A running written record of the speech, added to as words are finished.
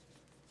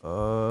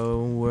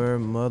We're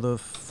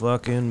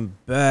motherfucking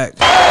back.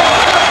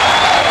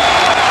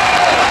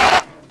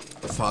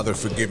 Father,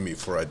 forgive me,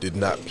 for I did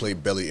not play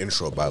Belly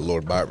Intro by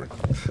Lord Byron.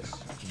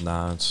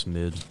 Nah, it's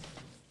mid.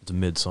 It's a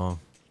mid song.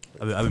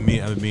 I've been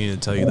meaning to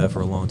tell you that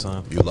for a long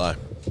time. You lie.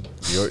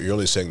 You're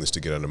only saying this to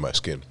get under my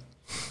skin.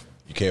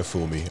 You can't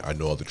fool me. I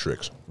know all the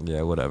tricks.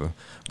 Yeah, whatever.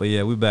 But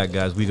yeah, we back,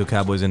 guys. We Go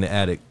Cowboys in the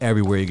Attic.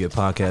 Everywhere you get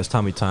podcasts.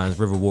 Tommy Times,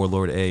 River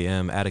Warlord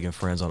AM, Attic and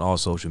Friends on all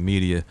social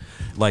media.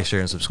 Like,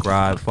 share, and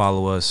subscribe.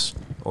 Follow us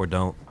or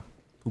don't.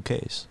 Who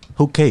cares?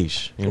 Who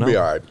cares? You know? We'll be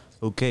all right.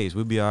 Who cares?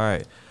 We'll be all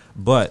right.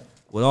 But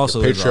what also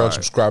The is all Patreon right,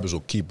 subscribers will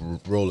keep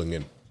rolling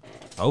in.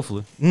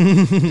 hopefully.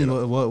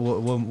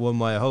 What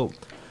might hope.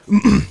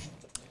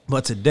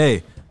 But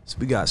today,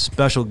 we got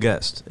special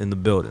guests in the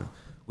building.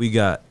 We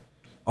got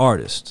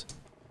artist,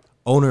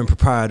 owner and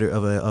proprietor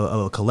of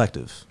a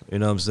collective. You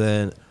know what I'm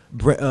saying?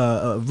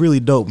 A really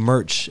dope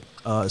merch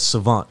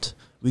savant.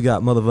 We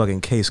got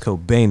motherfucking Case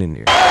Cobain in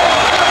here.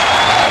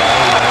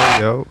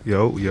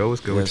 Yo,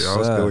 what's good with Yes, y'all?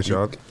 What's good with sir.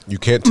 y'all? You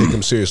can't take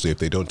them seriously if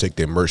they don't take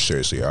their merch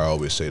seriously. I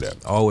always say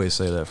that. Always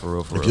say that for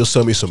real, for If real. you'll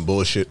sell me some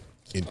bullshit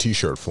in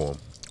T-shirt form,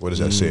 what does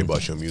that say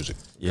about your music?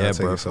 Yeah, Gotta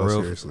take bro, yourself for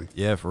real. seriously.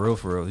 Yeah, for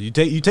real. You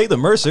take the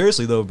merch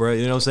seriously though, bro.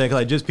 You know what I'm saying? 'Cause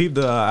I just peeped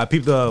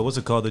the what's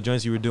it called? The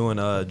joints you were doing.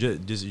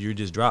 You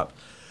just dropped.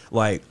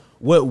 Like,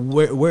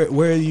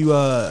 where you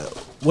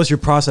what's your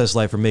process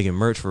like for making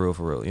merch for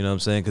real? You know what I'm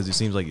saying? Because it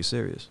seems like you're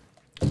serious.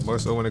 More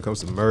so when it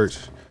comes to merch,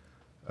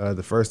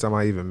 the first time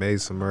I even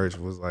made some merch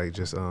was like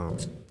just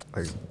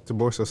like to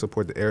more so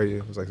support the area.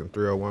 It was like some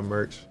 301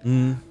 merch.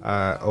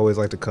 I always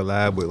like to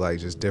collab with like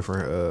just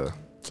different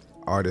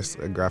artists,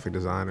 graphic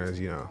designers,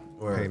 you know,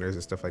 painters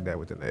and stuff like that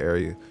within the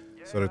area.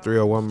 So the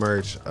 301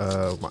 merch,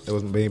 it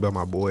was made by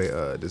my boy,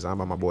 designed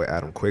by my boy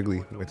Adam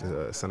Quigley. We went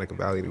to Seneca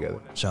Valley together.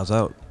 Shouts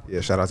out.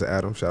 Yeah, shout out to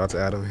Adam.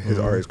 His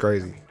art is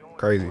crazy.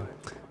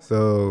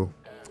 So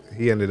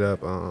he ended up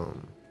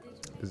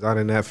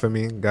designing that for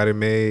me, got it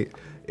made.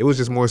 It was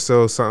just more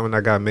so something I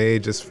got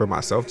made just for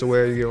myself to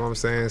wear, you know what I'm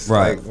saying? It's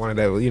Right. Like wanted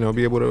to, you know,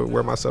 be able to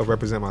wear myself,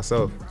 represent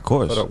myself. Of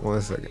course. Hold up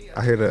 1 second.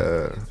 I hear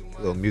the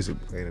little music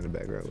playing in the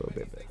background a little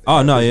bit.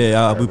 Oh no,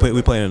 yeah.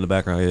 We playing in the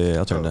background. Yeah,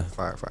 I'll turn that.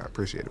 Fire.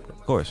 Appreciate it, bro.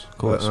 Of course.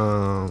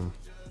 But,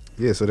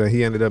 yeah, so then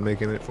he ended up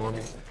making it for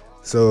me.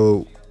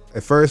 So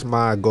at first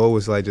my goal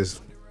was like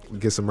just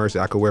get some merch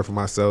that I could wear for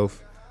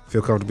myself,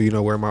 feel comfortable, you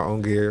know, wear my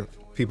own gear.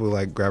 People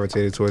like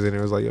gravitated towards it and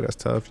it was like, yo, that's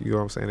tough. You know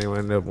what I'm saying? They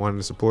ended up wanting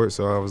to support.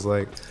 So I was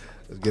like,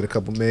 let's get a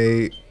couple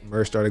made.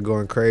 Merch started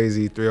going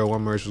crazy.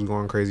 301 merch was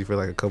going crazy for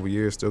like a couple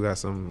years. Still got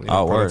some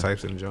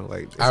prototypes and junk.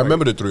 Like I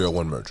remember the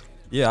 301 merch.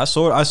 Yeah, I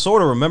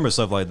sort of remember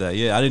stuff like that.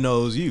 Yeah, I didn't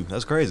know it was you.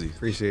 That's crazy.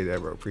 Appreciate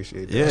that, bro.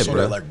 Appreciate that. Yeah, I saw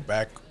bro. that like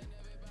back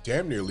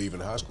damn near leaving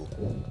high school.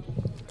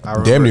 I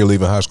remember, Damn near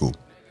leaving high school.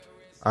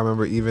 I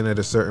remember even at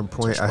a certain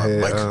point, Touch I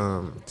my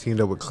had mic. teamed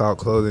up with Cloud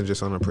Clothing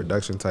just on a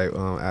production type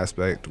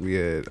aspect. We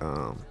had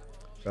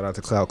shout out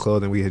to Cloud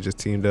Clothing. We had just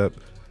teamed up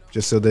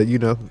just so that you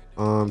know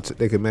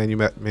they could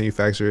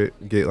manufacture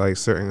it, get like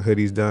certain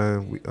hoodies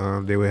done.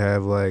 They would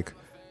have like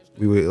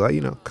we would like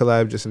you know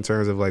collab just in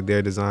terms of like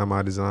their design,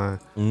 my design.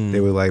 They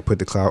would like put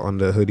the Cloud on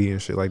the hoodie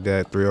and shit like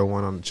that.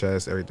 301 on the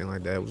chest, everything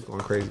like that. It was going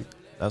crazy.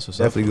 That's what's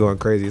Definitely going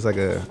crazy. It's like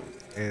a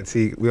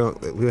antique. We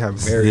have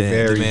very Yeah,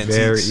 them very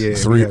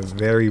antiques. we have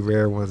very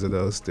rare ones of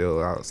those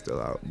still out.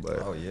 But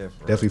Oh yeah,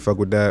 definitely fuck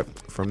with that.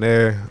 From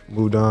there,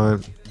 moved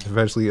on.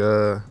 Eventually,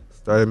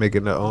 started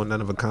making the own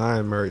none of a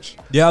kind merch.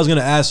 Yeah, I was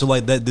gonna ask. So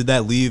like, that did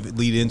that lead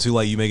into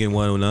like you making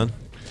one or none?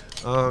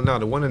 No,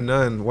 the one and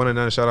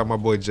none. Shout out my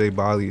boy Jay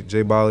Bali.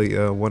 Jay Bali,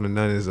 one and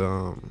none is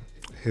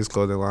his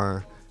clothing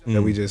line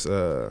that we just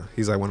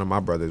he's like one of my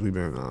brothers. We've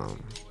been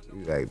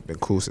been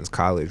cool since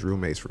college,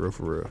 roommates for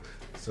real.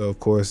 So of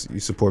course you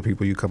support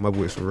people you come up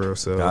with for real.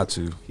 So Got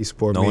to. He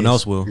support No me. one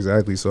else will.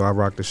 Exactly. So I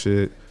rock the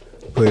shit.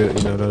 Put it,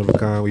 you know, none of a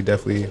kind. We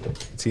definitely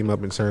team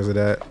up in terms of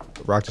that.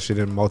 Rock the shit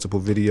in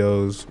multiple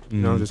videos. You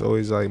know, just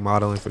always like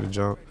modeling for the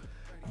jump.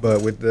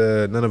 But with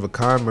the none of a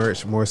kind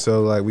merch, more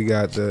so like we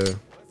got the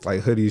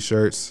like hoodies,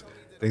 shirts,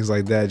 things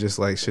like that. Just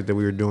like shit that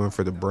we were doing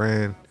for the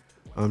brand,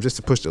 just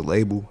to push the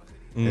label.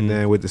 And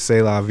then with the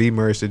C'est La Vie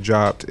merch that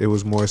dropped, it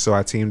was more so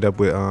I teamed up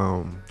with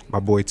my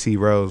boy T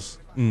Rose.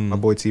 My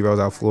boy T Rose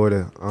out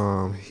Florida.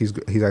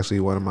 He's actually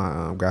one of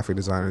my graphic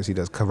designers. He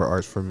does cover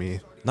arts for me.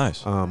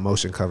 Nice.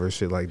 Motion covers,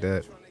 shit like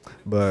that.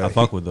 But I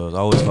fuck with those. I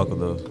always fuck with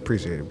those.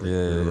 appreciate it, bro.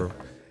 Yeah. Bro.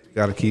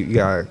 Gotta keep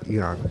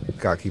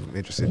them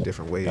interested in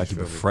different ways. Gotta keep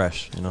you it feel me?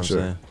 fresh. You know what Sure.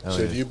 I'm saying? Hell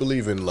So yeah. do you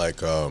believe in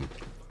like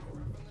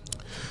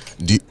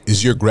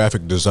is your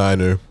graphic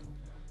designer?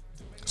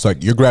 It's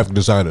like your graphic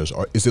designers.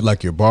 Is it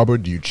like your barber?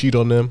 Do you cheat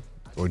on them,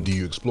 or do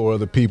you explore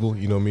other people?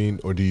 You know what I mean?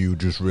 Or do you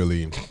just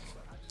really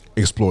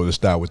explore the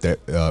style with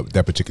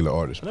that particular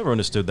artist. I never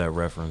understood that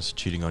reference,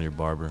 cheating on your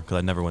barber, because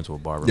I never went to a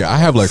barber. Yeah, I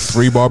have like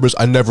 3 barbers.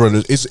 I never.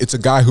 It's a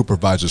guy who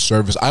provides a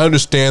service. I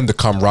understand the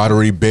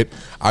camaraderie bit.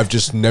 I've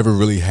just never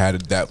really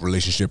had that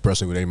relationship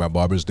personally with any of my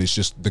barbers. It's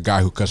just the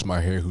guy who cuts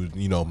my hair, who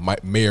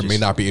may or may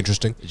not be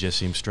interesting. It just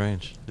seems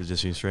strange. It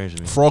just seems strange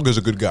to me. Frog is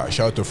a good guy.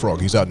 Shout out to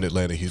Frog. He's out in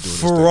Atlanta. He's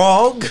doing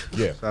Frog. His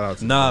thing. Yeah.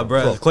 Nah,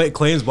 bro.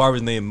 Clayton's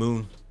barber's name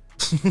Moon.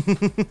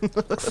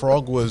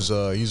 Frog was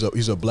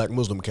he's a black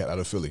Muslim cat out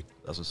of Philly.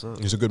 That's what's up.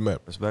 He's a good man.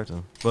 Respect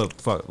him. But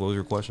fuck, what was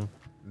your question?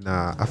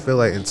 Nah, I feel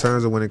like in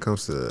terms of when it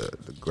comes to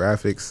the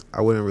graphics,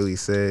 I wouldn't really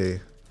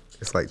say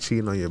it's like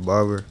cheating on your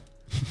barber.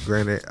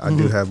 Granted, I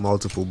do have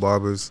multiple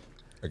barbers.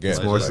 Again,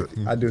 It's more so,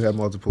 I do have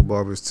multiple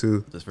barbers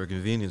too. Just for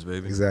convenience,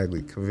 baby.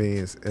 Exactly,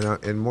 convenience,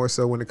 and more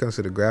so when it comes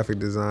to the graphic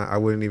design, I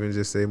wouldn't even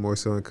just say more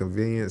so in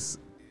convenience.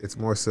 It's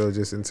more so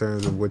just in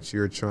terms of what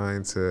you're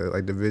trying to,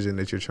 like the vision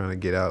that you're trying to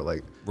get out.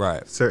 Like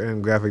Right.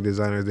 certain graphic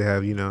designers, they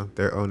have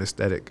their own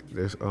aesthetic,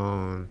 their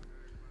own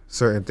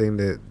certain thing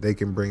that they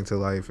can bring to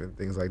life and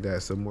things like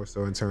that. So more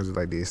so in terms of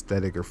like the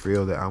aesthetic or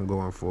feel that I'm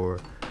going for,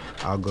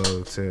 I'll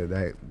go to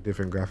that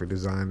different graphic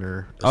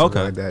designer or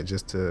something like that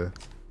just to,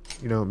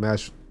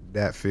 match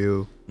that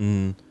feel.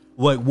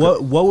 What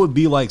would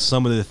be like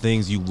some of the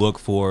things you look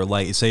for?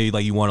 Like, say,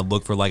 like you want to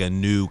look for like a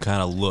new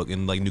kind of look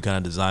and like new kind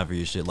of design for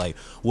your shit. Like,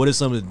 what are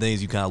some of the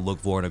things you kind of look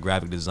for in a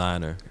graphic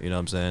designer? You know what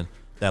I'm saying?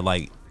 That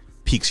like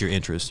piques your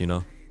interest.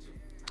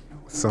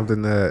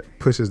 Something that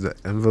pushes the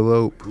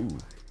envelope.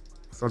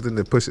 Something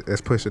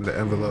that's pushing the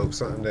envelope.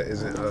 Something that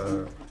isn't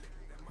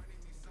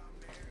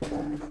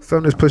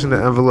something that's pushing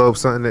the envelope.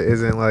 Something that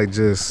isn't like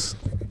just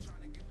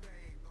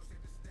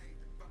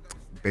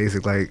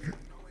basic. Like,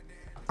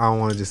 I don't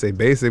want to just say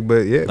basic,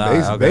 but yeah,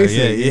 basic.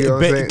 Yeah, you know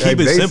what I'm saying? Keep it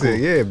basic, simple.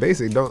 Yeah,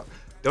 basic.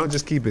 Don't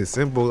just keep it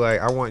simple. Like,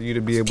 I want you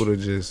to be able to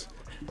just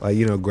like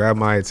grab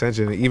my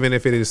attention, even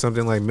if it is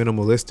something like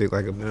minimalistic,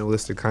 like a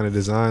minimalistic kind of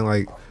design.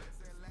 Like,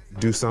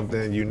 do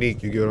something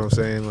unique. You get what I'm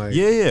saying? Like,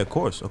 Yeah, of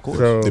course.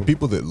 So, The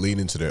people that lean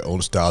into their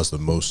own styles the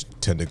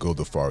most tend to go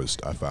the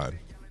farthest, I find.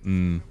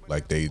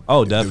 Like definitely.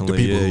 The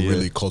people Yeah, who yeah.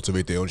 really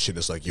cultivate their own shit.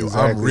 It's like, yo, I'm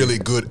Exactly. really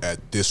good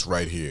at this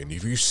right here, and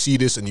if you see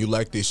this and you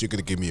like this, you're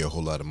gonna give me a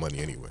whole lot of money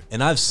anyway.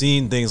 And I've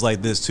seen things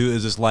like this too.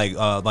 It's just like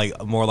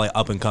more like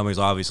up and comers,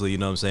 obviously. You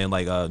know what I'm saying?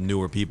 Like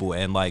newer people,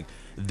 and like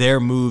their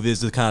move is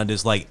to kind of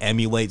just like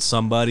emulate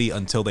somebody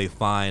until they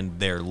find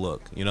their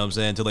look. You know what I'm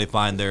saying? Until they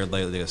find their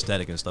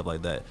aesthetic and stuff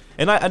like that.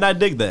 And I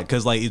dig that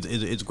because like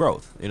it's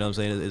growth. You know what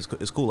I'm saying?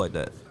 It's cool like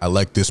that. I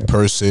like this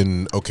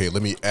person. Okay,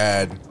 let me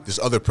add this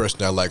other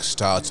person I like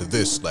style to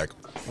this. Like,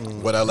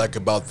 what I like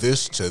about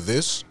this to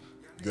this,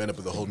 you end up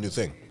with a whole new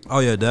thing. Oh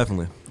yeah,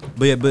 definitely.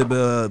 But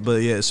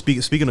yeah.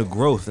 Speaking of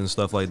growth and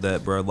stuff like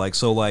that, bro. Like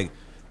so, like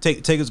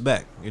take us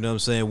back. You know what I'm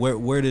saying?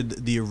 Where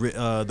did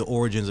the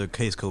origins of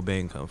Case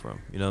Cobain come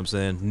from? You know what I'm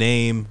saying?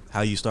 Name,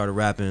 how you started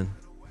rapping,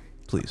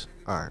 please.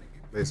 all right,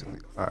 basically,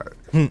 all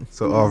right.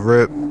 So off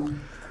rip,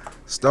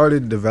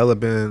 started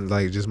developing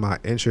like just my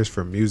interest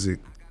for music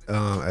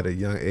at a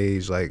young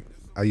age. Like,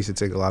 I used to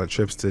take a lot of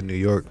trips to New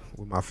York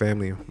with my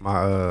family.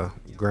 My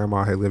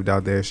grandma had lived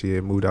out there. She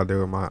had moved out there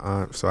with my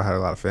aunt, so I had a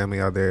lot of family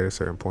out there at a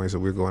certain point. So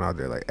we were going out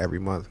there like every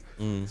month.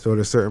 So at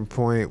a certain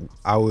point,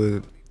 I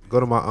would go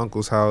to my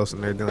uncle's house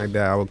and everything like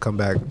that. I would come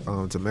back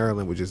to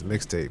Maryland with just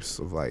mixtapes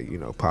of like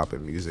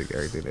poppin' music,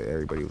 everything that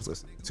everybody was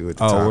listening to at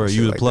the time. Oh, where and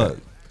you shit the like plug?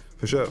 that.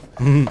 For sure.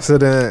 So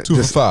then 2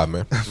 for 5,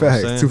 man. Facts.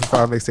 saying? 2 for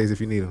 5 mixtapes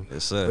if you need them.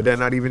 Yes, sir. But then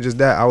not even just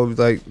that. I would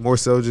like more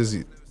so just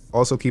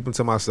also keep them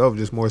to myself.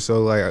 Just more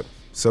so like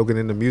soaking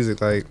in the music.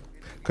 Like,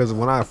 because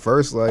when I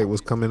first like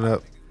was coming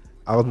up,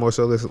 I was more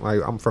so listening. Like,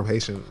 I'm from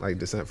Haitian like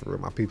descent for real.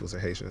 My peoples are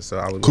Haitian, so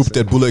I was. Coupe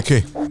that boulet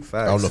K. Facts.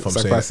 I don't know if I'm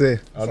It's saying like that.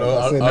 it. I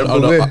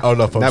don't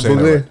know if I'm Not saying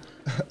boulet. that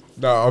right.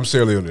 No, I'm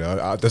Sierra Leone.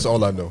 That's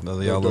all I know. No,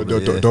 y'all over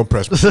there. Don't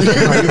press me. No,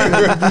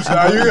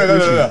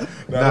 those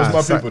Nah,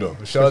 my people though.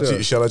 Shout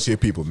out to your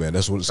people, man.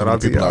 That's what some Shout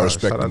of the out to people I y'all.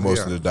 respect Shout the out to most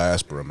y'all. in the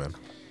diaspora, man.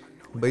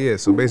 But yeah,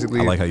 so basically,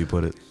 I like how you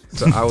put it.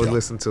 so I would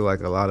listen to like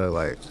a lot of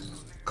like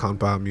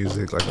compound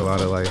music, like a lot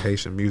of like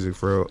Haitian music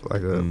for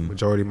like a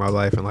majority of my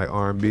life, and like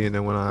R&B. And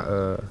then when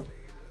I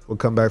would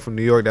come back from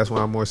New York, that's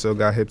when I more so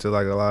got hip to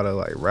like a lot of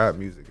like rap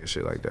music and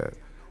shit like that.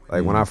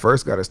 Like when I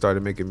first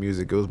started making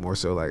music, it was more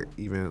so like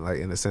even like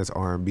in a sense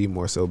R&B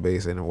more so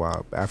based. And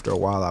after a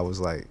while, I was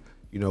like,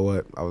 you know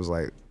what? I was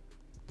like,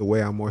 the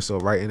way I'm more so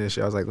writing this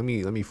shit, I was like, let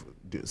me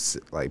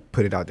like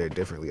put it out there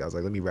differently. I was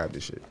like, let me rap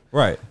this shit.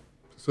 Right.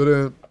 So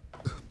then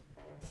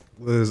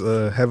was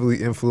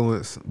heavily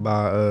influenced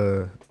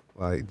by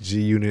like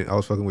G Unit. I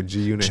was fucking with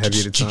G Unit heavy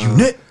at the time.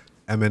 G-Unit.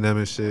 Eminem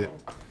and shit.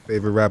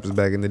 Favorite rappers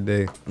back in the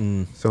day.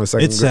 So in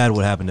second It's sad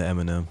what happened to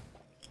Eminem.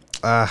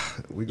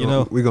 we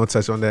gonna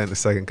touch on that in a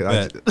second.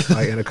 Cause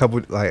like in a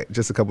couple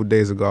just a couple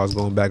days ago, I was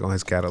going back on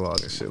his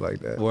catalog and shit like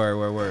that.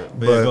 Word.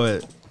 But- Yeah, go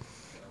ahead.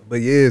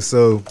 But yeah,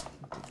 so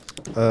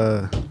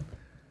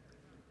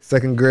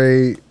second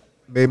grade,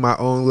 made my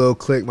own little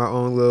clique, my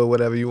own little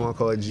whatever you want to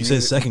call it. G You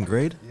said second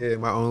grade? Yeah,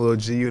 my own little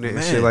G Unit and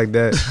Man. shit like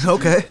that.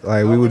 Okay.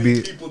 Like we would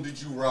be. people did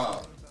you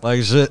rob?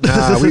 Like shit.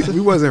 Nah, we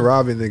wasn't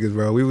robbing niggas,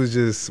 bro. We was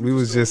just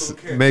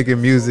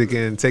making music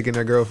and taking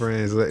their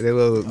girlfriends, like, their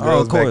little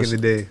girls back in the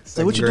day.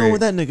 So what you doing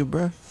with that nigga,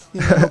 bro? He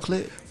ain't got no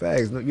clip.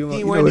 Facts. No, He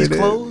ain't wearing these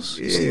clothes.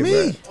 Yeah, See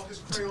me.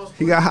 bro.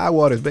 He got high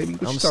waters, baby.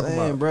 What I'm you talking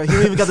saying, about? bro. He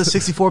don't even got the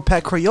 64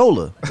 pack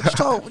Crayola.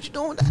 What you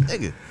doing with that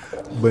nigga?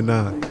 But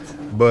nah,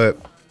 but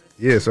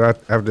yeah. So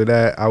after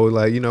that, I was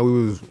like,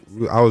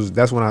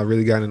 that's when I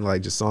really got into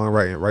like just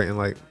songwriting, writing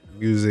like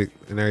music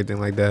and everything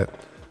like that.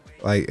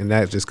 Like, and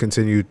that just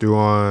continued through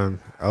on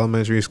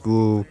elementary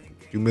school,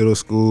 through middle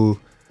school.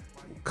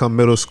 Come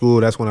middle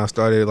school, that's when I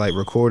started like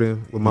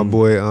recording with my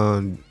boy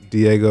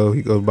Diego.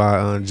 He goes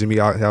by Jimmy.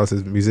 That was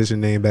his musician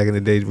name back in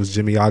the day. Was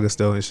Jimmy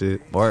Augusto and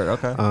shit. Word,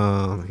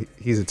 okay.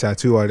 He's a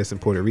tattoo artist in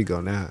Puerto Rico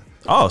now.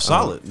 Oh,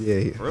 solid.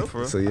 Yeah. For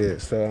real. So yeah.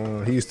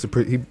 So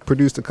he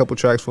produced a couple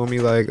tracks for me.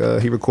 Like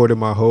he recorded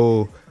my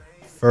whole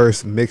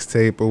first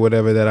mixtape or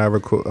whatever that I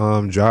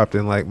dropped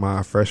in like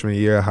my freshman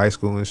year of high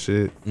school and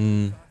shit.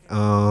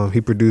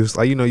 He produced,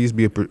 like, used to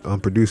be a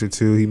producer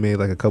too. He made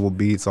like a couple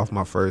beats off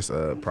my first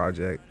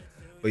project.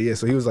 But yeah,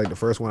 so he was like the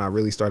first one I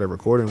really started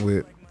recording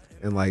with.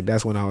 And like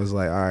that's when I was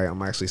like, all right,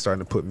 I'm actually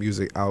starting to put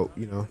music out,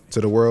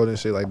 to the world and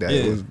shit like that.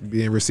 Yeah. It was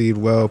being received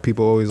well.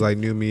 People always like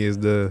knew me as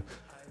the,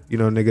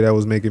 nigga that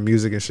was making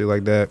music and shit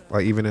like that.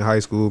 Like even in high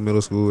school,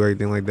 middle school,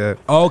 everything like that.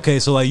 Oh, okay,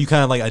 so like you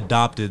kind of like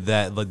adopted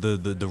that, like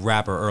the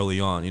rapper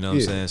early on, you know what I'm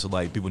Yeah. saying? So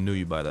like people knew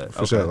you by that.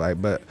 For sure.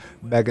 Like, but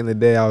back in the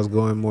day, I was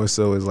going more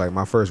so as like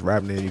my first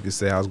rap name. You could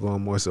say I was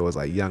going more so as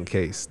like Young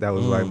Case. That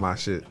was like my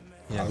shit.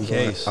 Young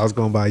Case. I was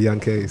going by Young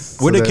Case.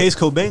 Where So did that- Case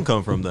Cobain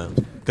come from then?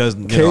 Because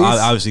Case-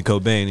 obviously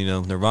Cobain,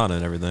 Nirvana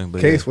and everything.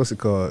 But Case, what's it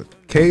called?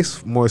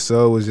 Case more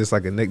so was just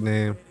like a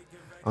nickname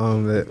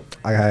that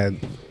I had,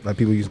 like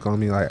people used to call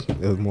me, like it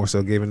was more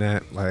so given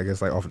that, like I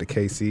guess like off of the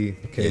KC.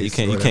 Yeah, you Case,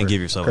 can't whatever.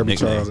 give yourself a Kirby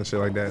nickname. Charles and shit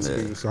like that. So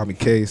people used to call me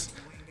Case.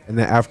 And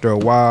then after a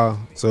while,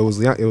 so it was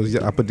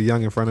young. I put the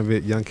Young in front of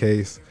it, Young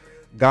Case.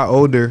 Got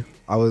older,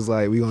 I was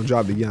like, we gonna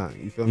drop the Young.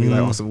 You feel me?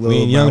 Like on some We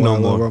little ain't young no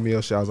Little more.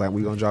 Romeo shit. I was like,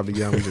 we gonna drop the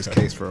Young. We just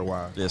Case for a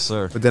while. Yes,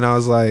 sir. But then I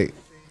was like,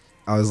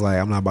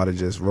 I'm not about to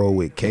just roll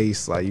with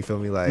Case. Like, you feel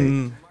me? Like,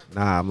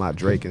 nah, I'm not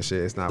Drake and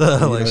shit. It's not,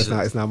 Like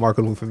it's not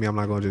marketable for me. I'm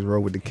not gonna just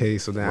roll with the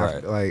Case. So then,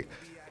 Right.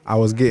 I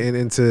was getting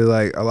into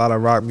like a lot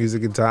of rock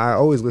music and I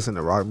always listened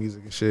to rock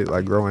music and shit.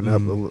 Like growing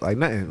up, like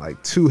nothing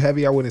like too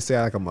heavy. I wouldn't say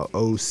like I'm a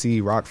OC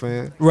rock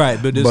fan. Right,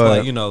 but just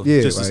like,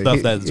 just the like,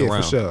 stuff that's yeah,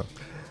 around. for sure.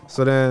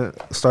 So then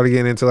started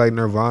getting into like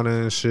Nirvana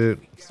and shit.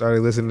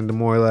 Started listening to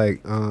more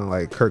like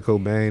Kurt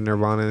Cobain,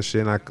 Nirvana and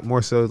shit. And I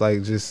more so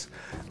like just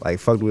like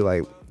fucked with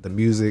like the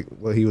music,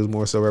 what he was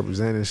more so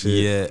representing and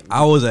shit. Yeah,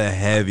 I was a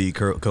heavy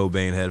Kurt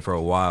Cobain head for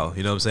a while.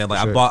 You know what I'm saying?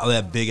 Like I bought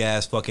that big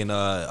ass fucking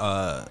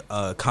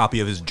copy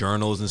of his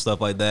journals and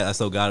stuff like that. I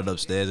still got it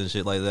upstairs and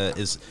shit like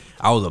that.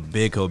 I was a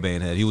big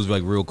Cobain head. He was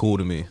like real cool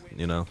to me.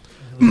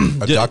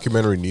 A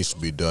documentary needs to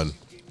be done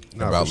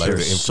about for like sure.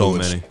 the So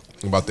influence, many.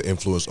 about the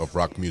influence of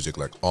rock music,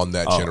 like on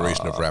that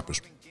generation of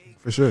rappers.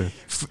 For sure.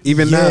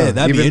 Even now, Yeah,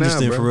 that'd be even now,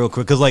 interesting bro. for real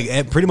quick. Because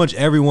like pretty much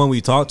everyone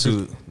we talk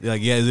to, like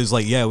it's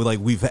like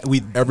we rock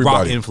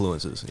Everybody.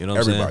 influences. You know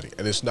what I'm Everybody, saying?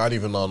 and it's not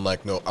even on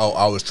like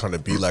I was trying to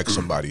be like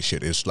somebody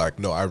shit. It's like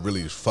no, I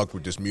really fucked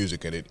with this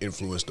music and it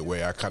influenced the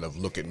way I kind of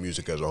look at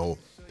music as a whole.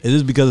 It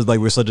is because it's like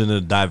we're such in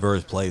a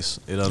diverse place.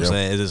 You know what I'm Yeah.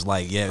 saying? It's just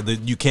like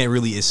you can't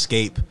really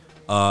escape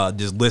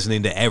just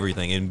listening to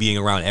everything and being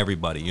around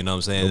everybody. You know what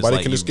I'm saying? Nobody it's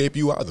like can escape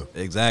you either.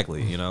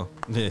 Exactly.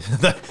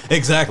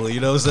 Exactly. You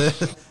know what I'm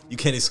saying? You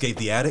can't escape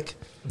the attic.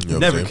 You know what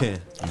Never I'm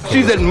can. saying?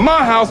 She's at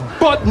my house,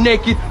 butt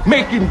naked,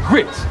 making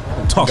grits.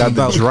 I'm talking Got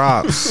the about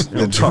drops.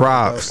 The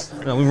drops.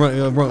 No, we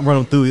run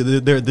them through.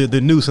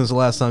 They're new since the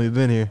last time you've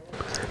been here.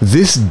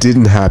 This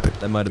didn't happen.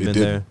 That might have It been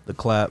did. there. The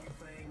clap.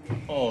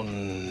 Oh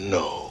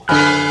no.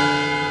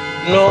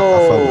 I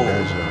fuck with No.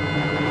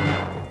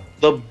 that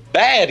joint. The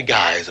bad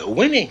guys are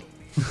winning.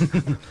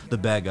 The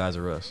bad guys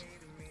are us.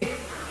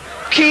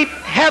 Keep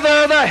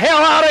Heather the hell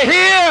out of I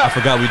here!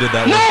 forgot we did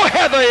that one. No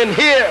Heather in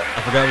here!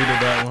 I forgot we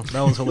did that one.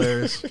 That one's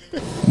hilarious.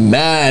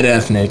 Mad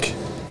ethnic.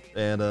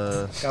 And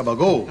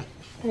Gabago.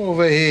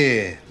 Over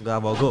here.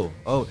 Gabo go.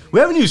 Oh, we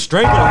haven't used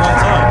strength in a long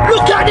time.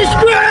 Look at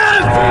this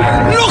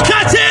graph! Look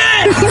at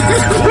it!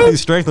 We haven't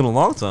used strength in a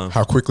long time.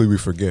 How quickly we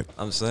forget.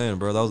 I'm saying,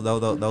 bro,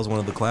 that was one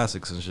of the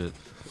classics and shit.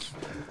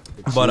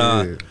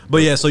 Yeah.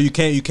 But yeah, so you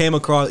came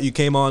on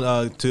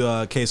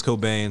to Case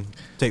Cobain.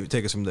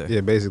 Take us from there.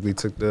 Yeah, basically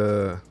took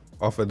the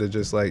off of the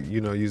just like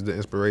used the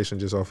inspiration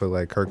just off of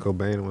like Kurt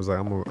Cobain and was like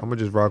I'm gonna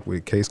just rock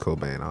with Case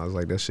Cobain. I was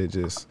like that shit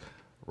just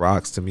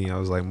rocks to me. I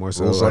was like more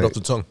so Rolls right like, off the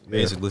tongue. yeah,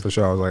 Basically. for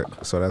sure. I was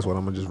like, so that's what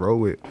I'm gonna just roll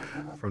with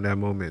from that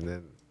moment. And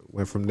then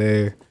went from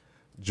there,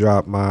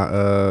 dropped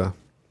my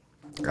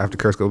after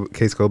Case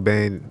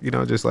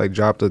Cobain, just like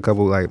dropped a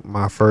couple like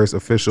my first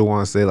official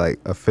one, say like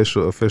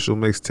official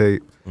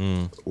mixtape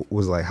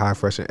was like High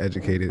Fresh and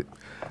Educated.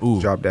 Ooh.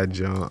 Dropped that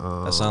junk.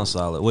 That sounds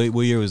solid.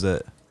 What year was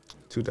that?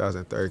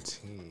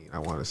 2013. I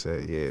want to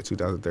say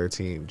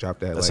 2013. Dropped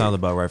that. That sounds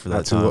about right for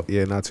that time.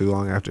 Not too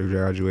long after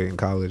graduating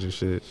college and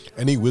shit.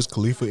 Any Wiz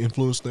Khalifa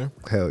influence there?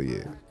 Hell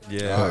yeah.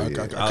 Yeah, I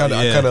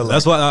kind of.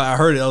 That's why I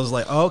heard it. I was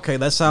like, oh, okay,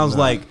 that sounds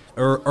like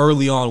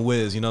early on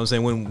Wiz. You know what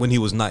I'm saying? When he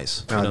was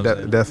nice. You know what I'm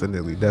saying?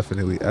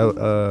 Definitely.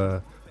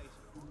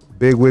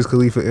 Big Wiz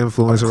Khalifa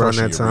influence I'm around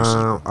crushing that your wrist.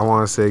 time. I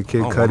want to say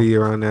Kid Cudi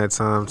around that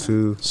time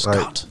too.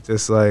 Scott. Like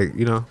just like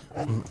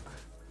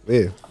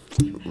yeah.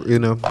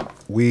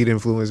 Weed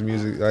influenced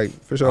music, like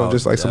for sure.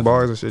 Just like some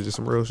bars and shit, just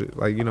some real shit.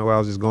 Like while I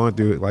was just going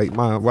through it, like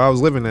while I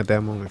was living at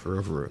that moment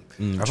for real.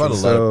 I found a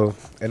lot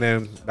of. And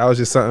then that was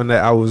just something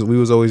that we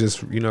was always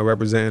just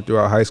representing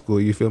throughout high school.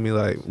 You feel me?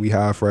 Like we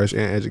high, fresh, and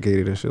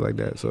educated and shit like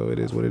that. So it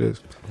is what it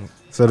is.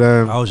 So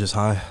then I was just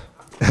high.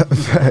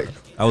 fact.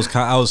 I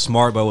was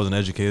smart, but I wasn't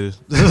educated.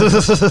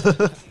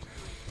 But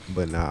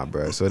nah,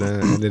 bro. So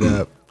then I ended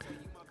up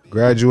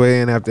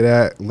graduating after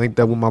that. Linked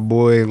up with my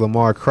boy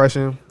Lamar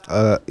Crushing.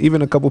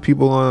 Even a couple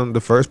people on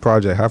the first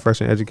project, High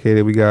Fresh and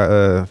Educated. We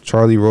got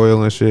Charlie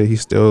Royal and shit.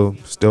 He's still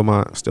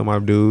my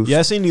dude. Yeah,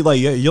 I seen you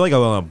you're like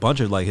on a bunch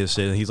of like his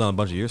shit. He's on a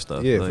bunch of your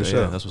stuff. Yeah, like, for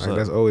sure. That's what's like, up.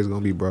 that's always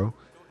gonna be, bro.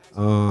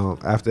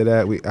 After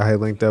that, I had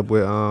linked up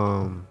with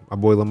my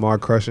boy Lamar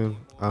Crushing.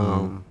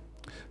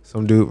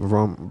 Some dude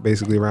from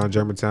basically around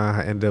Germantown.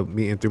 I ended up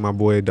meeting through my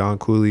boy Don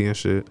Cooley and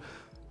shit.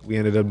 We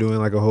ended up doing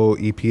like a whole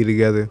EP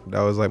together.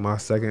 That was like my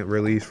second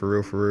release for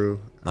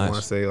real. Nice. I want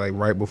to say like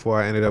right before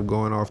I ended up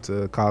going off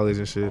to college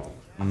and shit.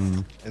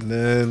 And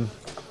then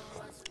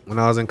when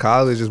I was in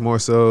college, just more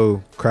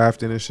so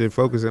crafting and shit,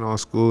 focusing on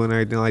school and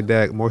everything like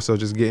that. More so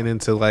just getting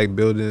into like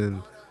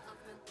building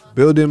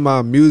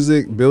my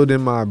music,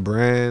 building my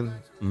brand,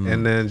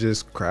 and then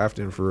just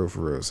crafting for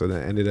real. So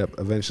then ended up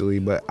eventually,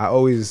 but I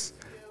always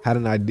had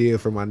an idea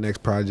for my next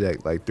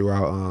project, like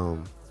throughout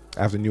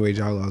after New Age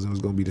Outlaws, it was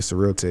gonna be the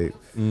Surreal tape.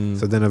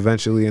 So then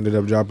eventually ended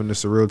up dropping the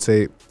Surreal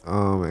tape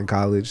in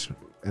college.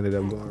 Ended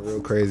up going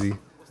real crazy.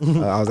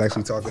 I was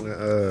actually talking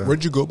to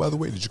Where'd you go, by the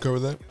way? Did you cover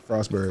that?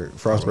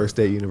 Frostburg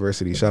State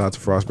University. Shout out to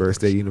Frostburg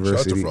State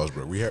University. Shout out to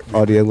Frostburg.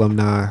 All the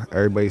alumni,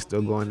 everybody's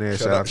still going there.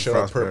 Shout out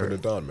Perp and the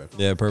Don, man.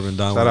 Yeah, Perp and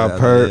Don. Shout out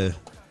Perp.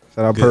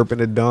 Shout out Perp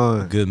and the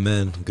Don. Good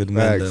men.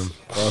 Facts. Them.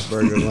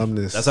 Frostburg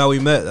alumnus. That's how we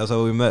met.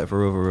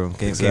 For real.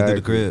 Came through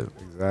the crib.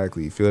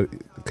 Exactly. You feel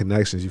the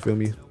connections. You feel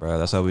me? Bro,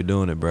 that's how we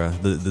doing it, bro.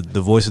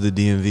 The voice of the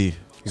DMV.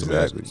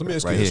 Exactly. Let me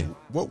ask Right you this. here.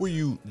 What were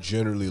you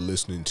generally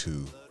listening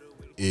to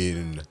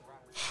in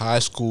high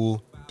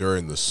school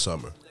during the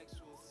summer?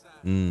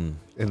 In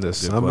the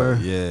summer?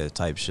 Yeah,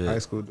 type shit. High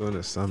school during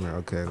the summer.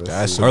 Okay.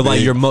 That's See. a Or like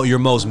big- your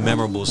most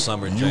memorable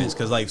summer joints,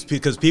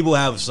 because people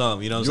have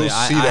some, you know what I'm You'll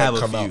saying. see I that have a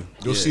come few. out.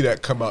 You'll see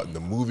that come out in the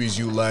movies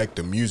you like,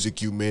 the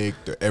music you make,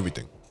 the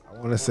everything. I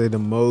want to say the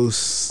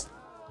most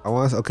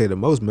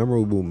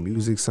memorable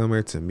music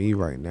summer to me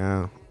right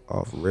now,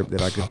 off rip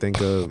that I can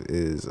think of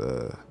is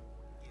the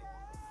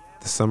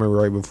summer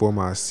right before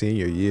my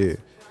senior year.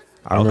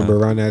 I remember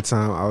around that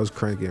time I was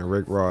cranking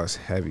Rick Ross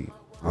heavy.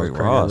 Rick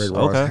Ross,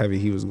 okay. Heavy.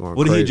 He was going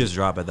What crazy. did he just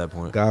drop at that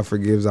point? God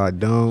Forgives I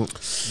Don't.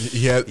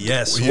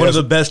 Yes, one of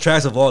the best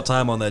tracks of all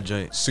time on that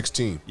joint.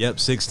 16. Yep,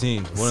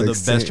 16. One of the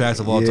 16. best tracks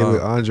of all Yeah, time.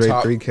 with Andre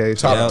Top 3K.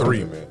 Top Yeah.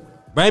 3, man.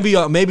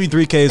 Maybe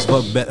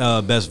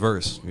 3K's best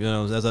verse. You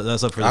know,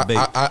 that's up for debate.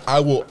 I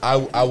will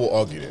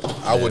argue that.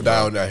 I will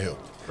die on that hill.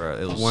 Bro,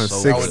 it was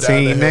so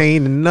 116 down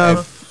ain't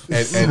enough.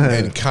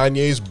 And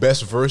Kanye's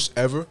best verse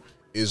ever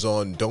is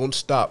on "Don't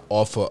Stop"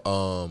 off of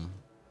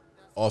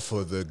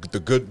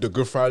the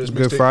Good Fridays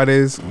Good mixtape.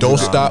 Fridays. Don't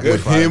Stop Good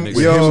with Friday him, mixtape.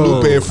 with him,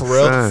 Lupe and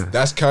Pharrell. Son.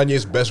 That's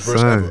Kanye's best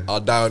verse Son. ever. I'll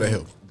die on that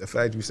hill. The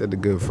fact you said the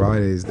Good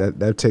Fridays,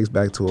 that takes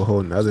back to a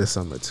whole nother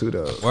summer too,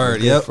 though.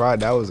 Word, Good yep.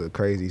 Friday, that was a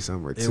crazy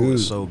summer It too.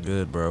 was so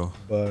good, bro.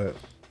 But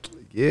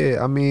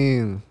yeah, I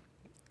mean,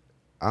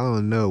 I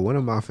don't know. One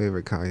of my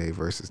favorite Kanye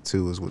verses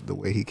too was with the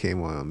way he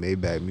came on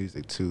Maybach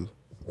Music 2.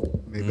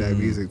 Maybach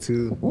Music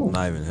 2.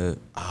 Not even hit.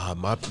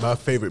 My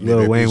favorite Lil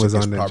Maybach Wayne music was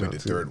is on that probably joint,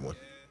 the too. third one.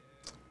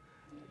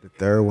 The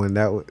third one,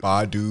 that was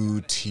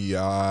Badu,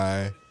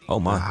 T.I. Oh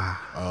my.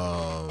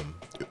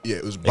 Yeah,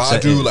 it was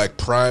Except- Badu, like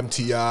Prime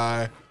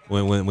T.I.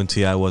 When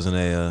T.I. wasn't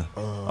a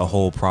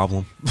whole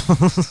problem.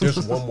 There's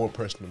one more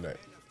person in that.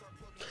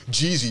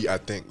 Jeezy, I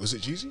think. Was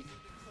it Jeezy?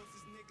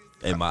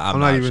 Hey, I'm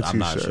not even I'm too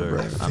not sure, sure.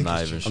 bro. I'm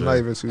not even sure. I'm not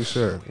even too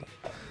sure.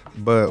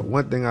 But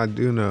one thing I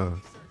do know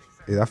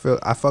is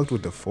I fucked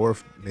with the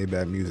fourth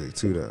Maybach Music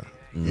too, though.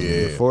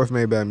 Yeah. The fourth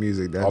Maybach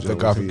Music. That Off the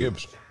joint God was heat.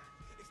 Forgives.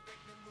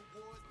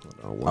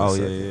 Hold on one Oh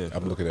second. yeah.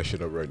 I'm looking that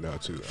shit up right now,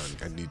 too.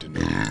 I need to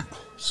know.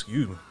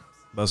 Excuse me.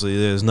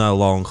 Basically, it's not a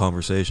long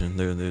conversation.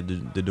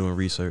 They're doing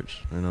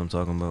research. You know what I'm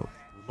talking about.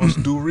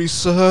 Must do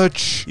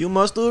research. You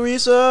must do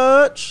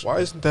research. Why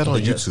isn't that on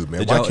Did you- YouTube,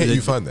 man? did Why y'all- can't did-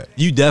 you find that?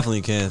 You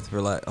definitely can.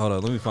 Hold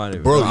on, let me find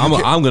it. Bro, you I'm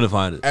can't- gonna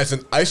find it. As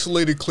an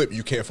isolated clip,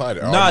 you can't find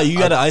it. Nah, you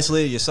gotta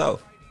isolate it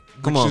yourself.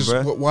 Come on,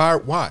 bro.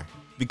 Why?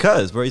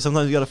 Because, bro,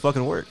 sometimes you gotta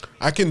fucking work.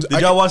 I can.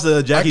 Did y'all watch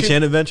the Jackie can-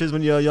 Chan Adventures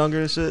when you were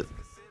younger and shit?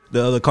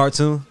 The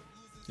cartoon?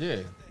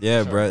 Yeah.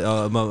 Yeah,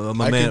 bro.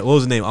 My I man, can- what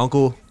was his name?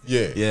 Uncle?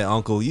 Yeah,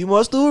 Uncle, you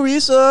must do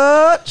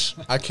research.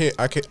 I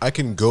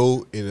can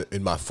go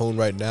in my phone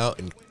right now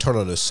and turn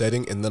on a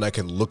setting, and then I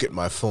can look at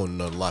my phone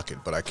and unlock it.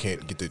 But I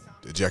can't get the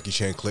Jackie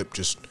Chan clip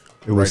just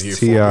It was right here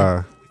T.I.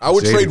 for me. I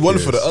would trade one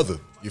for the Jadakiss. other.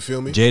 You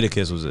feel me?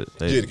 Jadakiss was it?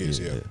 Jadakiss,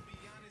 yeah.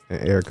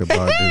 And Erica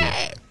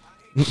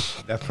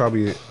Badu. That's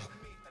probably.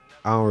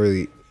 I don't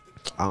really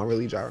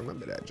try to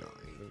remember that joint.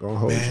 I'm gonna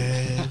hold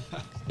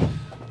you.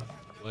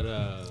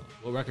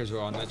 What records were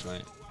on that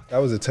joint? That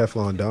was a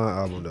Teflon Don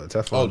album though.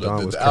 Teflon Oh,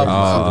 Don was the crazy.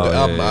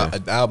 album, yeah.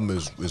 the album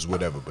is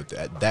whatever, but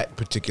that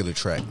particular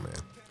track, man.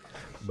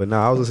 But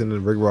nah, I was listening to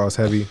Rick Ross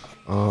heavy.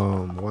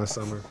 One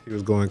summer he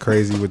was going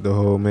crazy with the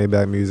whole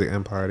Maybach Music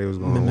Empire. They was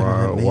going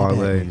wild.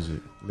 Wale,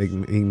 Meek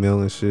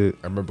Mill and shit.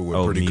 I remember when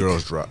Oh, Pretty Meek.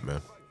 Girls dropped,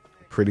 man.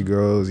 Pretty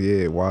Girls,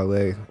 yeah.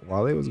 Wale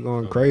was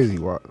going crazy.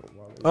 Wale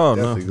Oh,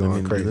 no. definitely going I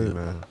mean, crazy, yeah.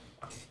 man.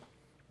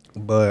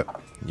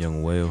 But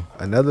Young Whale.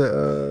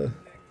 another,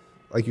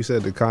 like you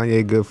said, the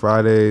Kanye Good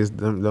Fridays,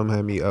 them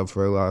had me up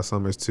for a lot of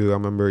summers too. I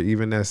remember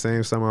even that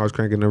same summer I was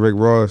cranking the Rick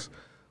Ross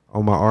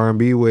on my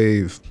R&B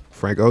wave.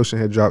 Frank Ocean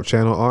had dropped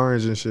Channel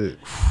Orange and shit,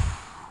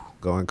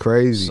 going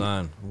crazy.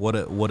 Son, what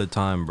a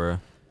time, bro.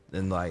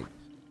 And like,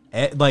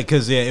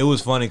 cause yeah, it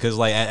was funny, cause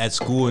like at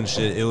school and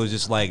shit, it was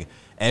just like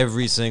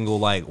every single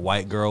like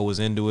white girl was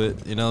into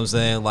it. You know what I'm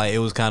saying? Like it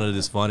was kind of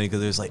just funny,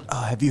 cause it was like,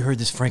 oh, have you heard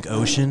this Frank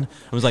Ocean?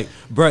 I was like,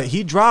 bro,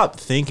 he dropped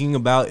thinking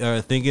about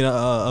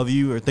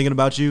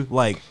you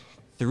like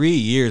 3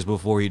 years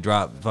before he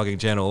dropped fucking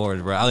Channel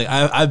Orange, bro.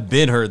 I've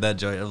been heard that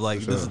joint. I'm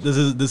like, this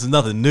is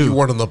nothing new. You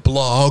weren't on the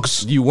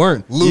blogs. You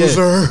weren't,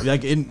 Loser. Yeah.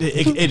 Like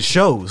it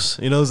shows.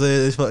 You know what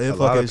I'm saying? A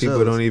lot of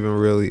people don't even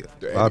really.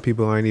 A lot of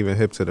people aren't even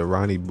hip to the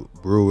Ronnie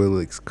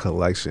Bruilich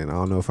collection. I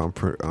don't know if I'm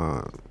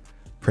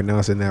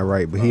pronouncing that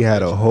right, but he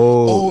had a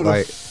whole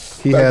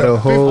he had a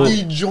whole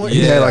 50 joint.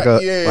 he had like a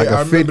I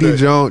remember 50 that.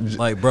 joint.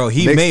 Like, bro,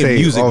 he made mixtape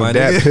music, off my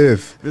that nigga.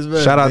 Piff. This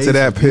man Shout out to made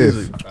that some Piff.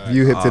 music.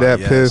 You hip to that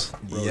yes.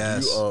 Piff? Bro,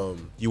 Yes.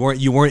 You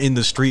weren't in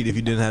the street if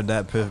you didn't have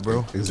that Piff,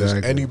 bro. Does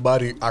Exactly.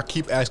 anybody? I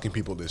keep asking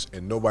people this,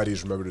 and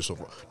nobody's remembered this so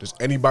far. Does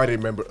anybody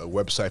remember a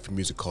website for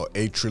music called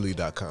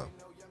atrilly.com?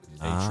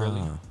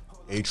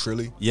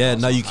 Atrilly. Yeah,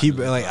 no, you keep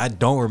like I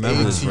don't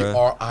remember this,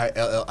 bro.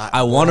 ATRILLI.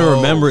 I want to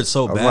remember it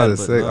so I'm bad. about to but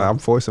say, no. I'm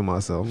forcing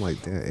myself. I'm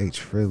like, damn, H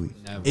Philly.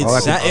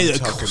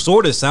 It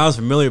sort of sounds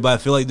familiar, but I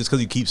feel like just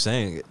because you keep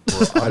saying it.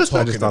 I'm I just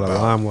talking thought of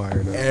about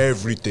LimeWire. though.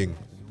 everything.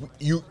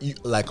 You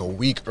like a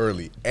week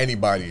early,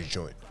 anybody's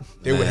joint.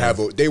 They would have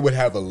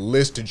a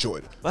list to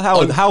join. But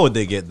how would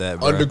they get that,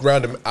 bro?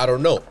 Underground, I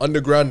don't know.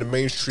 Underground to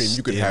mainstream,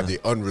 you could have Yeah.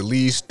 the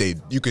unreleased.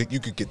 You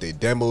could get their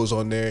demos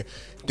on there.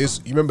 You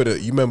remember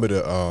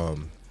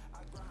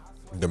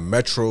the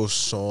Metro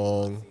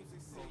song,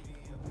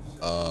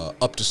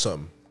 Up to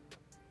Something,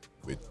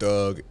 with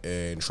Doug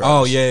and Travis.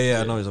 Oh yeah,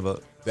 I know what you're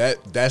talking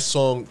about. That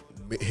song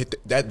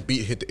that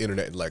beat hit the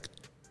internet in like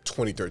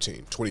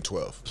 2013,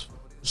 2012.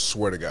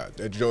 Swear to God.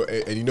 And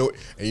you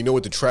know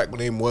what the track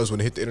name was when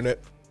it hit the internet?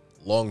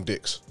 Long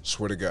Dicks.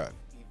 Swear to God.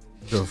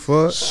 The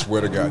fuck?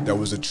 Swear to God, that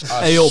was the.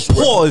 Hey yo,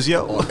 pause,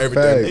 yo. On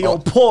everything. Hey yo,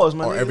 pause,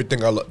 man. On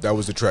everything I love, that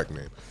was the track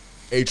name.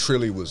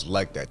 Atrilly was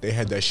like that. They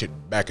had that shit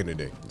back in the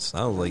day.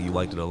 Sounds like you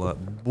liked it a lot.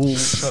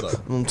 Shut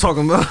up. I'm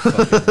talking about.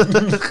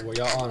 Were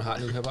y'all on Hot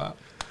New Hip Hop?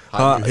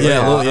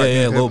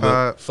 Yeah, a little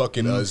bit.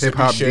 Fucking Hip Zippy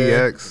Hop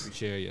Share. DX.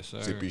 Share, yes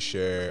sir. Zippy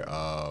Share.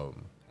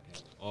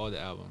 All the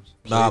albums.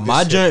 Nah,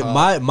 Play this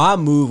hip-hop. my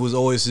move was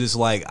always just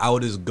like I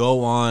would just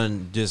go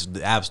on just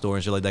the app store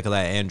and shit like that because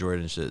I had Android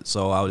and shit.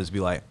 So I would just be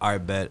like, all right,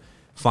 bet.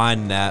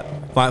 Find an app,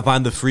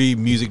 find the free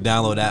music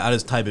download app. I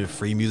just type in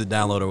free music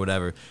download or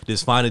whatever.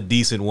 Just find a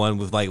decent one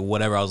with like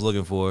whatever I was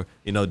looking for.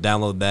 You know,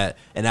 download that.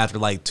 And after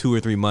like 2 or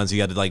 3 months, you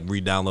got to like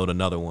re-download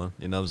another one.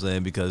 You know what I'm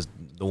saying? Because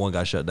the one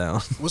got shut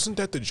down. Wasn't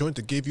that the joint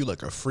that gave you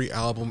like a free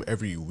album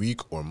every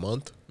week or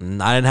month?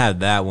 I didn't have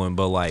that one,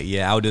 but like,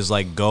 yeah, I would just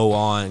like go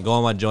on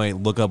my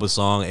joint, look up a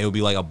song. It would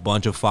be like a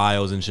bunch of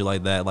files and shit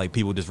like that. Like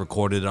people just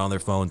recorded it on their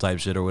phone type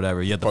shit or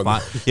whatever. You have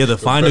to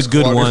find a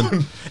good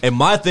one. And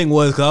my thing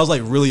was, cause I was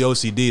like really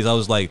OCD. I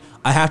was like,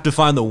 I have to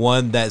find the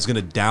one that's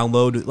gonna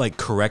download like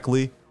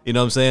correctly. You know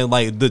what I'm saying?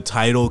 Like the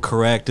title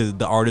correct,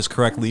 the artist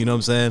correctly. You know what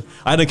I'm saying?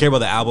 I didn't care about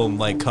the album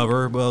like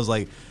cover, but I was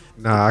like,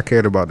 Nah, I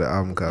cared about the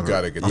album cover.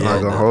 Gotta get I'm the not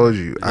album gonna cover. hold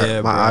you.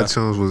 Yeah, My bro.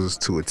 iTunes was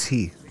to a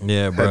T.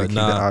 yeah, Had bro. to keep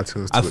Nah, the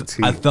iTunes to a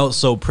T. I felt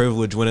so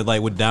privileged when it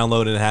like would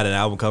download and it had an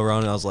album cover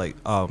on it. I was like,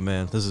 oh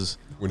man, this is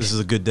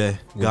a good day.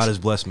 God has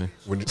blessed me.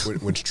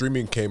 When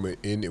streaming came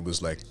in, it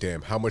was like,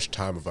 damn, how much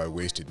time have I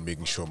wasted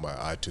making sure my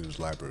iTunes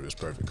library was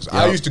perfect? Because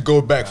I used to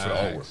go back for the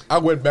artwork. I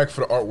went back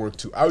for the artwork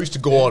too. I used to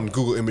go on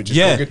Google Images,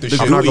 Yeah, go get the the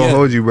shit. I'm not gonna Yeah.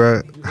 hold you,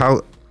 bro.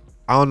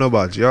 I don't know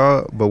about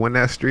y'all, but when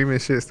that streaming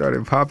shit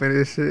started popping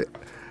and shit,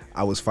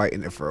 I was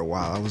fighting it for a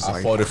while. I was I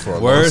like, fought it for a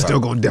Word. long I'm still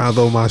time. gonna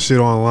download my shit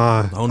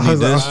online. Don't I need was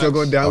like, I'm this. still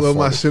gonna download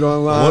my shit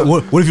online.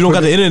 What if you don't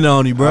got the internet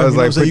on you, bro? I was You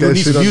know like, what I'm saying? put You that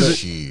need shit some on music.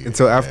 Shit.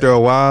 until after a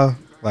while,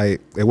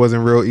 like it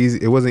wasn't real easy.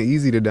 It wasn't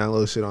easy to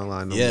download shit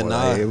online no Yeah, more.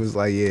 nah. Like, it was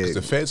like, yeah,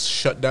 The feds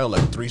shut down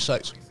like 3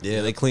 sites.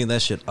 Yeah, they cleaned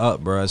that shit up,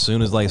 bro. As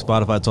soon as like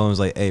Spotify told them, it's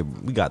like, hey,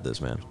 we got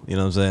this, man. You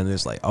know what I'm saying?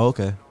 It's like, oh,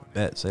 okay,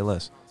 bet, say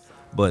less.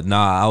 But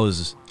nah,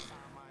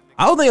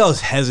 I don't think I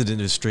was hesitant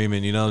to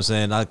streaming, you know what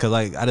I'm saying? Because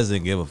I just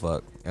didn't give a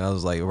fuck. And I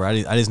was like,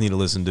 I just need to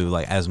listen to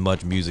like as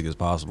much music as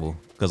possible.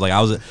 Because I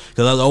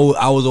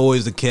was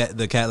always the cat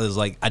that's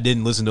like, I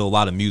didn't listen to a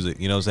lot of music,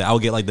 you know what I'm saying? I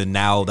would get like the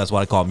now, that's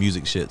what I call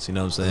music shits, you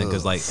know what I'm saying?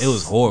 Because like it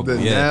was horrible.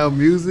 The yeah. now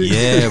music.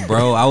 Yeah,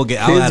 bro. I Kids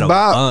had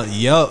Bop.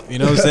 yup, you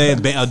know what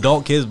I'm saying?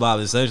 Adult Kids Bop,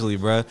 essentially,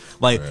 bro.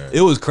 Like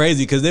it was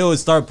crazy because they would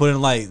start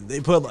putting they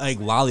put like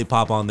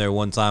Lollipop on there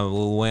one time.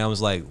 Lil Wayne, I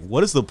was like,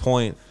 what is the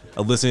point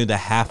of listening to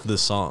half the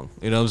song?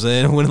 You know what I'm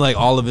saying? When like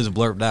all of it's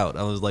blurped out,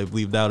 I was like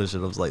bleeped out and shit.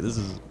 I was like, this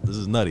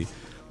is nutty.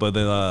 But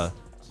then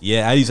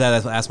yeah, I used to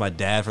have to ask my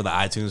dad for the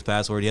iTunes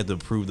password. He had to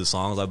approve the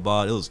songs I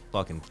bought. It was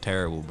fucking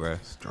terrible, bro.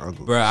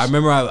 Bro, I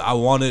remember I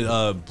wanted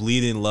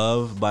 "Bleeding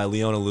Love" by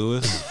Leona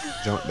Lewis.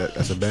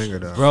 That's a banger,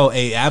 though. Bro,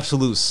 a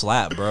absolute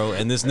slap, bro.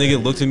 And this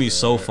nigga looked at me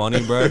so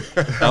funny, bro.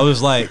 I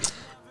was like,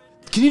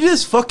 can you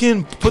just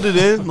fucking put it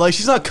in? Like,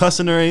 she's not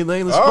cussing or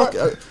anything. He's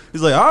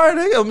like, all right,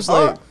 nigga. I'm just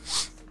like,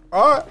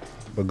 all right.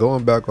 But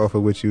going back off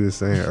of what you were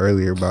saying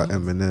earlier about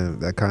Eminem,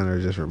 that kind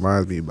of just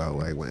reminds me about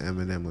like when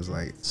Eminem was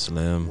like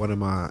Slim. one of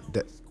my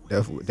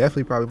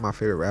definitely probably my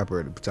favorite rapper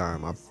at the time.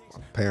 My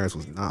parents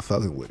was not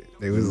fucking with it.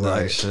 They was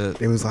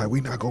they was like,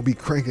 we not gonna be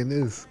cranking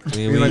this.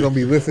 We're not gonna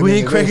be listening. We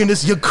ain't cranking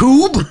this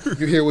Yakub.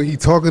 You hear what he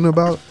talking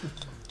about?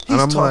 He's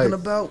I'm talking like,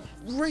 about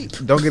rape.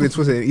 Don't get it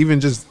twisted. Even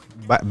just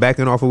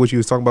backing off of what you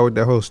was talking about with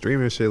that whole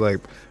streaming shit, like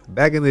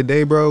back in the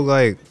day, bro,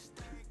 like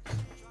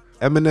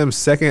Eminem's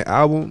second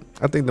album,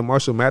 I think the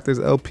Marshall Mathers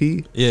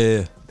LP.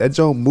 Yeah. That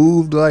joint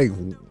moved like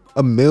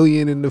 1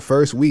 million in the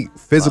first week.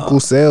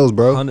 Physical sales,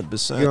 bro.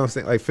 100%. You know what I'm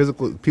saying? Like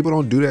physical, people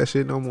don't do that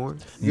shit no more.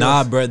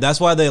 Nah, bro. That's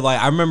why they like.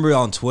 I remember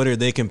on Twitter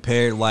they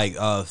compared like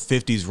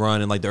 50s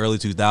run in like the early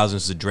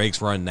 2000s to Drake's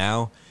run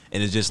now,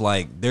 and it's just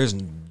like there's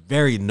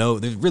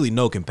really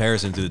no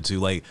comparison to the two.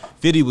 Like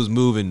 50 was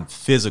moving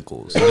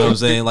physicals. You know what I'm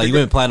saying? Like you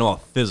went platinum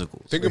off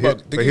physicals. Think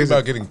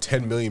about getting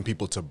 10 million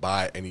people to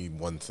buy any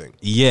one thing.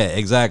 Yeah,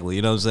 exactly.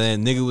 You know what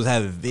I'm saying? Nigga was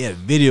having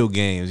video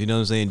games. You know what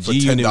I'm saying? For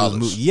G-Unit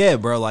was $10. Yeah,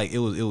 bro. Like it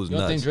was You don't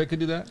nuts. think Drake could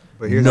do that?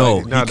 But here's No,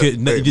 like, he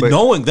could.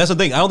 No one. That's the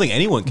thing. I don't think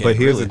anyone can. But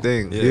here's really. the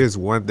thing. Yeah. Here's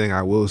one thing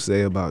I will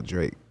say about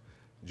Drake.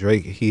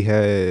 Drake, he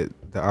had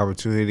the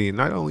opportunity,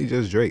 not only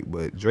just Drake,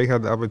 but Drake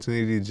had the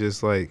opportunity to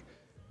just like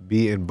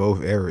be in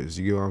both eras.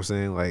 You get what I'm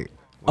saying? Like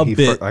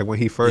when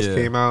he first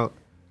came out,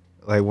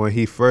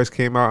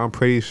 I'm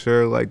pretty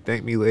sure like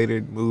Thank Me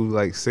Later moved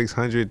like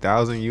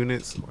 600,000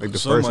 units like the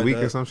Something first like week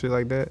that. or some shit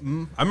like that.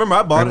 I remember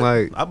I bought And, it.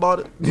 like- I bought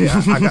it.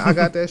 Yeah, I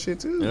got that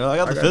shit too. You know, I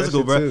got the that physical,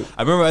 shit bro. too.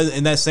 I remember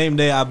in that same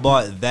day I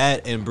bought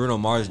that and Bruno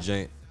Mars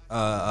joint,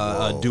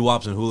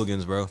 Doo-Wops and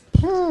Hooligans, bro.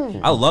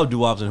 I love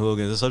Doo-Wops and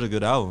Hooligans. It's such a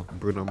good album.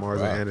 Bruno Mars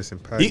and Anderson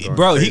 .Paak. He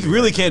going crazy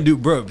really right can't do,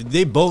 bro.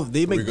 They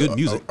make good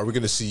music. Are we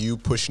gonna see you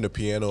pushing the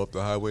piano up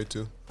the highway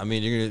too? I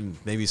mean, you're gonna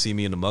maybe see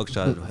me in the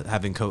mugshot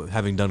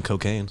having done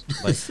cocaine,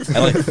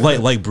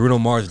 like Bruno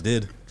Mars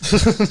did.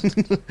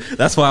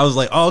 That's why I was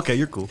like, oh, okay,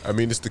 you're cool. I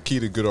mean, it's the key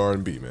to good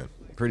R&B, man.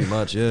 Pretty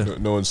much, yeah.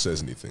 No one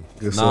says anything.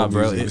 Good Nah, soul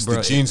bro. music. It's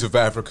the genes of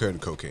Africa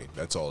and cocaine.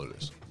 That's all it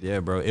is. Yeah,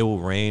 bro. It Will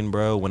Rain,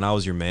 bro. When I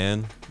Was Your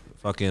Man.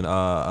 Fucking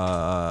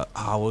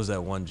what was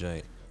that one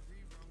joint?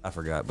 I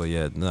forgot, but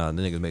yeah, the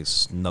nigga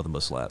makes nothing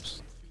but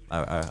slaps.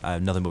 I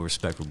have nothing but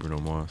respect for Bruno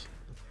Mars.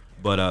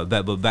 But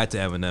back to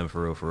Eminem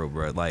for real,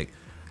 bro. Like,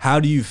 how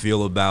do you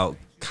feel about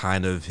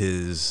kind of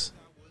his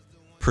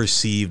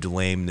perceived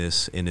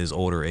lameness in his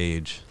older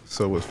age?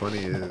 So what's funny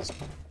is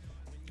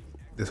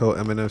this whole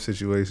Eminem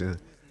situation.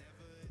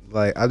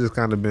 Like I just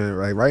kind of been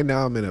like right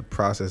now I'm in a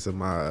process of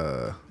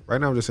my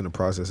right now I'm just in the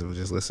process of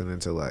just listening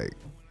to like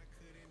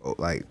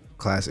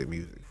classic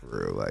music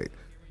for real. Like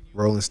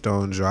Rolling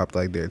Stone dropped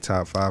like their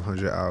top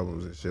 500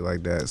 albums and shit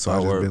like that. So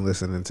I've just been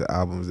listening to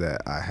albums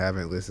that I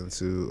haven't listened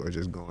to or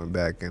just going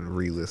back and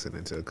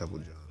re-listening to a couple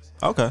jobs.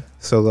 Okay.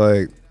 So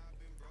like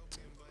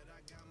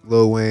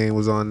Lil Wayne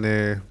was on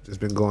there. Just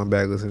been going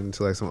back listening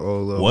to like some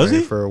old Lil Was Wayne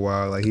he? for a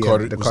while. Like he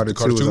Carter- had the was Carter it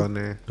Carter 2 was 2? on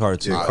there. Carter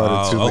 2. Yeah,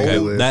 Carter 2 made okay.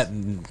 the list. That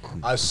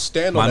I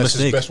stand My on that's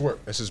mistake. his best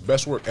work. That's his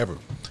best work ever.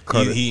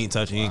 he ain't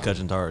touching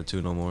Carter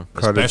 2 no more.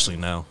 Carter- Especially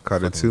now.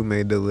 Carter Fucking- 2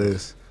 made the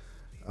list.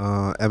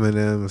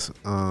 Eminem's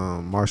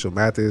Marshall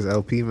Mathers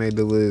LP made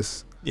the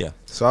list. Yeah.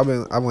 So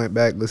I went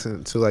back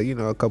listening to like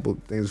a couple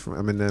things from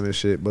Eminem and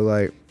shit. But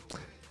like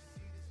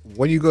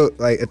when you go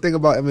like the thing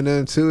about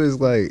Eminem too is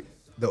like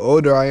the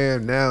older I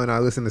am now and I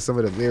listen to some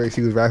of the lyrics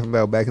he was rapping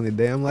about back in the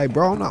day, I'm like,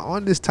 bro, I'm not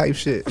on this type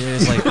shit. Yeah,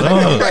 it's like,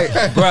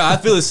 ugh. Bro, I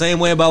feel the same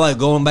way about like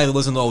going back and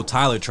listening to old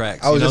Tyler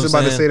tracks. I was you know just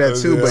what about I'm to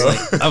say saying?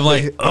 that too, but I'm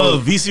like,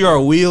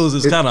 VCR Wheels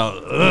is kind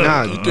of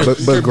nah, but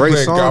kept great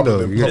playing song Goblin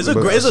though. in You- It's a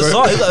but- great, it's a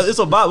song, it's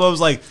a bop. But I was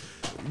like,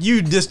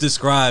 you just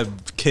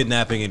described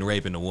kidnapping and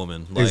raping a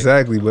woman. Like,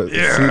 exactly, but see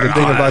the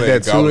thing about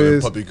that too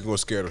is puppy can go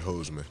scare the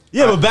hose, man.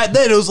 Yeah, but back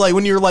then it was like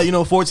when you were like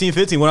 14,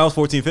 15. When I was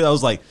 14, 15, I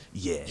was like,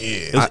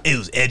 it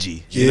was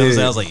edgy. You know what I'm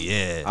saying? I was like,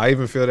 yeah. I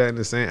even feel that in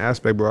the same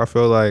aspect, bro. I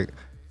feel like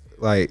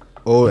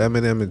old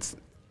Eminem and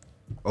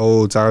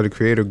old Tyler the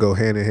Creator go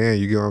hand in hand.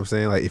 You get what I'm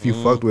saying? Like if you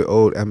fucked with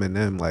old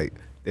Eminem, like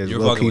there's You're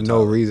low fucking key with no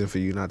Tyler. reason for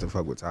you not to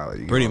fuck with Tyler. You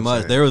get Pretty what I'm much.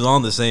 saying? They was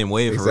on the same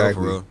wave Exactly.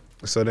 for real.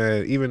 So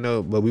then, even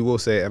though, but we will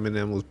say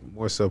Eminem was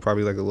more so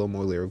probably like a little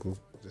more lyrical,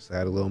 just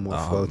had a little more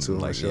flow to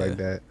him and shit like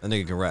that. That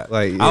nigga can rap.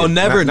 Like, yeah, I'll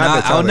never not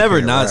that I'll Tyler never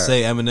can't not rap.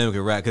 say Eminem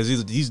can rap because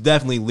he's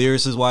definitely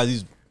lyricist wise.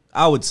 He's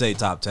I would say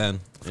top 10. You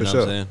For know sure.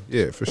 what I'm saying?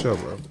 Yeah, for sure,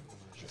 bro.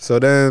 So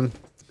then,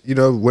 you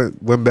know,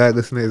 went back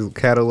listening to his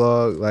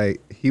catalog. Like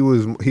he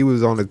was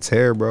on a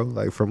tear, bro.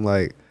 Like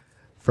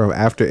from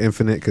after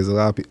Infinite, because a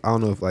lot of people, I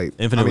don't know if like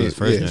Infinite was his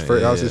first joint,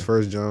 that yeah, was his yeah.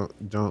 first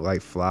jump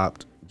like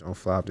flopped. John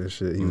flopped and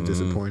shit. He was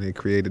disappointed.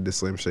 Created the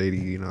Slim Shady,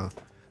 you know,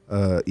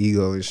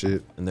 ego and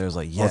shit. And there's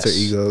like yes, Alter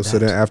ego. So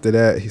then after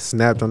that, he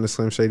snapped on the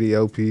Slim Shady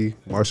LP,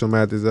 Marshall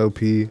Mathers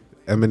LP,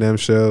 Eminem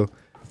show.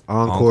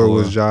 Encore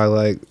was Jai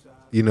like,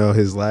 you know,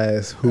 his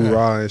last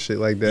hoorah and shit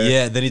like that.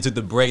 Yeah, then he took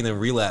the break and then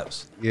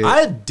relapse. Yeah.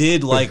 I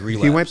did like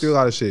relapse. He went through a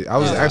lot of shit. I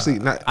was actually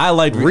not. I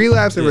liked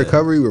relapse and yeah.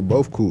 recovery were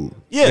both cool.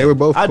 Yeah, they were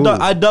both cool.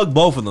 I dug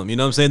both of them. You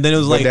know what I'm saying? Then it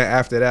was but like then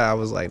after that, I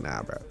was like,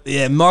 nah, bro.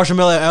 yeah, Marshall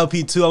Miller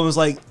LP2. I was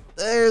like,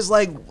 there's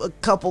like a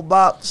couple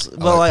bops,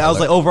 but I I was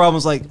like- like overall, I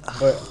was like,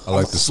 I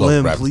like the song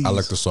Slim, rap. please. I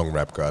like the song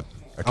Rap God.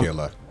 I can't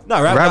lie.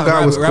 no, Rap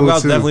God was cool,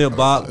 too. definitely a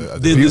bop. The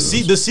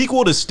Beautiful. the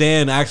sequel to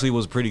Stan actually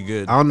was pretty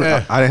good. I don't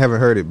know. I haven't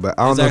heard it, but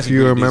I don't It's know if actually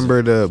you pretty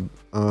remember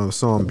the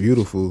song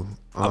 "Beautiful."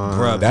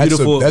 Bruh, That's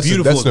beautiful, that's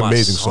beautiful is an my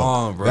amazing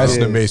song, bro. That's an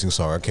Yeah. amazing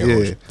song. I can't Yeah.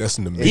 hold you. That's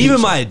an amazing Even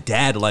song. my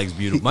dad likes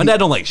beautiful. My dad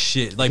don't like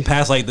shit. Like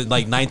past like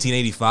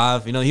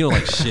 1985, you know, he don't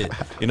like shit.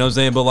 You know what I'm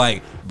saying? But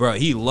like, bro,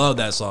 he loved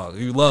that song.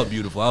 He loved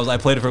beautiful. I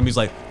played it for him. He's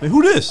like, man,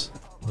 who this?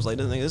 I was like,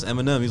 this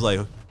Eminem. He's like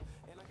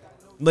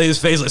his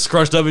face like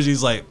scrunched up, and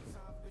he's like,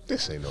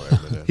 This ain't no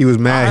Eminem. He was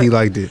mad. He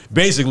liked it.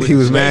 basically, He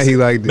was mad he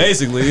liked it.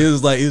 Basically, it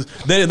was like,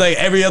 then like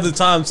every other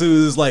time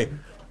too, it's like,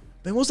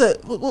 man, what's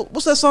that?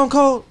 What's that song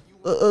called?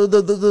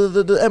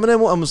 The Eminem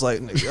one. I'm just like,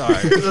 nigga, all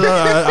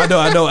right,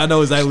 I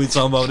know exactly what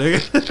you're talking about,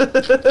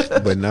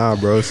 nigga. But nah,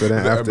 bro. So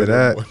then after Eminem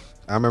that, one.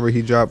 I remember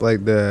he dropped like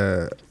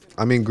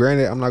I mean,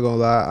 granted, I'm not gonna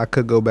lie. I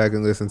could go back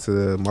and listen to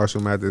the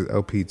Marshall Mathers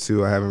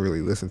LP2. I haven't really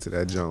listened to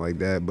that joint like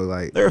that, but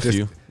like There are a just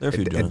few. There are a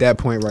few At joints. that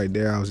point right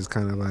there, I was just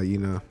kind of like, you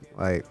know,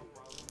 like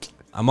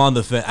I'm on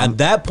the fence. At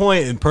that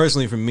point, and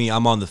personally for me,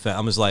 I'm on the fence.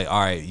 I'm just like, all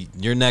right,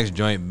 your next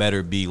joint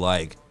better be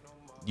like,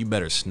 you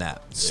better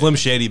snap. Slim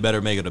Shady better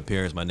make an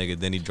appearance, my nigga.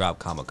 Then he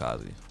dropped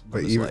Kamikaze. But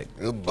I'm just even- like,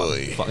 Good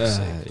boy. fuck's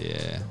sake.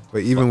 Yeah. But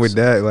even with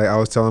that, like I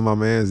was telling my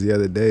mans the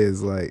other day,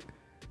 is like,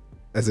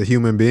 as a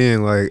human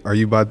being, like, are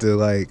you about to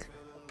like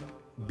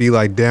be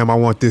like, damn, I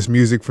want this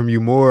music from you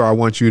more? I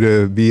want you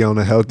to be on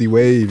a healthy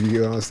wave.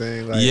 You know what I'm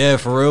saying? Like, Yeah,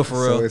 for real,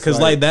 so it's Because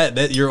like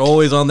that you're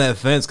always on that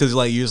fence. Because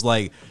like you're just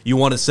like you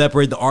want to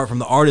separate the art from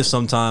the artist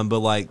sometime, but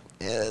like.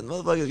 Yeah,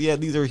 motherfuckers, yeah,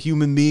 these are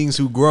human beings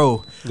who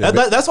grow.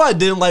 That's why I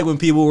didn't like when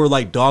people were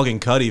like dogging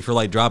Cudi for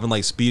like dropping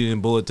like Speed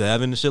and Bullet to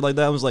Heaven and shit like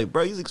that. I was like,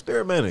 bro, he's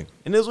experimenting,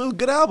 and this was a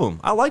good album.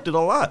 I liked it a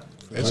lot.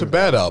 It's a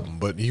bad album,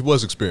 but he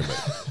was experimenting.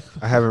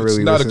 I haven't It's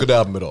really. not a listened. good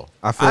album at all.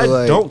 I feel I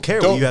like don't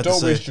care what you have to Don't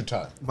say. waste your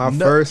time. my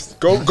first.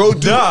 Go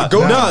do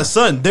Nah,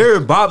 son, there are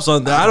bops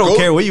on there. I don't Go-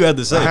 care what you have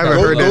to say. I haven't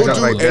Go, heard that go jump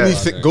do like that.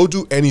 anything. Go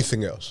do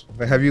anything else.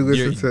 But have you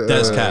You're- listened to?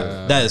 that's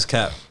cap. That is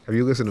cap. Have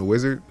you listened to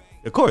Wizard?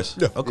 Of course,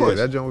 of Yeah, course.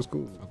 that joint was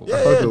cool. Yeah,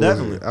 I fucked with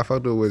definitely. Wizard. I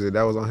fucked with Wizard.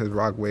 That was on his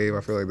rock wave. I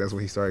feel like that's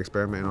when he started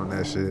experimenting on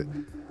that shit.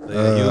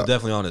 Yeah, he was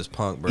definitely on his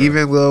punk, bro.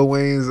 Even Lil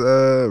Wayne's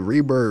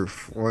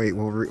Rebirth. When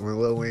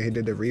Lil Wayne he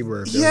did the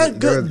Rebirth, yeah,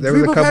 there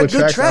was a couple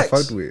tracks I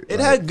fucked with. It Like,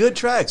 had good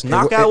tracks. it-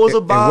 Knockout it- was a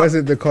It bop.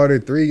 wasn't the Carter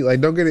 3.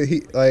 Like, don't get it.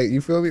 He like,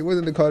 you feel me? It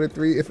wasn't the Carter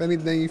 3. If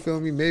anything, you feel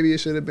me? Maybe it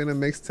should have been a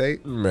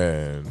mixtape.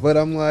 Man. But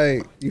I'm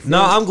like, you feel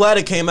No, me? I'm glad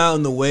it came out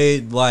in the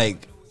way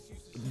like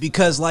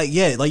because like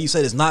yeah, like you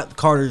said, it's not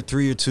Carter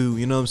 3 or 2.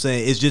 You know what I'm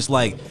saying? It's just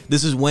like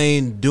this is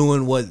Wayne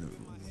doing what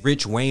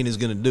Rich Wayne is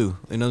gonna do.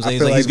 You know what I'm saying? I He's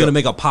feel like he's like gonna the-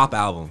 make a pop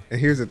album, And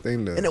here's the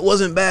thing, though. and it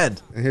wasn't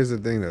bad. And here's the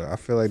thing, though. I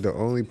feel like the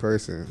only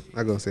person,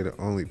 not gonna say the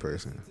only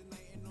person,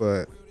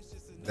 but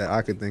that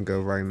I could think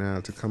of right now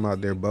to come out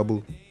their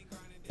bubble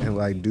and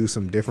like do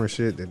some different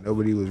shit that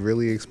nobody was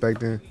really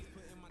expecting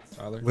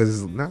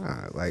was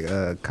like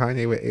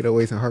Kanye with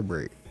 808s and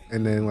Heartbreak.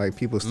 And then like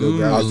people still I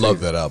gravitate. love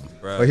that album.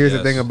 But here's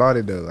the thing about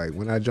it though. Like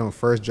when that jump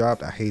first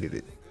dropped, I hated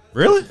it.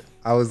 Really?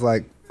 I was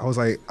like, I'm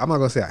not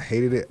gonna say I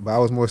hated it, but I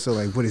was more so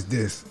like, what is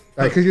this?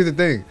 Like, cause here's the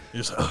thing,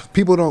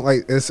 people don't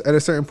like. It's at a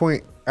certain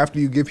point after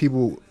you give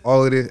people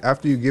all of this,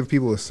 after you give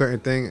people a certain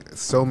thing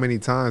so many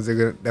times,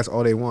 that's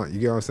all they want. You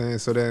get what I'm saying?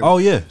 So then, Oh,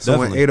 yeah, So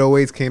definitely. when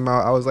 808s came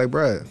out, I was like,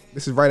 bruh,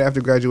 this is right after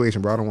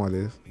graduation, bro. I don't want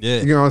this. Yeah.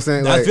 You know what I'm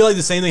saying? I feel like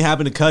the same thing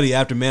happened to Cudi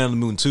after Man on the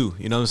Moon 2.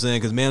 You know what I'm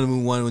saying? Because Man on the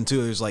Moon 1 and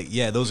 2, it was like,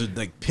 yeah, those are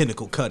like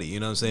pinnacle Cudi. You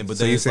know what I'm saying? But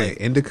so then you it's say like,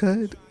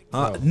 Indica?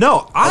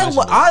 no,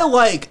 I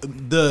like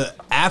the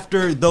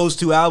after those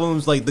two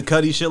albums, like the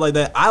Cudi shit like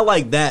that. I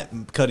like that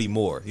Cudi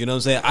more. You know what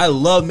I'm saying? I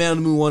love Man on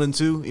the Moon 1 and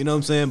 2. You know what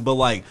I'm saying? But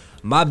like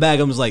my bag,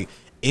 I'm just like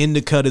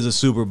Indica is a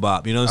super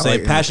bop. You know what I'm I saying?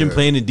 like Passion Indica.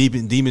 Plane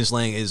and Demon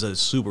Slang is a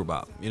super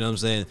bop. You know what I'm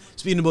saying?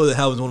 Speaking about the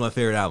Hell is one of my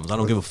favorite albums. I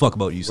don't give a fuck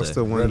about what you What's say.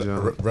 the one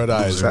jump? Red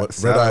Eye is one of his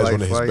Satellite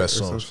best Flight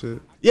songs. or some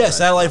shit? Yeah,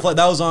 Satellite Flight.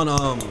 That was on.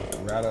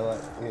 Red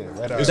Alert.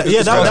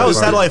 That was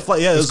Satellite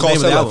Flight. Yeah, it was the called name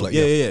of the Satellite album. Flight,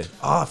 Yeah.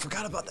 Oh, I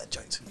forgot about that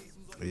joint too.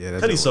 Yeah,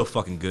 that's Cuddy's so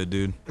fucking good,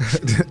 dude.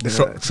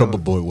 Trouble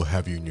Boy will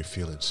have you in your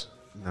feelings.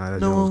 Nah,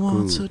 that No one joint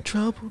wants was a cool.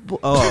 trouble boy.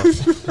 Oh,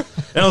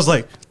 and I was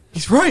like,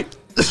 he's right.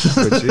 But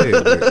yeah,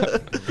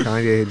 but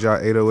Kanye had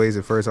dropped 808s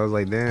at first. I was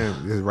like,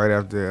 damn, this is right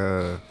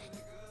after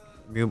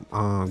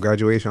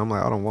graduation. I'm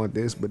like, I don't want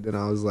this. But then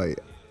I was like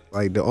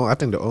I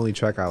think the only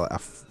track I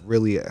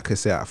really could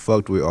say I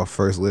fucked with off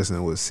first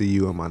listen was "See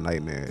You in My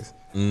Nightmares"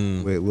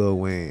 with Lil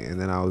Wayne. And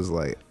then I was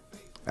like,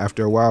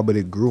 after a while, but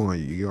it grew on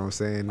you. You know what I'm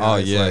saying? Now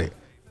it's like,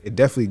 it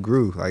definitely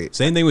grew. Like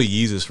Same thing with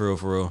Yeezus, for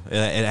real.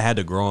 It had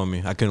to grow on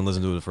me. I couldn't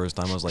listen to it the first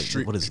time. I was like,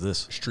 what is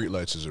this?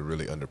 Streetlights is a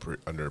really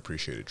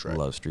underappreciated track. I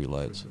love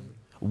Streetlights.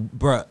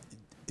 Bruh,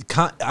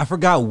 I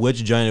forgot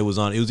which joint it was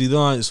on. It was either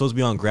on, it's supposed to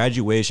be on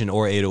Graduation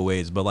or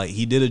 808s, but like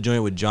he did a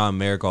joint with John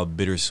Mayer called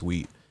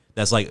Bittersweet.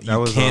 That's like,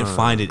 you can't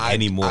find it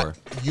anymore.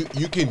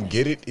 You can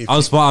get it if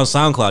On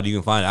SoundCloud, you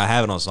can find it. I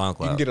have it on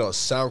SoundCloud. you can get it on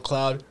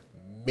SoundCloud.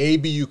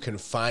 Maybe you can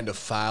find a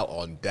file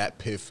on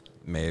DatPiff.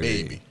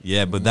 Maybe.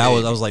 Yeah, but I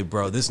was like,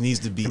 bro, this needs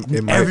to be,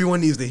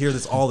 everyone needs to hear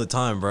this all the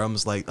time, bro. I'm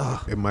just like,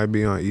 ugh. it might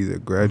be on either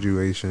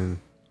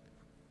Graduation,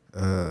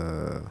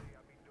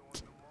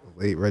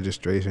 Late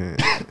Registration,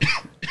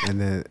 and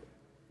then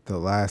the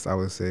last I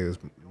would say was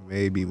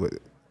maybe what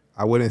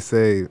I wouldn't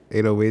say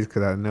 808s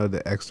because I know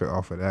the extra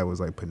off of that was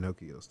like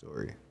Pinocchio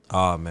Story.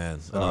 Oh man,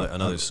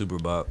 another super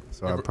bop.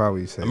 So I'd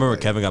probably say. I remember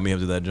like, Kevin got me up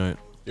to that joint.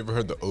 You ever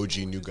heard the OG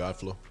New God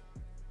flow?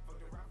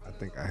 I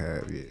think I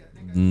have, yeah.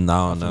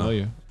 No.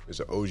 Familiar. There's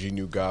an OG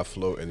New God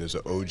flow and there's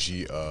an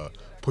OG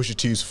Pusha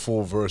T's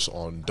full verse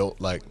on Don't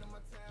Like,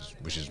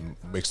 which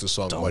makes the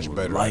song much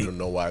better. I don't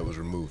know why it was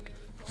removed.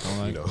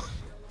 You know,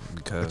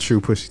 A true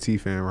Pusha T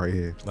fan right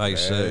here. Like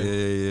shit,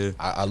 yeah.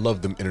 I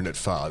love them internet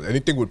files.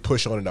 Anything with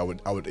Push on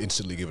it, I would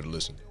instantly give it a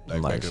listen.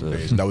 Like back in the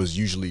shit. days, that was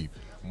usually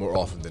more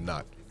often than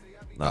not.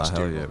 Nah,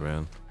 hell yeah,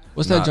 man.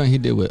 What's that joint he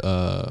did with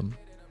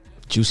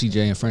Juicy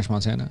J and French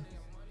Montana?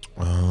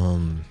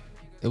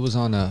 It was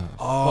on a.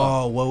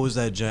 Oh, what was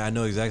that joint? I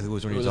know exactly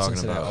which one We you're were talking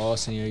listening to that about. all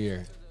senior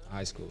year,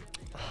 high school.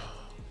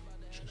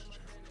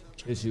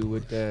 Hit you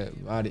with that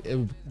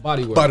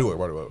body work.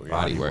 Bodywork. Yeah.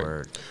 Body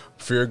work.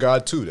 Fear of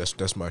God too.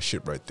 That's my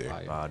shit right there.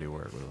 Body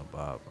work with a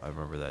bop. I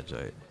remember that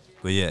joint.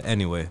 But yeah,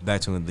 anyway,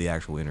 back to the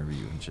actual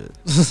interview and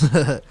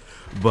shit.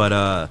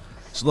 But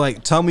so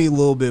like, tell me a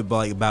little bit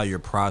about your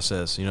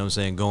process. You know what I'm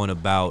saying? Going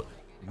about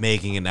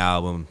making an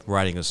album,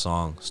 writing a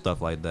song,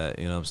 stuff like that.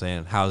 You know what I'm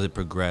saying? How's it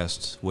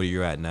progressed? Where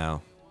you're at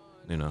now?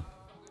 You know.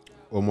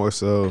 Well, more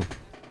so,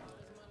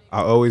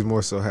 I always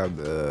more so have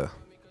the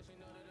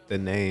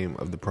name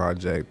of the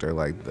project or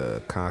like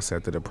the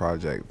concept of the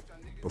project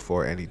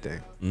before anything.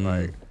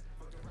 Like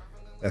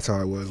that's how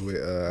it was with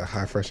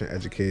High Fresh and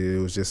Educated. It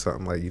was just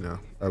something like, you know,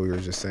 like we were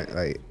just saying,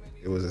 like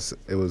it was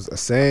a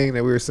saying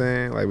that we were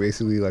saying, like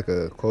basically like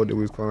a quote that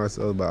we was calling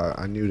ourselves. But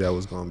I knew that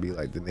was gonna be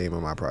like the name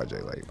of my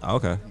project. Like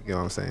Okay. you know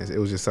what I'm saying? It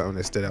was just something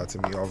that stood out to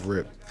me off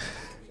rip.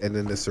 And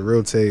then the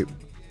Surreal tape,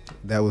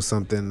 that was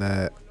something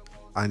that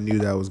I knew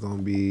that was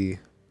gonna be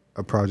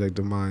a project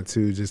of mine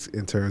too, just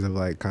in terms of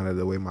like kind of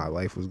the way my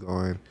life was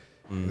going,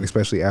 and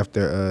especially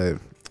after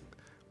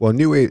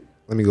New Age.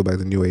 Let me go back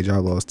to New Age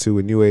Outlaws too.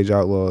 With New Age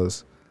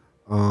Outlaws,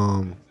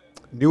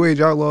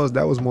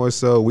 that was more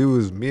so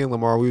me and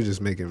Lamar, we was just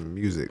making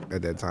music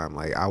at that time.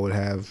 Like I would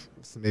have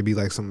maybe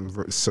like some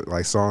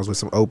like songs with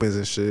some opens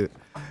and shit.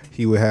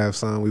 He would have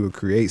some. We would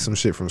create some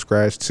shit from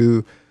scratch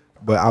too.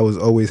 But I was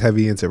always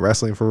heavy into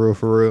wrestling for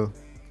real.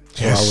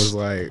 So Yes.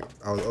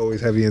 I was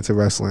always heavy into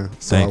wrestling.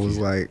 So Thank I was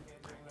you. like,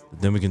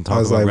 Then we can I talk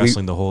was about like,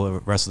 wrestling the whole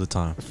rest of the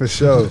time. for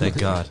sure. Thank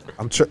God.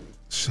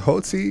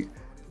 Hoti,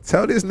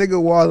 tell this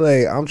nigga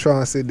Wale I'm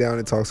trying to sit down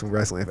and talk some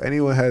wrestling. If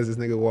anyone has this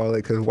nigga Wale,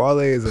 because Wale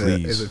Please.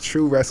 is a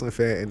true wrestling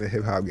fan in the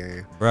hip hop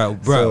game. Bro,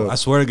 So- I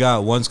swear to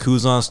God, once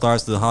Kuzan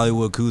starts the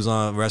Hollywood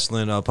Kuzan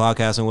wrestling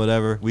podcast and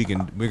whatever, we're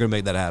gonna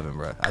make that happen,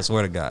 bro. I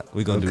swear to God,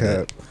 we're gonna do Okay.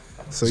 that.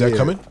 So Is that yeah.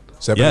 coming?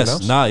 Is that been Yes,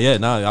 announced?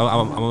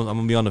 I'm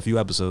gonna be on a few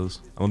episodes.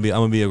 I'm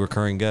gonna be a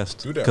recurring guest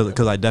Do that, man.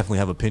 because I definitely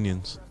have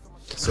opinions.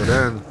 So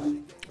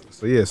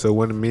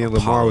when me and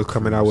Lamar Apollo was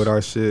coming out Crews. with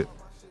our shit,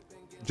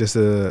 just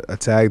a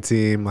tag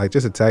team, like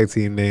just a tag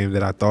team name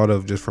that I thought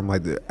of just from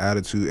like the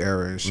Attitude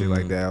Era and shit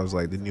like that. I was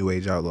like the New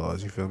Age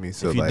Outlaws. You feel me?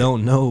 So If you like,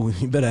 don't know,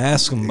 you better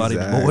ask somebody,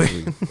 boy.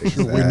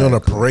 exactly. We're on a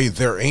parade.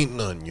 There ain't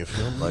none. You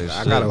feel me?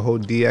 I got a whole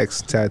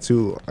DX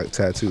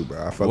tattoo,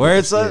 bro. I fuck Where with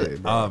it's this at?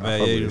 shit, bro. Oh I man,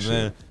 fuck yeah, with this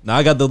man. shit. Now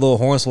I got the little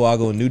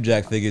Hornswoggle and New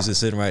Jack figures just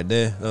sitting right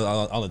there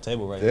on the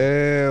table right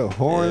there. Yeah,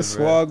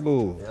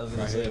 Hornswoggle. I was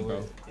gonna say,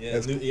 bro.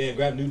 Yeah,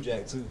 grab New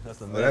Jack too. That's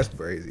the man. Oh, that's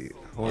crazy. Yeah,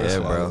 bro.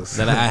 Hornswoggle.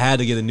 Then I had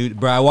to get a new.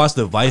 Bro, I watched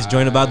the Vice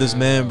joint about this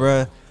man,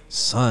 bro.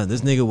 Son, this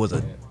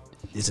nigga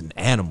is an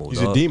animal. He's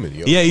a dog. demon,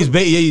 yo. Yeah, he's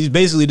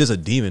basically just a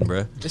demon,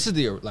 bro. This is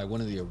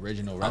one of the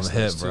original I'm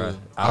wrestlers hip, bro. too.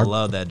 I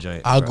love that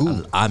joint.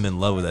 Agu. Bro. I'm in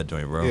love with that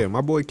joint, bro. Yeah,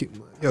 my boy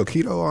Yo,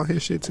 Keto on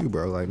his shit too,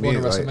 bro. Like, Going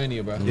man, to like,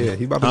 WrestleMania, bro. yeah,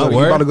 he about Oh,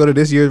 word? to go to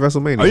this year's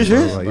WrestleMania. Are you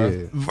bro. serious? Like,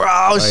 yeah.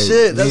 Bro,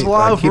 shit, that's he-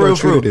 wild like, for Keto real,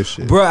 treated bro. this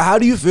shit. Bro, how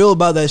do you feel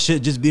about that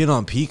shit just being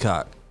on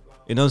Peacock?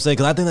 You know what I'm saying?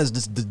 Because I think that's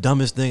just the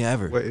dumbest thing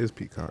ever. What is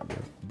Peacock,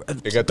 bro?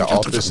 They got the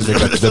Office and they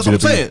got the That's what I'm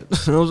WWE. saying.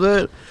 You know what I'm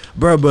saying,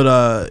 bro?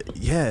 But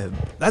yeah,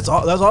 that's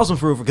awesome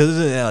for because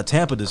it's in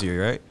Tampa this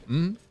year, right?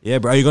 Mm-hmm. Yeah,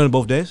 bro. Are you going to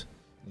both days?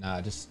 Nah,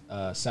 just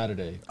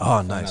Saturday. Oh,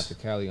 Flying nice. out to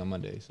Cali on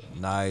Monday. So.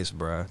 Nice,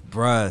 bro.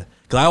 Because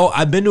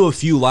I've been to a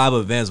few live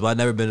events, but I've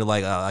never been to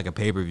like a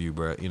pay per view,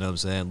 bro. You know what I'm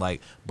saying?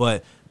 Like,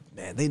 but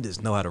man, they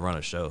just know how to run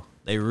a show.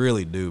 They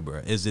really do,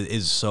 bro.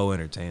 It's so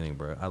entertaining,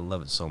 bro. I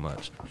love it so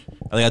much.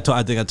 I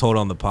think I told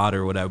on the pod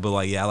or whatever, but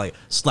like, yeah, I like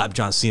slapped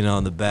John Cena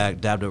on the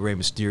back, dabbed up Rey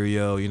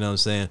Mysterio. You know what I'm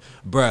saying,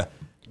 bro?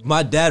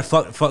 My dad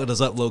fucked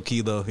us up low key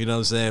though. You know what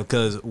I'm saying?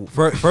 Because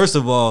first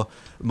of all,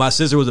 my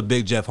sister was a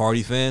big Jeff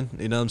Hardy fan.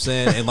 You know what I'm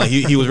saying? And like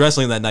he was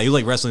wrestling that night. He was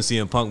like wrestling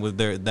CM Punk with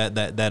their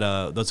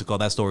that what's it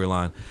called, that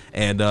storyline.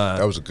 And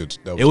That was a good.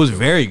 it was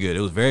very good.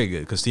 It was very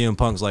good because CM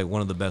Punk's like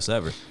one of the best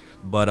ever.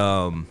 But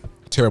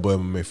terrible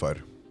MMA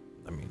fighter.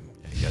 I mean,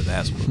 he got his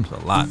ass whooped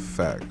a lot.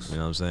 Facts. You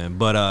know what I'm saying?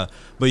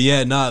 But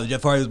yeah, nah,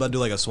 Jeff Hardy was about to do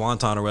like a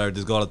swanton or whatever,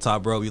 just go on the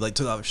top rope. He like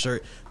took off his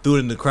shirt, threw it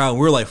in the crowd, and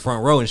we were like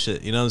front row and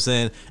shit. You know what I'm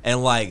saying?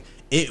 And like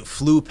it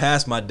flew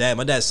past my dad.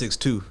 My dad's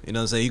 6'2". You know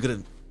what I'm saying? You could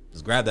have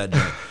just grabbed that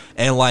joint.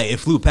 And like it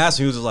flew past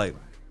him. He was just like,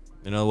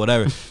 you know,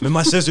 whatever. And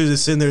my sister's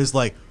just sitting there, just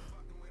like,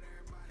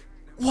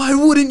 why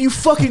wouldn't you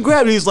fucking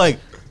grab it? He's like,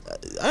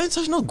 I didn't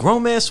touch no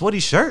grown man sweaty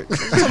shirt. You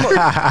know what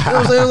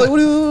I'm saying? Like,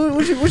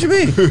 what you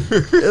mean?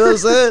 You know what I'm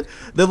saying?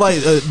 Then like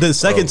the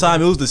second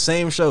time, it was the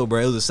same show, bro.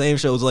 It was the same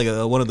show. It was like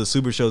one of the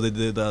super shows they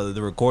did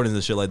the recordings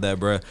and shit like that,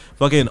 bro.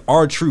 Fucking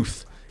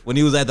R-Truth. When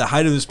he was at the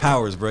height of his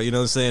powers, bro. You know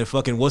what I'm saying?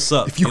 Fucking what's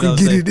up? If you know can what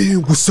I'm get saying? it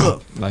in, what's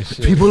up? Like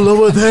shit. People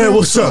over there,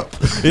 what's up?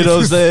 You know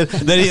what I'm saying?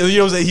 Then you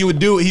know what I'm saying? He would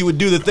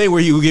do the thing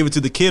where he would give it to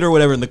the kid or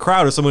whatever in the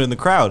crowd or someone in the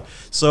crowd.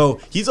 So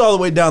he's all the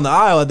way down the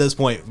aisle at this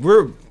point.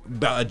 We're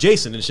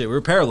adjacent and shit. We're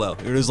parallel.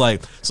 It was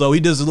like, so he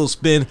does a little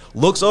spin,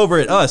 looks over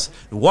at us,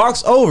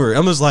 walks over.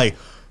 I'm just like,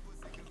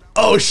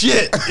 oh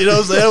shit. You know what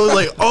I'm saying? I was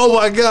like, oh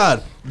my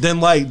God.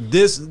 Then like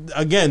this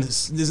again,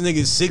 this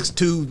nigga's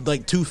 6'2",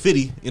 like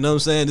 250. You know what I'm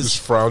saying? Just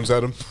frowns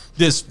at him.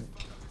 This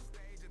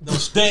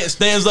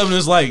stands up and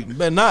is like,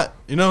 man, not.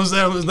 You know what I'm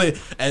saying? I was like,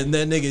 and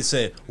that nigga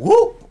said,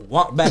 whoop,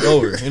 walk back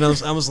over. You know what I'm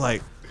saying? I was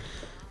like,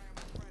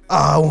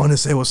 I want to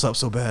say what's up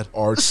so bad.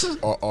 Our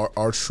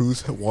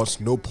truth wants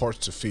no parts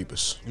to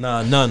Phoebus.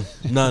 Nah, none,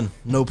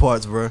 no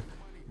parts, bro.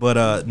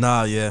 But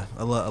nah, yeah,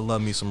 I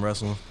love me some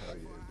wrestling.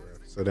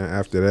 So then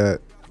after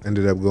that,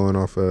 ended up going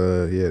off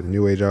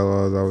New Age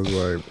Outlaws. I was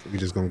like, we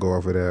just gonna go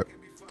off of that.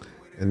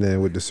 And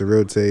then with the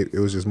Surreal tape, it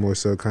was just more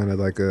so kind of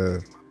like a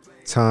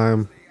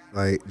time,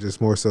 like just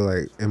more so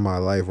like in my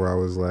life where I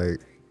was like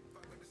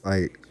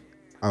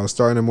I was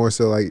starting to more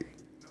so like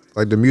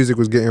the music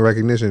was getting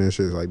recognition and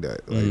shit like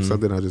that. Like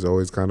something I just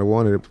always kind of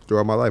wanted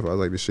throughout my life. I was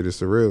like, this shit is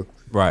surreal.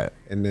 Right.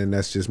 And then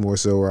that's just more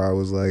so where I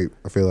was like,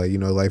 I feel like, you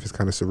know, life is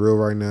kind of surreal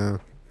right now.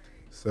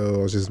 So I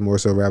was just more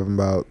so rapping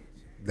about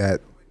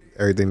that,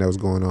 everything that was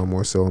going on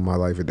more so in my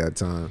life at that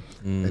time.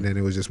 And then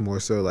it was just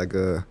more so like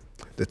the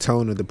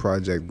tone of the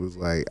project was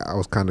like, I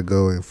was kind of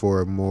going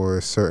for a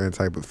more certain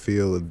type of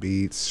feel of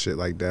beats, shit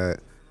like that.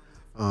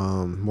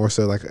 More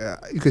so like,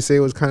 you could say it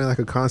was kind of like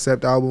a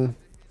concept album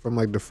from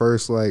like the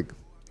first like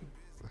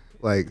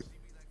I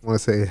want to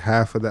say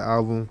half of the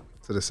album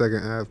to the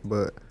second half,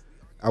 but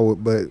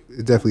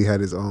it definitely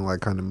had its own like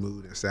kind of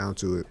mood and sound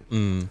to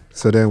it.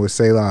 So then with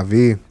C'est La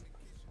Vie,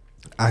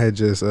 I had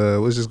just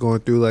was just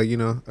going through like, you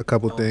know, a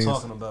couple things.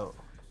 Talking about.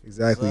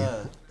 Exactly.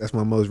 Sad. That's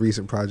my most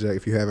recent project.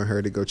 If you haven't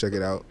heard it, go check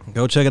it out.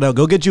 Go check it out.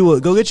 Go get you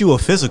a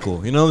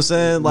physical. You know what I'm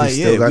saying? Like, We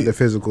still yeah, got the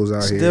physicals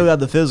out here. Still got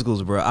the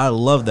physicals, bro. I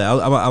love that. I'm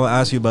gonna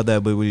ask you about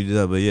that, but when you do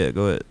that, but yeah,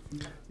 go ahead.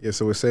 Yeah,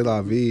 so with C'est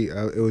La Vie,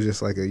 it was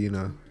just like a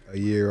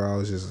year I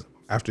was just,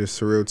 after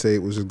Surreal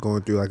Tape, was just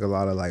going through like a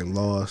lot of like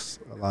loss,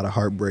 a lot of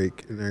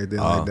heartbreak and everything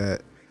like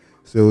that.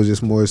 So it was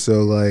just more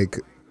so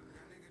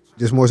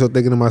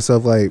thinking to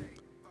myself like,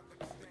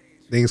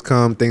 things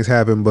come, things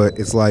happen, but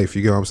it's life.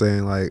 You get what I'm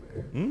saying? Like,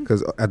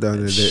 because at the end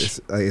of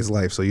the day, it's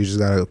life. So you just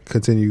gotta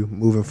continue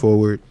moving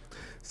forward.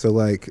 So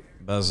like,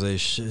 About to say,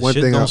 shit One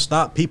thing don't I-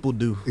 stop. People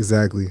do.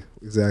 exactly.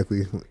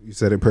 You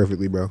said it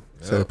perfectly, bro.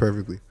 Said it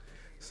perfectly.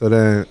 So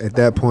then at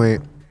that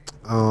point,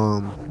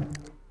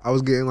 I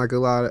was getting like a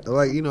lot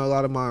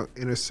of my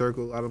inner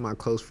circle, a lot of my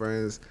close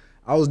friends.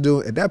 I was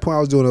doing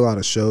a lot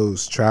of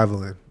shows,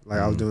 traveling. Like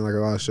I was doing like a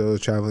lot of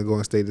shows, traveling,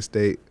 going state to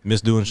state.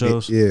 Miss doing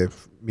shows. Yeah,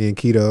 me and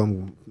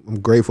Keto. I'm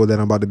grateful that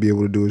I'm about to be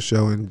able to do a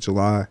show in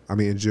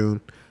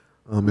June,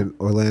 in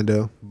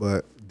Orlando.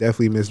 But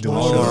definitely miss doing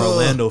All shows. our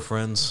Orlando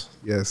friends.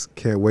 Yes,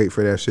 can't wait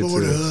for that shit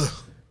too.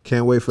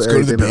 Can't wait for Let's go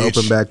to the everything to beach.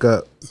 open back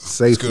up Let's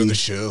go to safely. the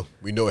show.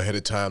 We know ahead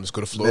of time. Let's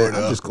go to Man, Florida.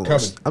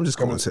 I'm just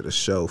going to the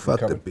show.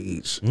 Fuck the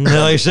beach.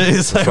 Like shit,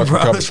 it's like, Fucking bro,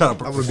 coming. I'm trying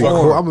to I'm gonna be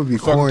perform. I'm gonna be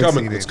Fucking coming.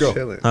 quarantining Let's and go.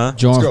 chilling. Huh?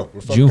 Let's go.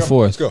 We're fucking June coming.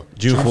 4th. Let's go.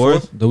 June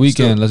 4th? The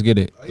weekend. Let's get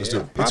it. Let's do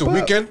it. Pop It's a up.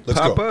 weekend. Let's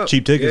Pop go. up.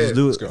 Cheap tickets. Yeah. Let's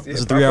do it. Let's go.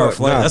 It's a Pop 3-hour up.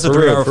 flight. Nah, That's a for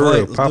real, 3-hour for real.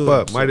 flight. Let's Pop do it.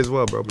 up. Might as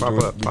well, bro. Pop up.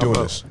 We're Pop doing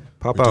up. this.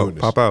 Pop We're doing out.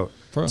 this. Pop out.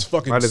 It's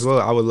fucking. Might as well.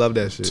 I would love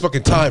that shit. It's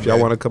fucking time. If y'all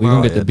man. want to come We out,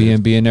 gonna get the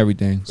B&B and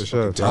everything. for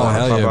sure. Oh,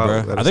 hell Pop yeah, out, bro.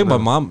 let I us think my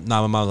know. mom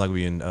was like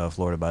we in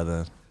Florida by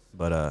then.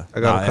 But I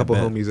got a couple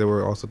homies that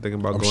were also thinking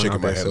about I'm going shaking out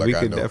my there, head so like we I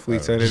could know. definitely I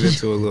turn it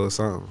into a little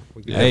something.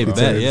 We could Hey,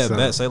 definitely turn bet, it yeah, into bet.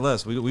 something. Say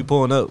less. We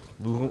pulling up.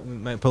 We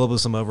might pull up with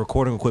some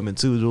recording equipment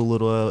too. Do a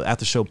little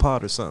after show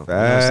pod or something.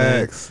 You know what I'm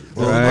saying? Facts.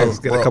 Bro, Facts.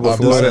 Get a bro, couple I'm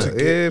Florida. about to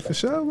get- Yeah, for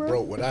sure, bro.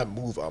 Bro, when I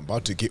move, I'm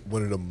about to get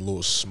one of them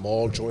little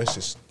small joints.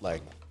 It's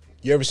like,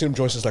 you ever seen them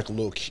joints? It's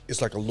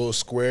like a little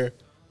square,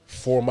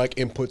 4 mic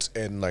inputs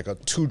and like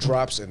 2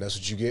 drops, and that's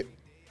what you get.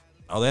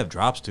 Oh, they have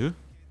drops too.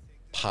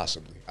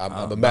 Possibly,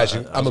 I'm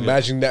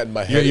imagining that in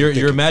my You're head.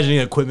 you're imagining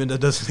equipment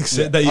that doesn't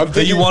exist that I'm you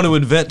thinking- want to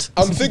invent.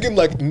 I'm thinking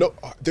like, no,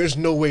 there's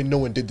no way no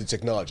one did the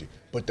technology.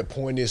 But the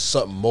point is,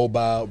 something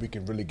mobile, we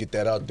can really get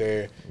that out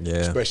there. Yeah.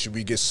 Especially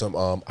we get some.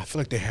 I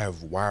feel like they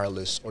have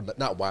wireless or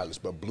not wireless,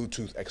 but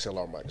Bluetooth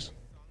XLR mics.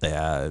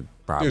 Yeah,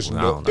 probably. There's I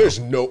no, don't know. there's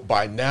no.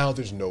 By now,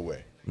 there's no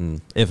way.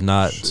 If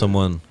not,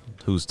 someone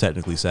who's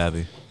technically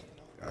savvy.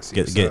 I see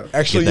Get what's get up.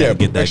 Actually, get yeah, that,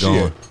 get that actually,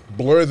 going. yeah.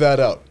 Blur that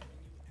out.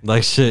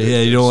 Like shit,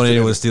 yeah. You don't want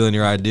anyone stealing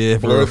your idea.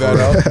 Blur for that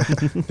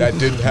real. out. That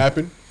didn't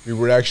happen. We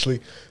were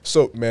actually.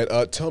 So, man,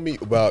 tell me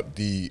about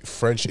the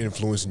French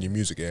influence in your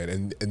music,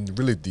 and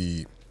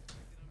really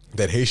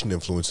that Haitian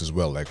influence as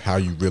well. Like how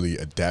you really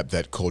adapt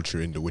that culture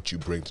into what you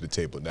bring to the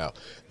table. Now,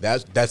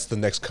 that's the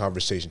next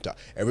conversation.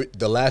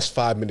 The last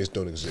 5 minutes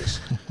don't exist.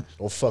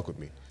 Don't fuck with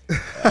me.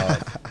 Don't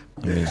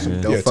Yeah,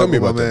 fuck tell me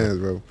with my about that. mans,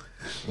 bro.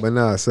 But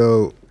nah,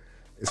 so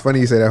it's funny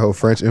you say that whole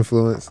French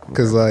influence,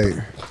 cause like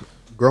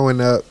growing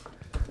up,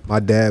 my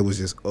dad was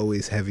just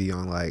always heavy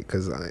on like,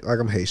 cause like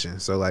I'm Haitian,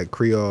 so like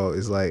Creole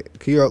is like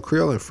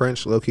Creole and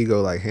French low key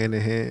go like hand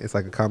in hand. It's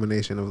like a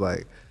combination of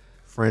like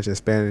French and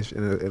Spanish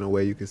in a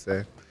way you could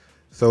say.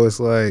 So it's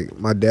like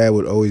my dad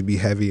would always be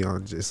heavy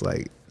on just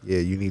like, yeah,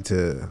 you need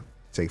to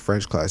take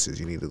French classes,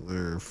 you need to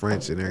learn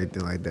French and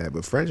everything like that.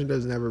 But French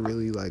does never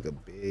really like a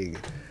big.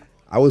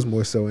 I was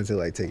more so into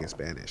like taking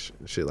Spanish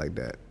and shit like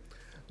that.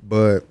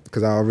 But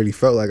because I already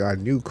felt like I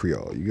knew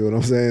Creole, you get what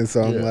I'm saying?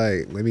 So I'm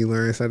like, let me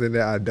learn something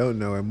that I don't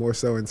know, and more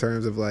so in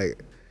terms of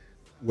like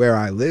where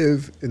I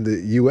live in the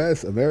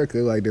U.S., America.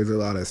 Like, there's a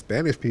lot of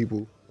Spanish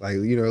people, like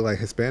like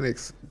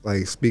Hispanics,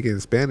 like speaking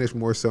Spanish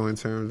more so in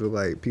terms of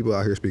like people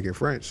out here speaking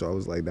French. So I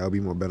was like, that would be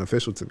more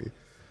beneficial to me.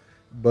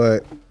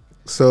 But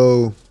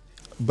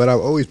I've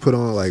always put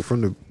on like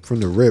from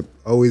the rip,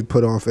 always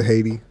put on for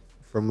Haiti,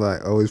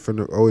 always put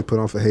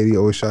on for Haiti,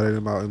 always shouted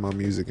them out in my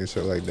music and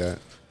shit like that.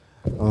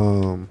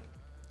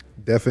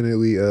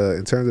 Definitely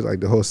in terms of like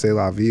the whole C'est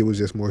La Vie, it was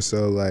just more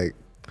so like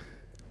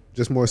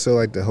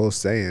the whole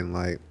saying,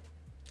 like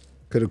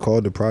could have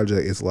called the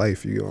project It's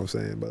Life, you know what I'm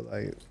saying? But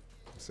like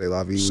C'est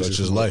La Vie was Such just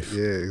is more, life.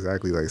 Yeah,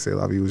 exactly. Like C'est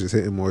La Vie was just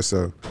hitting more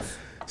so.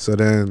 So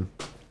then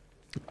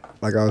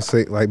like I was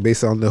saying, like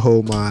based on the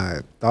whole my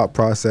thought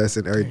process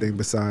and everything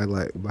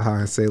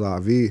behind C'est La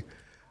Vie,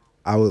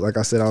 I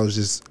was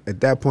just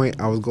at that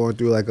point I was going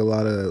through like a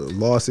lot of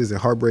losses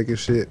and heartbreak and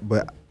shit,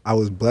 but I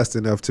was blessed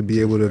enough to be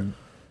able to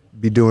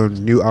be doing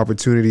new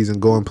opportunities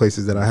and going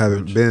places that I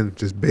haven't been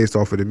just based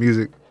off of the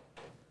music.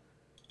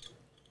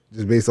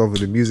 Just based off of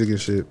the music and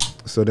shit.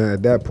 So then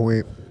at that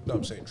point, No,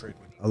 I'm saying trade.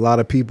 a lot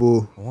of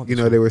people,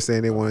 they were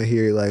saying they want to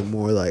hear like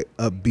more like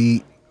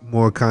upbeat,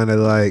 more kind of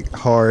like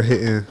hard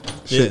hitting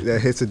shit that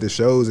hits at the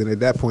shows. And at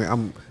that point,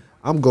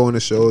 I'm going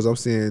to shows. I'm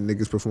seeing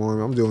niggas perform.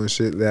 I'm doing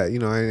shit that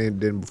I ain't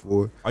done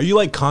before. Are you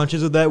like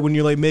conscious of that when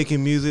you're like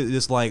making music?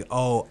 It's like,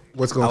 oh,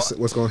 What's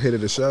gonna hit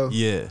at the show?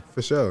 yeah.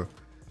 For sure.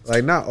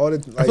 Like not all the.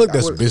 Like, I feel like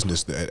that's would-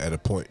 business at a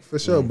point. for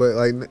sure, but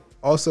like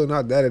also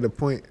not that at a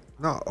point.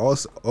 Not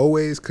also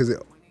always because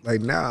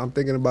like now I'm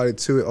thinking about it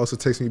too. It also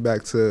takes me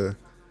back to,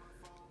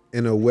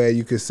 in a way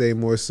you could say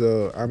more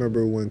so. I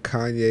remember when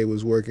Kanye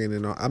was working,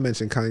 and I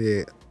mentioned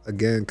Kanye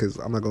again because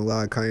I'm not gonna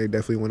lie, Kanye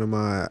definitely one of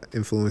my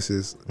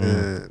influences,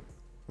 and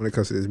when it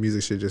comes to his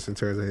music shit, just in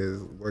terms of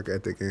his work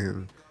ethic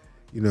and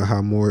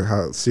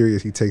how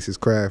serious he takes his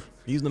craft.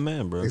 He's the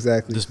man, bro.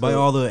 Exactly. Despite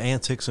So- all the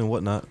antics and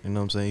whatnot, you know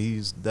what I'm saying?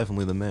 He's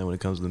definitely the man when it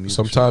comes to the music.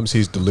 Sometimes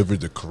he's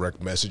delivered the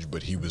correct message,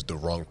 but he was the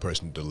wrong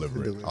person to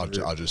deliver it. I'll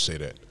Deliver it. just say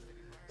that.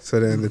 So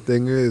then the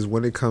thing is,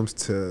 when it comes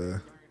to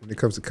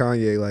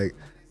Kanye, like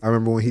I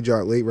remember when he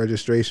dropped Late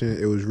Registration,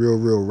 it was real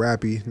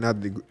rappy.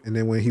 And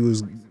then when he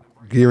was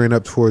gearing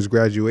up towards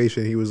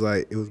graduation, he was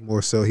like, it was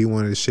more so he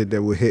wanted shit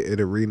that would hit at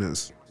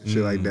arenas,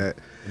 shit like that.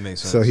 It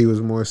makes sense. So he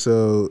was more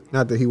so,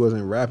 not that he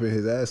wasn't rapping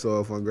his ass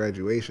off on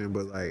graduation,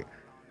 but like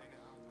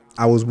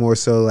I was more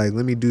so like,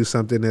 let me do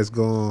something that's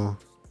going,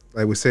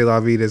 like with C'est La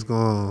Vie, that's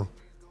going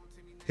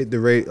hit the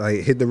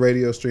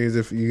radio streams,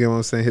 if you get what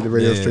I'm saying, hit the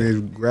radio Yeah.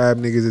 streams, grab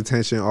niggas'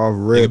 attention off It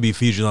rip. could be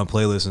featured on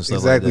playlists and stuff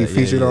Exactly, like that.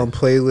 featured on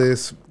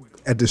playlists,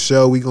 at the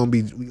show we gonna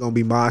be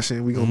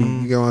moshing, we gonna be,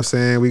 you know what I'm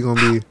saying, we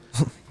gonna be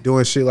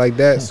doing shit like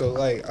that. So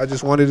like I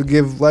just wanted to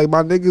give like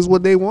my niggas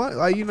what they want,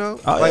 like you know,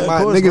 like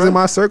my course, niggas bro. in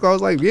my circle. I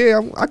was like, yeah,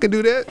 I can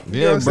do that.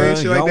 You know what I'm saying?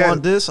 Shit Y'all like that.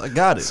 want this? I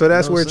got it. So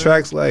that's You know where what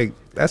I'm saying?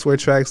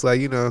 tracks like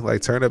you know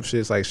like turn up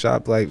shits like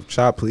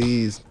shop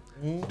please,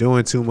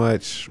 doing too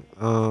much,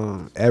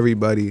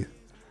 everybody,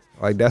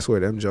 like that's where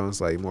them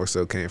Jones like more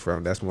so came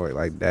from. That's more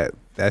like that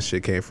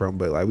shit came from.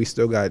 But like we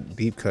still got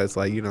deep cuts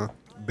like you know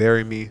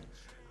Bury Me,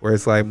 where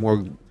it's like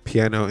more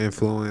piano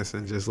influence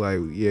and just like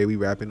yeah we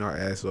rapping our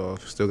ass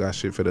off. Still got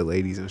shit for the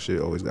ladies and shit.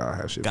 Always gotta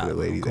have shit for the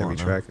ladies every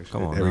track and shit,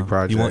 every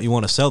project. You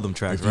want to sell them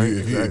tracks, right?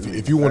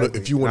 If you want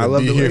to I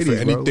love be the here ladies,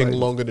 for bro, anything like-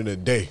 longer than a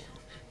day,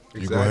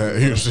 you Exactly, gonna have.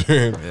 You know what I'm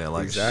saying? Yeah,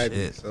 like Exactly.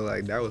 shit. So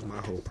like that was my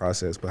whole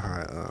process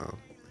behind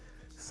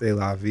C'est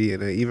La Vie,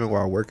 and then even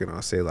while working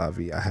on C'est La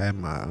Vie, I had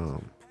my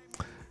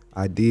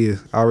idea.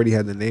 I already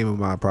had the name of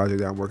my project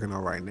that I'm working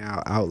on right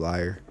now,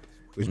 Outlier,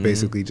 which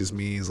basically just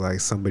means like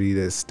somebody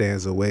that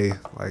stands away,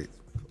 like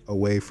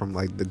away from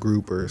like the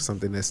group or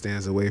something that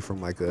stands away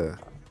from like a,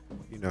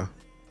 you know,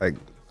 like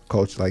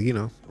culture, like you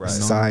know,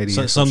 society. or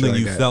some Something shit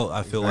you like that. felt.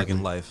 I feel like in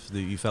Exactly. life,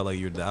 that you felt like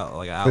you're like an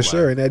outlier. For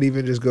sure, and that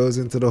even just goes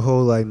into the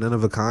whole like none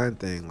of a kind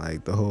thing,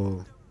 like the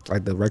whole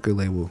like the record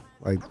label,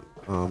 like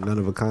none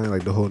of a kind,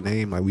 like the whole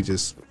name, like we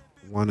just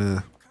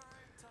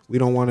we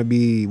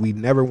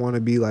never want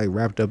to be like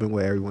wrapped up in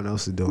what everyone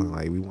else is doing.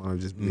 Like we want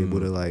to just be able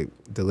to like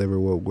deliver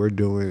what we're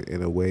doing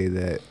in a way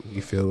that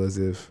we feel as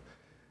if,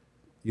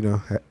 you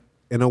know,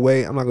 in a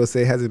way I'm not gonna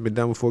say it hasn't been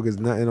done before because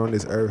nothing on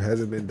this earth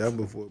hasn't been done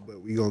before,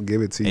 but we gonna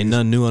give it to you. Ain't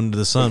nothing new under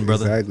the sun,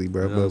 brother. Exactly,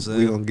 bro. You know what I'm But we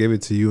saying? gonna give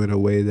it to you in a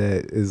way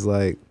that is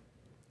like,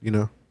 you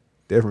know,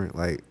 different.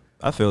 Like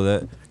I feel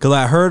that because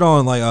I heard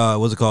on like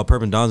what's it called,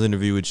 Perp and Don's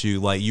interview with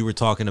you, like you were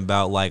talking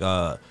about like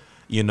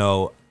you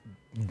know,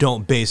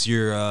 don't base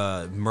your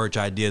merch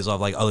ideas off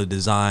like other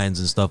designs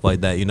and stuff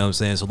like that. You know what I'm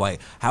saying? So like,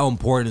 how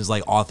important is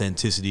like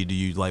authenticity to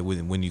you, like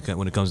when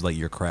it comes to like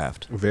your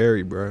craft?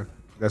 very, bro.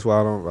 That's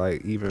why I don't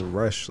like even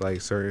rush like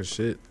certain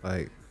shit.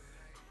 Like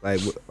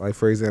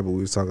for example,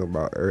 we was talking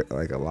about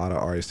like a lot of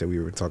artists that we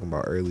were talking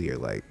about earlier.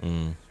 Like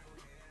A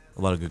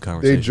lot of good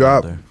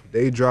conversation.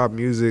 they drop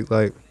music.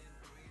 Like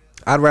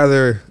I'd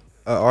rather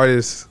an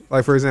artist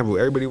like for example,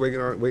 everybody waiting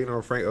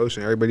on Frank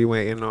Ocean. Everybody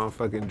waiting on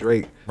fucking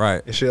Drake,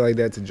 Right. and shit like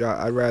that to drop.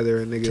 I'd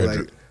rather a nigga Kendrick.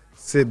 like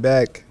sit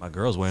back. My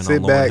girl's waiting Sit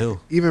on Lauren back,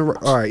 Hill. even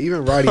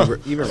Roddy,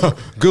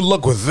 Good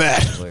luck with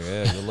that. Like,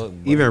 yeah, good luck.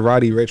 even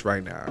Roddy Rich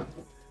right now.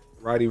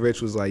 Roddy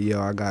Rich was like, "Yo,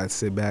 I gotta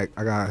sit back.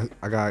 I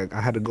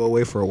had to go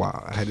away for a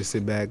while. I had to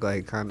sit back,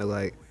 like, kind of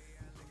like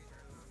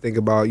think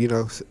about, you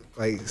know,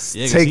 like Yeah, 'cause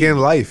take he- in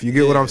life. You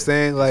get what yeah. I'm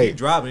saying? He Like,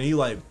 dropping, he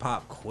like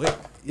pop quick.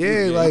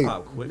 yeah, he like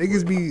pop quick,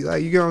 niggas quick. be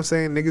like, you get what I'm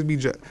saying? Niggas be.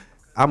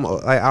 I'm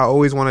like, I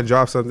always want to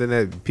drop something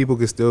that people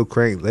can still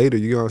crank later.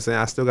 You get what I'm saying?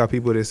 I still got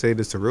people that say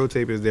the Surreal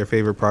Tape is their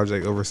favorite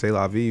project over C'est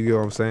La Vie. You get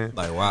what I'm saying?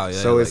 Like wow, yeah.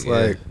 So it's yeah.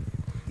 like,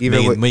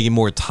 even with, making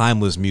more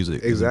timeless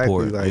music. is exactly,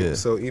 important. like yeah.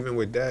 so even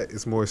with that,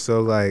 it's more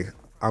so like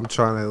I'm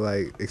trying to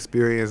like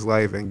experience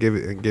life and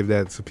give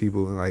that to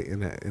people like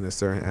in a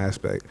certain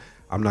aspect.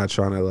 I'm not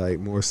trying to like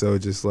more so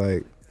just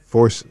like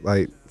force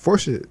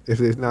it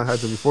if it's not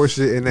have to be force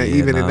it, and then Yeah,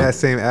 even in nah. that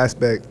same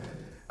aspect,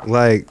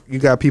 like you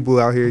got people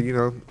out here, you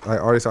know, like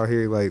artists out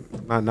here, like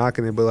not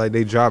knocking it, but like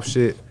they drop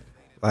shit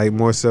like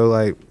more so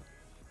like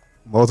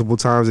multiple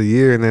times a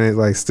year, and then it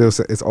like still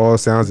it's all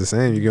sounds the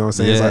same. You get what I'm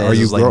saying? It's Yeah, like, it's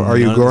just like are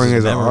you none of this growing is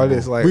as an memorable.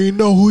 artist? Like We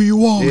know who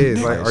you are. yeah,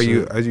 it's like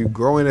nigga. are you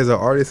growing as an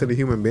artist and a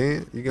human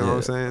being? You get what I'm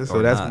Yeah, saying? or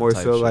So that's not more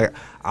type so shit. like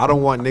I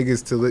don't want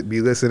niggas to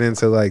be listening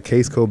to like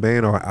Case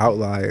Cobain or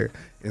Outlier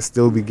and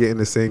still be getting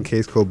the same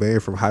Case Cobain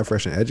from High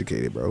Fresh and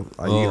Educated, bro.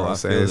 Like you Oh, know what I I'm feel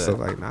saying? So that.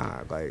 like nah,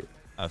 like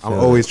I I'm feel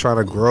always that. trying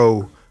to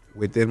grow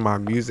within my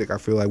music. I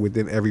feel like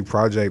within every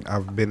project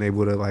I've been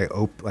able to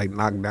like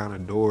knock down a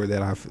door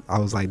that I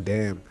was like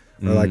damn,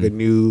 or like a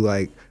new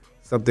like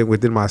something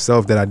within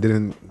myself that I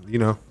didn't, you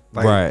know,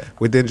 like Right.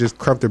 within just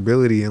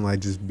comfortability and like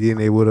just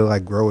being able to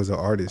like grow as an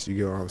artist. You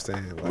get what I'm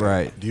saying? Like,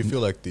 Right. Do you feel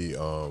like the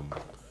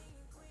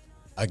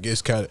I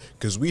guess kind of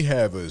because we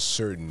have a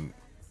certain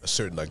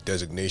like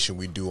designation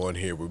we do on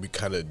here where we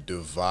kind of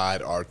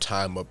divide our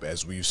time up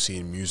as we've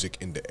seen music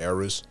into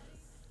eras.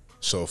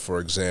 So for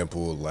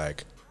example,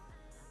 like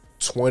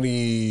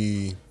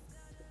 20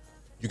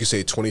 you could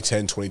say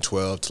 2010,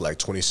 2012 to like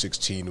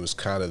 2016 was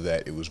kind of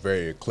that. It was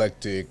very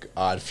eclectic.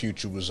 Odd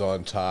Future was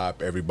on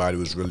top. Everybody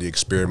was really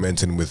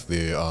experimenting with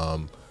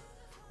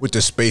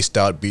the spaced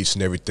out beats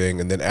and everything.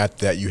 And then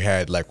after that, you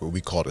had like what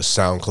we call the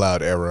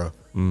SoundCloud era,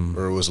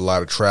 where it was a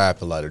lot of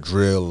trap, a lot of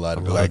drill, a lot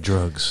of like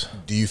drugs.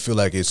 Do you feel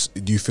like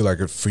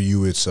for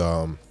you it's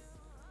all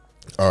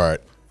right,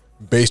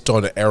 based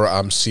on the era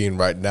I'm seeing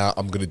right now,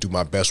 I'm gonna do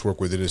my best work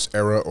within this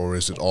era, or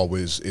is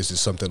it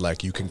something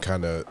like you can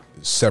kind of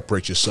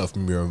separate yourself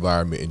from your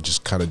environment and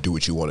just kind of do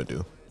what you want to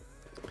do?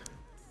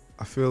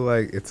 I feel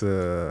like it's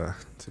to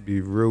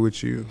be real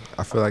with you,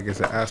 I feel like it's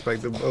an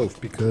aspect of both,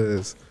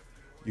 because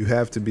you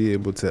have to be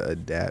able to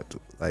adapt,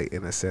 like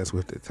in a sense,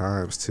 with the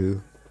times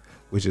too.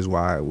 which is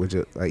why,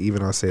 like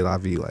even on Say La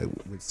Vie, like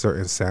with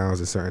certain sounds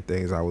and certain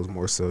things, I was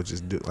more so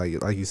just like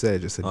you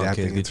said, just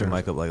adapting. Okay, get your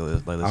mic up like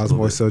this. I was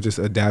more so just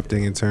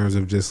adapting in terms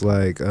of just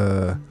like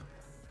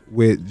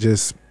with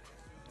just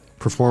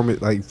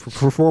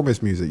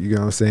performance music. You know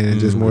what I'm saying? And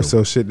just more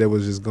so shit that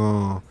was just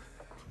gonna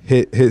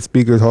hit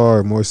speakers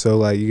hard. More so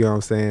like, you know what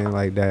I'm saying,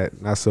 like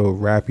that, not so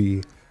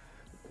rappy.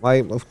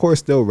 Like, of course,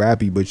 still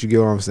rappy, but you get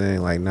what I'm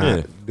saying. Like,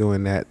 not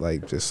doing that,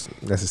 like, just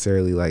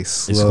necessarily like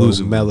slow,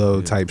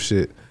 mellow type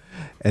shit.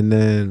 And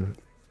then,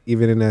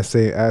 even in that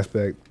same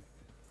aspect,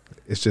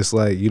 it's just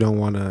like you don't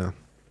want to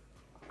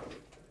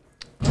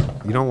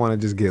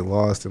just get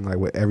lost in like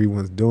what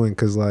everyone's doing,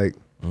 because like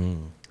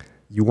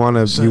you want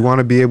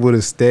to be able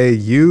to stay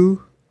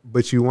you,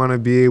 but you want to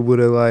be able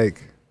to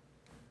like,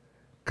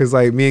 because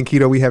like me and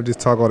Keto, we have this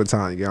talk all the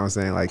time. You know what I'm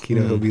saying? Like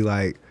Keto, he'll be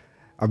like,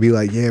 I'll be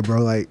like, yeah,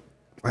 bro, like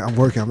I'm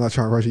working, I'm not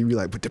trying to rush you. He'd be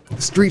like, but the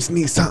streets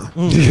need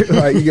something.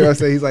 Like, you know what I'm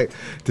saying? He's like,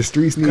 the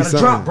streets need something.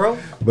 Drop, bro.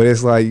 But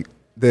it's like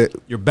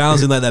you're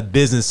balancing like that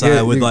business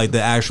side with like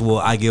the actual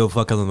I give a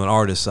fuck because I'm an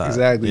artist side.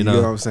 Exactly. You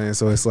know what I'm saying?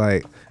 So it's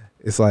like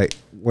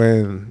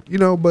when, you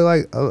know, but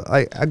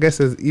like I guess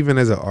even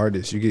as an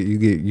artist, you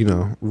get you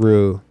know,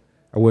 real,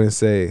 I wouldn't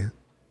say,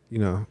 you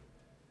know,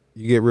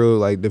 you get real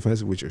like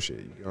defensive with your shit.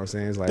 You know what I'm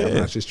saying? It's like I'm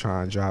not just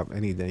trying to drop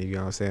anything. You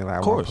know what I'm saying? Like I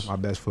want to put my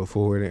best foot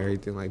forward and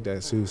everything like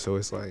that too. So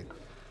it's like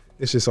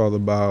it's just all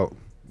about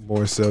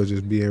more so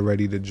just being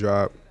ready to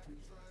drop.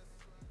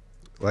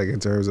 Like in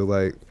terms of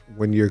like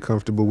when you're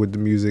comfortable with the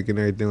music and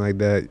everything like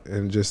that,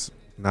 and just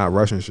not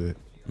rushing shit.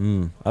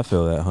 I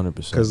feel that 100%.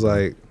 Because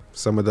like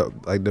some of the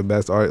like the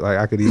best art, like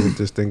I could even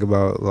just think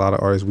about a lot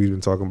of artists we've been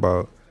talking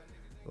about.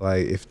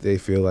 Like if they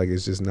feel like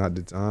it's just not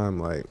the time,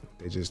 like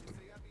they just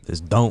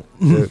don't.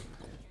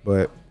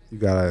 But you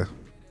gotta,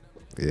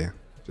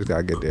 just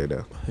gotta get there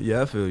though.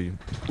 Yeah, I feel you.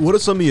 What are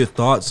some of your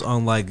thoughts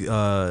on like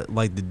the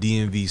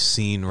DMV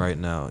scene right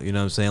now? You know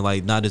what I'm saying?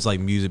 Like not just like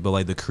music, but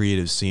like the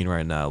creative scene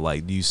right now.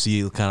 Like, do you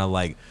see it kind of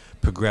like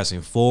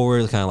progressing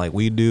forward, kind of like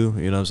we do?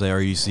 You know what I'm saying? Or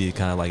you see it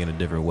kind of like in a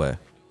different way?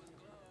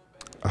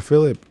 I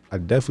feel it. I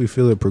definitely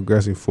feel it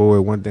progressing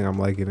forward. One thing I'm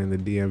liking in the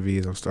DMV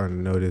is I'm starting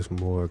to notice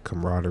more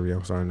camaraderie.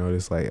 I'm starting to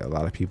notice like a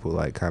lot of people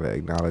like kind of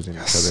acknowledging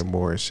each other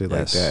more and shit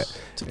like that.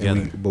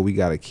 Together. But we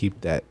gotta keep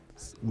that.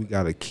 We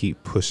gotta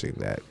keep pushing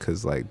that,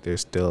 because like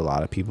there's still a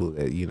lot of people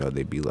that, you know,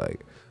 they be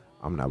like,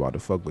 I'm not about to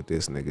fuck with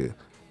this nigga.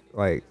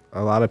 Like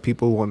a lot of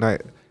people will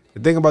not. The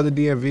thing about the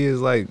DMV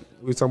is like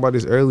we were talking about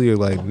this earlier.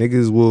 Like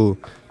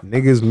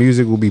niggas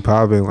music will be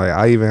popping. Like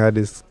I even had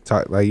this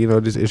like, you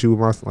know, this issue with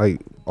my like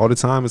all the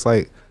time. It's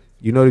like,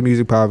 you know, the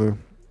music popping,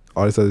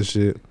 all this other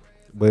shit,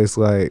 but it's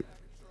like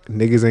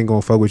niggas ain't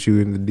gonna fuck with you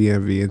in the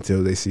DMV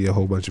until they see a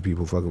whole bunch of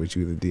people fucking with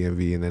you in the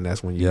DMV, and then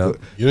that's when you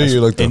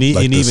you're like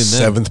the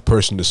seventh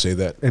person to say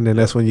that, and then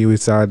that's when you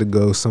decide to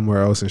go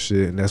somewhere else and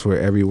shit, and that's where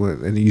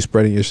everyone, and you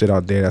spreading your shit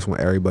out there. That's when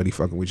everybody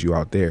fucking with you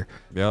out there,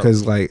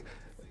 because like.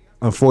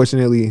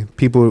 Unfortunately,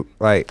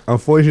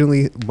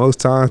 most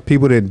times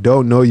people that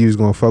don't know you is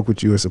gonna fuck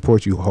with you and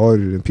support you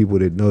harder than people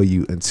that know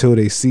you, until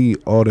they see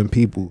all them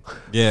people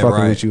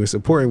fucking with you and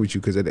supporting with you.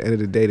 Because at the end of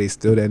the day, they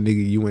still that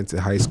nigga you went to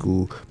high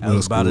school,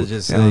 middle school,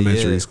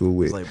 elementary school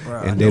with, like,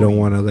 bro, and they don't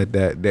want to let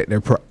that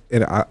their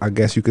and I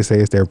guess you could say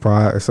it's their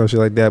pride or something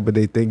like that, but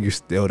they think you're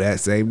still that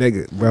same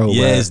nigga, bro.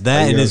 Yeah, it's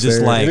that, and it's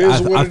just like it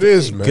is what it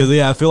is, man. Because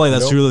I feel like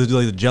that's really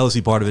like the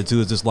jealousy part of it too.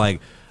 It's just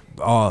like,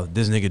 oh,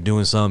 this nigga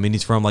doing something, and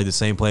he's from like the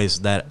same place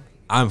that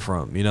I'm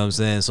from. You know what I'm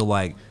saying? So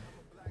like,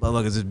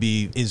 motherfuckers just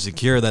be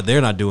insecure that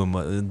they're not doing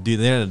much.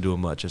 They're not doing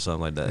much or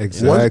something like that.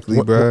 Exactly,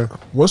 you know? Bro.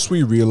 Once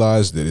we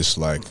realize that it's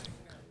like,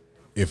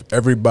 if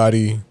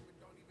everybody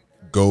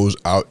goes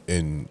out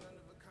and,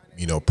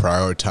 you know,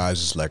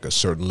 prioritizes like a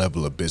certain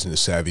level of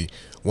business savvy,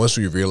 once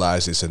we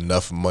realize it's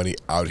enough money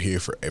out here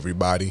for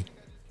everybody,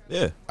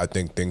 I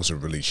think things will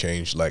really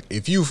change. Like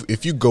if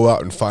you go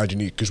out and find your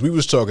need, because we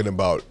was talking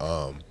about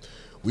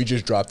we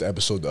just dropped the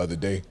episode the other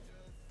day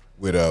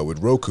with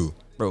Roku.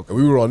 And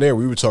we were on there.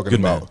 We were talking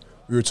about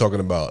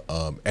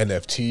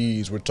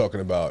NFTs. We're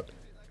talking about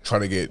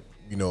trying to get,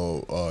 you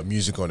know,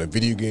 music on the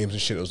video games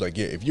and shit. It was like,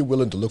 yeah, if you're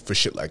willing to look for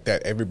shit like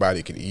that,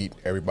 everybody can eat.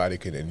 Everybody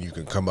can, and you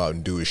can come out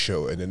and do a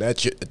show. And then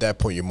at that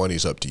point, your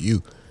money's up to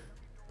you.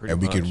 Pretty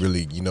much. We can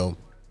really, you know,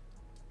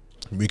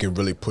 we can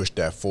really push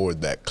that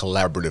forward, that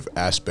collaborative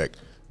aspect.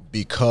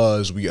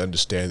 Because we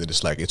understand that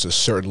it's like it's a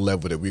certain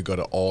level that we're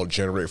gonna all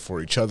generate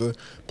for each other,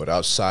 but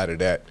outside of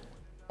that,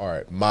 all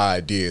right, my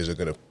ideas are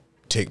gonna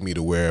take me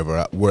to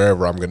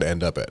wherever I'm gonna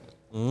end up at.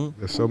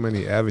 There's so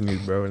many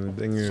avenues, bro, and the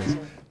thing is,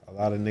 a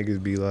lot of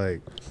niggas be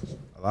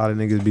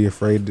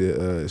afraid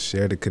to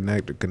share the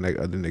connect or connect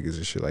other niggas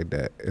and shit like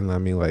that. And I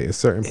mean, like at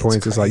certain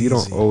points, it's like you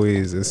don't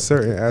always, in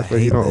certain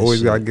aspects, you don't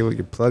always gotta give it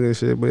your plug and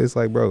shit. But it's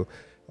like, bro,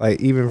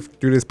 like even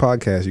through this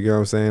podcast, you know what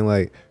I'm saying,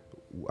 like.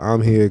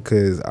 I'm here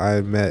because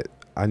I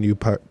knew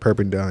Perp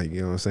and Don,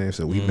 you know what I'm saying?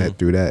 So we met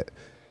through that.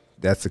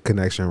 that's the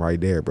connection right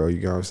there, bro.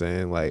 You know what I'm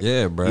saying? Like,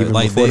 Yeah, bro. Even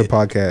Like before they- the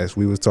podcast,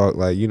 we was talking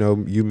like, you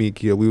know, you, me,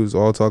 Kia, we was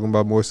all talking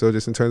about more so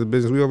just in terms of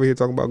business. We over here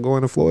talking about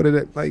going to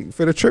Florida, like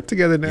for the trip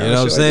together now. You know what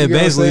I'm Shit like saying? that, you know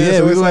what I'm Basically, saying? yeah,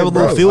 So we it's gonna have a like,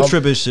 little bro, field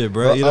trip and shit,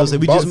 bro. You know what I'm saying?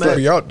 We just met.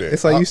 be out there.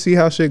 It's like you see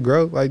how shit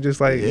grow, like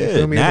just like you Yeah,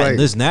 feel me? It's like,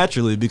 this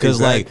naturally because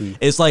Exactly. like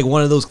it's like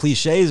one of those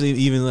cliches.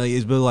 Even like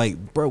it's been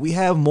like, bro, we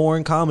have more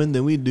in common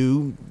than we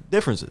do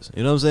differences.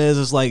 You know what I'm saying? It's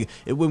just like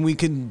when we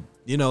can,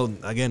 you know,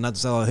 again, not to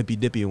sound hippy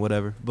dippy and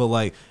whatever, but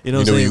like you know,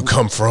 You what know I'm where saying? you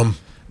come from.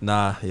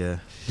 Nah, yeah,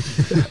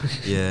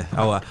 yeah.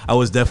 I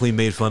was definitely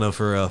made fun of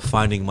for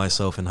finding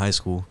myself in high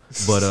school,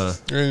 but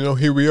And, you know,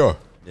 here we are.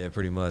 yeah,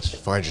 pretty much.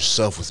 Find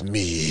yourself with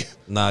me.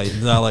 Nah,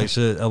 not like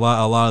shit. A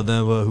lot of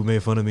them who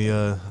made fun of me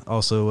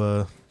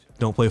also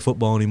don't play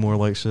football anymore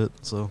like shit.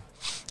 So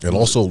And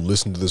also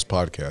listen to this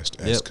podcast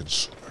as Yep.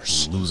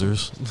 consumers.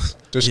 losers.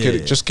 Just Yeah.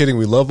 kidding. Just kidding.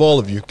 We love all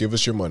of you. Give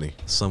us your money.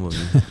 Some of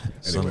you,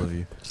 some of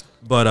you,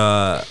 but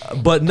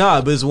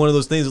it's one of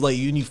those things like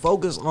you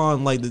focus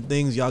on like the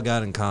things y'all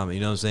got in common.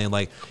 You know what I'm saying?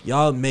 Like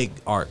y'all make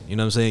art. You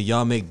know what I'm saying?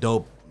 Y'all make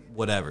dope,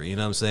 whatever. You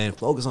know what I'm saying?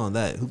 Focus on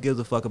that. Who gives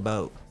a fuck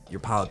about your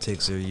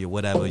politics or your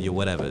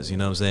whatevers? You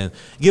know what I'm saying?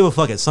 Give a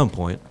fuck at some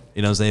point.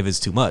 You know what I'm saying? If it's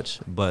too much,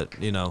 but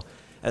you know.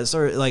 At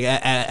certain, like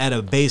at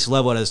a base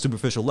level, at a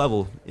superficial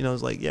level, you know,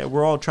 it's like, yeah,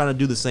 we're all trying to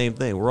do the same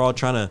thing. We're all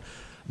trying to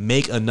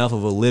make enough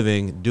of a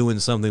living doing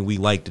something we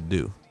like to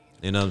do.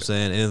 You know what I'm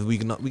saying? And we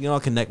can all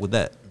connect with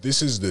that.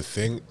 This is the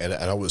thing, and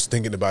I was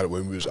thinking about it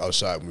when we was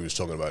outside when we was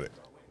talking about it.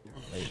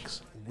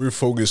 Thanks. We're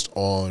focused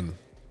on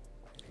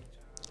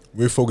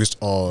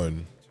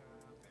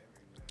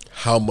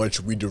how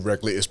much we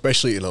directly,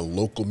 especially in a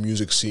local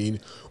music scene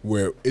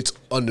where it's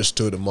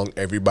understood among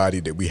everybody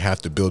that we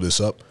have to build this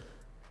up.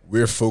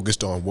 We're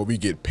focused on what we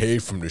get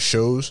paid from the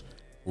shows,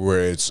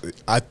 where it's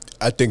I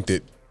think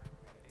that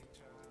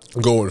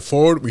going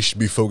forward we should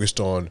be focused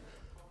on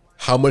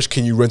how much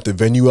can you rent the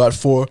venue out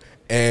for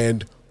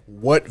and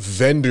what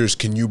vendors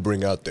can you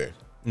bring out there.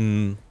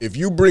 If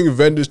you bring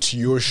vendors to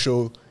your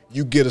show,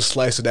 you get a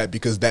slice of that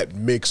because that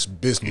makes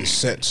business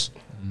sense.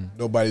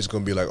 Nobody's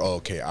gonna be like, oh,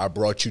 okay, I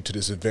brought you to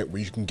this event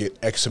where you can get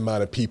X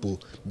amount of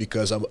people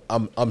because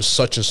I'm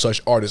such and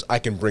such artist. I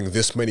can bring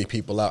this many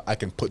people out. I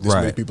can put this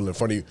many Right. people in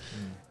front of you.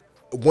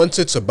 Once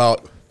it's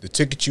about the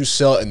tickets you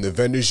sell and the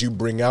vendors you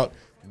bring out,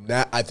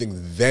 now I think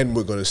then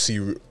we're gonna see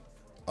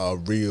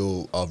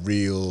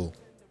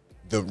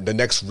the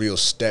next real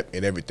step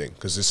in everything,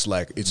 because it's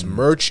like it's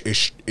merch,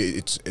 it's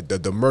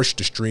the merch,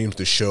 the streams,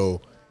 the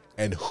show,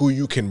 and who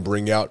you can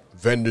bring out,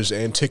 vendors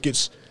and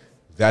tickets.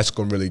 That's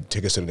gonna really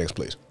take us to the next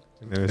place.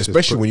 And then it's just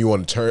Especially put- when you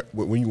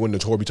on the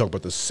tour, we talk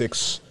about the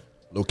 6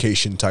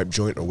 location type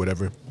joint or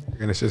whatever.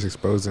 and it's just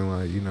exposing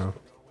like, you know,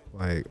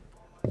 like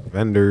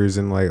vendors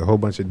and like a whole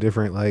bunch of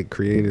different like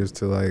creatives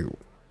to like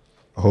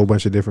a whole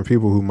bunch of different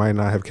people who might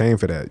not have came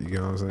for that. You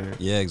know what I'm saying?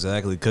 Yeah,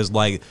 exactly. Because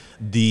like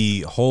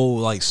the whole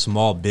like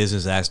small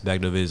business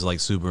aspect of it is like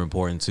super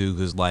important too.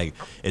 Because like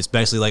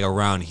especially like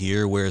around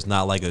here where it's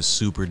not like a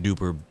super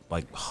duper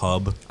like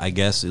hub, I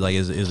guess like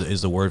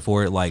is the word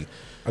for it. Like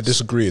I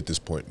disagree at this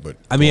point, but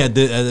I mean,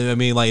 I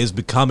mean, like it's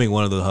becoming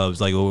one of the hubs,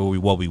 like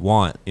what we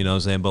want, you know what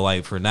I'm saying? But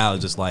like for now,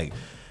 it's just like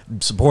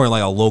supporting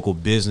like a local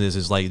business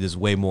is like this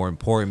way more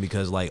important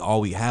because like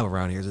all we have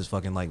around here is just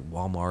fucking like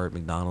Walmart,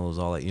 McDonald's,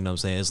 all that, you know what I'm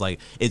saying? It's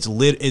like it's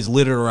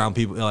littered around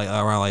people, like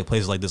around like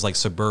places like this, like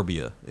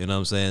suburbia, you know what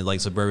I'm saying? Like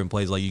suburban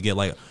places, like you get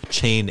like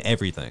chain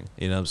everything,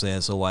 you know what I'm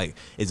saying? So like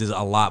it's just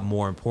a lot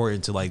more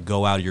important to like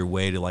go out of your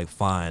way to like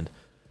find,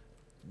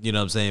 you know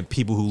what I'm saying,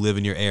 people who live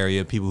in your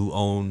area, people who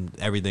own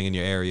everything in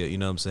your area, you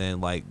know what I'm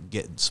saying, like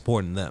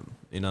supporting them,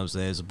 you know what I'm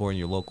saying, supporting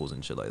your locals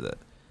and shit like that,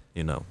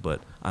 you know, but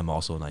I'm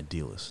also an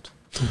idealist.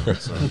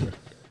 So,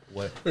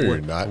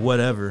 you're not.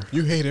 Whatever.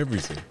 You hate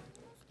everything.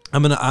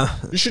 I'm gonna.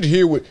 You should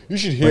hear what you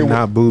should hear. But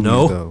not boobies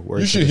No. though. Word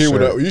You to should the hear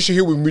shirt. you should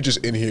hear when we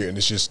just in here and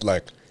it's just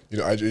like, you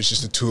know, it's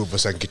just the two of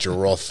us. I can get your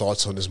raw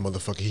thoughts on this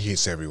motherfucker. He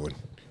hates everyone.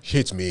 He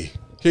hates me.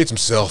 He hates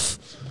himself.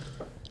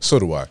 So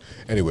do I.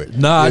 Anyway.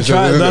 Nah, I Yeah,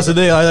 try. so- That's the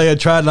thing. I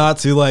try not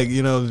to like,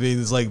 you know,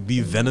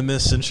 be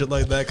venomous and shit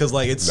like that because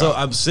like it's so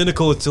I'm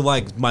cynical to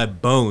like my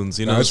bones.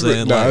 You know what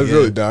I'm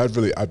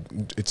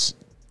saying?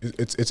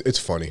 It's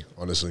funny,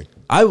 honestly.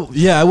 I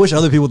wish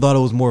other people thought it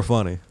was more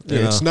funny. you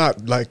know? It's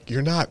not like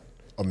you're not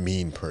a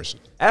mean person.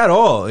 At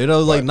all, you know,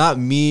 like Right. not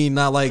mean,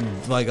 not like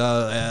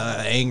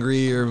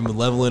angry or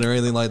malevolent or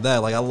anything like that.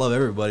 Like I love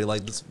everybody.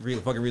 Like this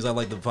fucking reason I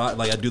like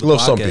I do the You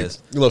love some people. podcast.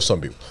 You love some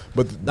people,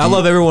 but I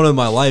love everyone in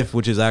my life,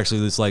 which is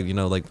actually it's like, you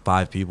know, like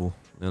 5 people.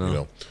 You know,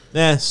 You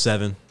know.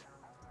 7.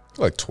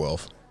 like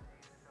 12.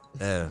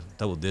 Yeah,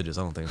 double digits.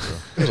 I don't think so.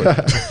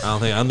 I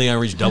don't think I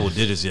reached double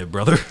digits yet,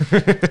 brother.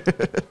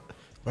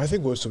 I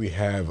think once we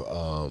have,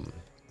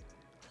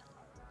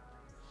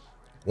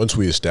 once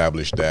we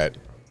establish that,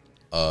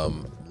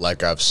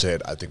 like I've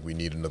said, I think we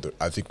need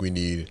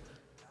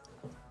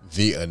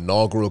the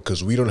inaugural,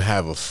 because we don't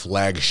have a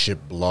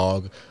flagship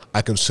blog.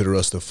 I consider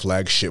us the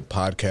flagship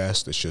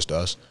podcast. It's just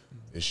us.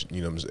 It's,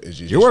 you know, it's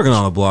just, You're working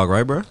on a blog,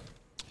 right, bro?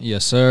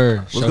 Yes, sir.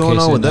 What's going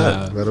on with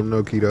that? Let them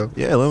know, Keto.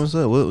 Yeah, let me say.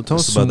 Tell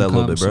us about that a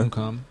little bit,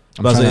 bro.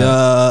 I'm About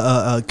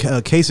to trying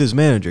say, Case's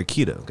manager,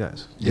 Keto,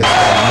 guys.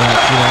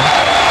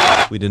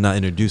 Yeah. We did not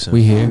introduce him.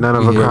 We here. None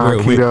of We a here.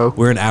 kind. Keto.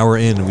 We're an hour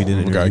in and we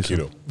didn't We got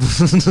introduce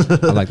him.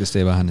 keto. I like to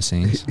stay behind the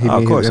scenes. He Oh, of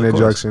needs course, his of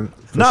course. introduction.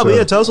 for No, but sure.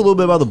 yeah, tell us a little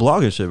bit about the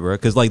blog and shit, bro.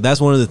 Because like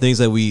that's one of the things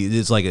that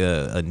it's like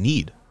a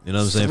need. You know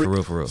what I'm saying? For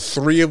real, for real.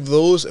 3 of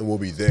those, and we'll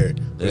be there.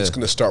 But it's Yeah.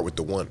 gonna start with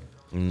the one.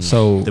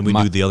 So Then we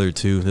my- do the other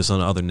two. There's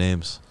some other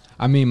names.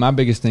 I mean, my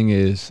biggest thing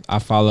is I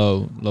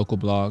follow local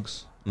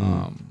blogs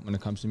when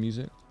it comes to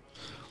music.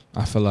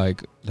 I feel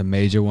like the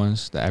major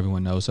ones that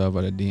everyone knows of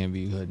are the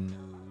DMV Hood News,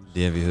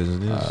 DMV Hood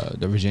News.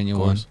 the Virginia Of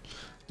one. course.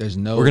 There's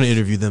no. We're gonna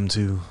interview them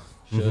too.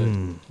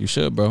 You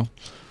should, bro.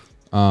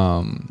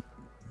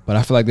 But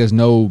I feel like there's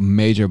no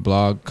major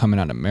blog coming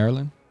out of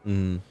Maryland,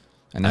 and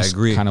that's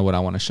agree. kind of what I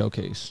want to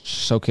showcase.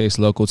 Showcase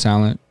local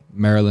talent,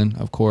 Maryland,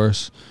 of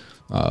course,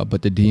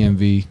 but the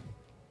DMV.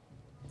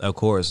 Of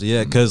course,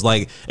 yeah, because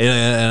like,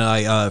 and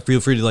I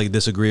feel free to like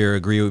disagree or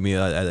agree with me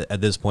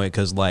at this point,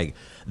 because like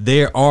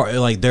there are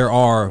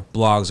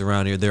blogs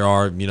around here, there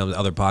are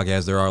other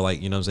podcasts, there are like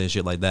what I'm saying,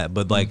 shit like that,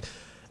 but like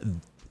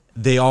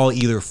they all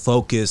either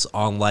focus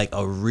on like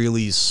a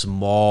really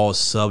small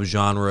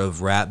subgenre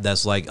of rap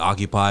that's like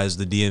occupies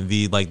the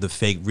DMV, like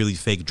the really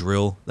fake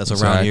drill that's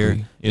around here.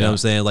 Exactly. You know what I'm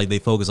saying? Like they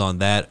focus on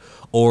that,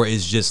 or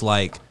it's just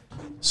like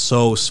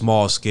so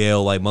small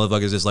scale, like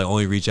motherfuckers just like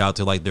only reach out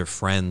to like their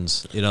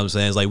friends. You know what I'm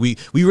saying? It's like we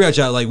reach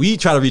out, like we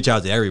try to reach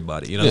out to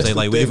everybody. You know what I'm saying?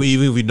 Like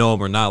even if we know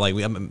him or not, like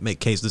we make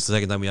case. This is the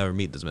second time we ever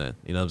meet this man.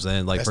 You know what I'm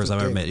saying? Like That's first the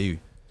time I ever thing. met you.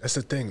 That's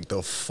the thing.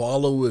 The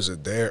followers are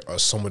there are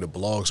some of the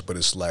blogs, but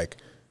it's like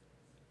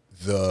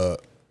the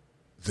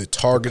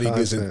targeting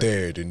isn't content.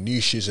 there, the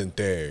niche isn't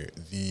there,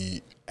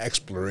 the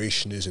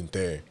exploration isn't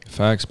there.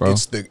 Facts, bro.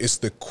 It's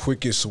the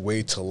quickest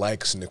way to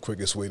likes and the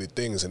quickest way to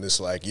things, and it's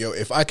like, yo,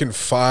 if I can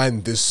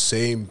find this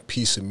same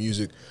piece of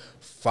music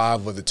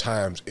 5 other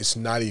times, it's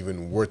not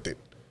even worth it.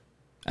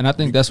 And I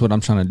think that's what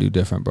I'm trying to do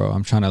different, bro.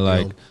 I'm trying to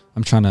like,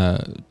 I'm trying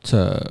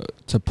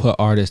to put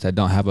artists that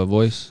don't have a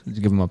voice, to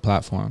give them a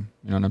platform.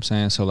 You know what I'm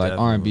saying? So like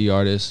R&B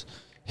artists,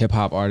 hip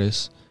hop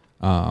artists,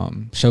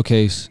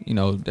 showcase.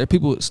 There are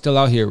people still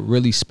out here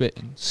really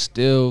spitting,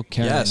 still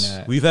carrying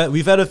that. we've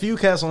had a few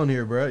cats on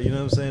here, bro. You know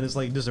what I'm saying? It's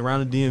like just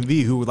around the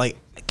DMV who were like,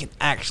 I can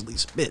actually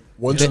spit.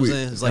 Once you know we- what I'm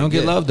saying? It's They don't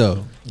get love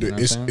though. You know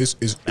what I'm saying?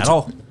 It's At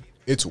all.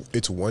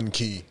 It's one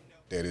key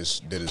that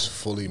is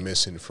fully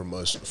missing from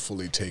us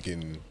fully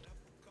taking.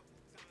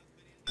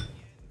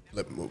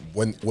 Let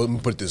me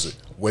put it this way.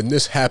 When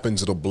this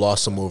happens, it'll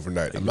blossom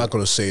overnight. I'm not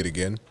going to say it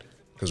again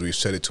because we've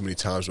said it too many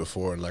times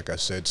before. And like I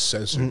said,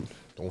 censored.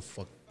 Don't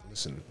fuck.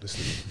 Listen.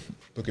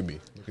 Look at me.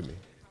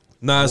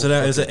 Nah, it's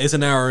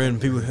an hour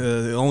in. People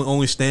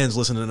only stands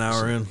listen to an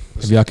hour in.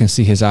 If y'all can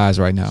see his eyes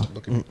right now,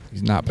 Look at me.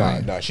 he's not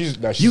playing. Nah, she's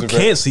You a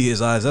can't see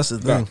his eyes. That's the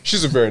thing.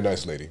 she's a very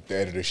nice lady. The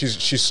editor. She's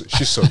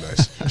so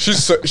nice.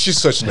 She's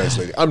such a nice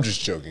lady. I'm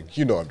just joking.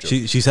 You know I'm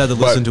joking. She's had to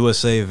But- listen to us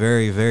say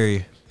very,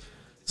 very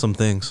some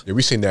things. Yeah,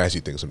 we say nasty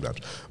things sometimes.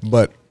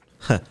 But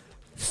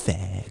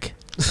Fag.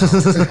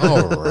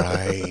 all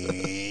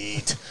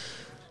right.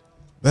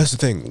 That's the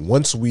thing.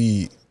 Once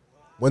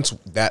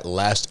that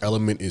last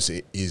element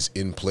is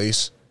in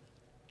place,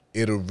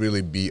 it'll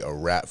really be a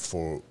wrap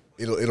for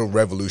it'll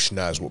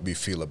revolutionize what we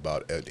feel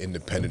about an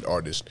independent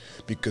artist,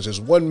 because there's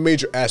one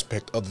major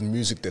aspect of the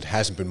music that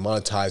hasn't been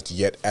monetized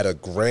yet at a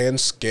grand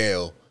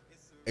scale,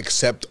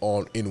 except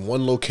in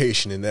one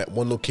location, and that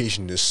one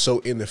location is so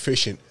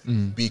inefficient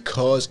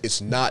because it's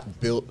not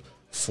built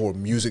for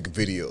music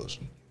videos.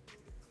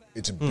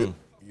 It's built, you know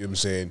what I'm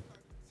saying?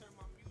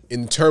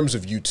 In terms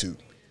of YouTube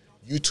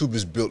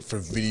is built for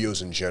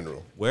videos in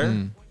general. Where?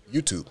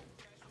 YouTube.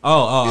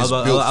 I It's thought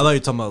you built were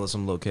talking about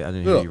some location. I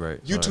didn't hear you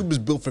right. YouTube is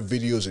built for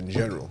videos in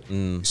general.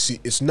 See,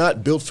 it's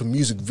not built for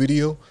music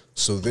video,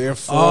 so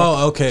therefore.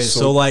 Oh, okay.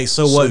 So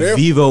what therefore-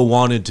 Vivo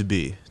wanted to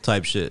be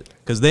type shit,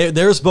 because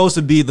they're supposed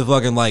to be the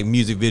fucking like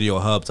music video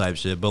hub type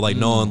shit, but like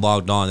no one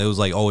logged on. It was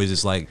like always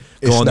just like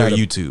go It's on their not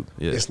a- YouTube.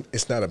 Yeah.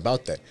 It's not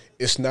about that.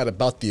 It's not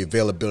about the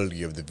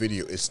availability of the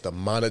video. It's the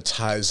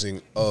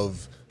monetizing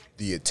of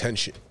the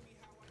attention.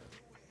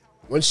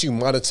 Once you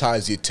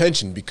monetize the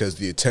attention, because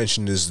the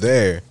attention is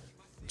there,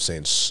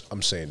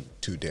 I'm saying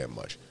too damn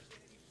much,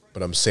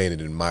 but I'm saying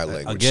it in my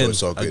language, so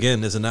it's all good.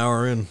 Again, it's an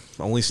hour in.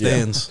 Only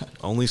stands.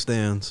 Only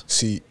stands.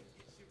 See,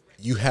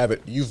 you have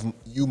it. You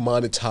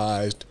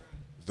monetized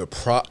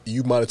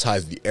you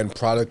monetized the end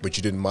product, but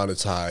you didn't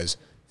monetize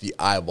the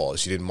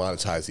eyeballs. You didn't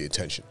monetize the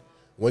attention.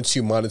 Once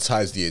you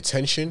monetize the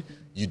attention,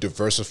 you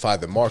diversify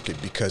the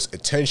market, because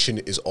attention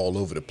is all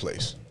over the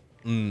place.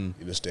 You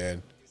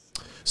understand?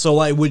 So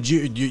like, would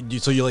you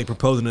so you're like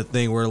proposing a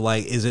thing where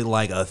like, is it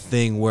like a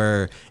thing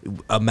where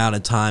amount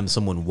of time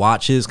someone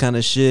watches kind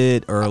of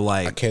shit, or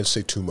like I can't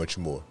say too much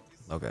more.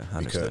 Okay, I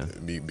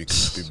understand.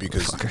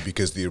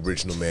 Because the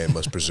original man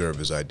must preserve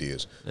his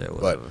ideas. Yeah,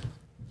 but whatever.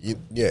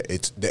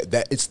 it's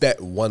it's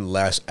that one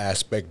last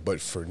aspect.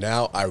 But for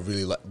now, I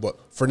really like. But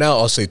for now,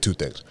 I'll say 2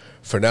 things.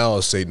 For now,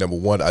 I'll say number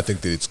 1, I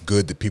think that it's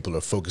good that people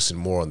are focusing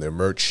more on their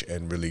merch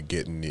and really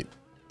getting it,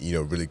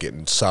 really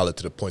getting solid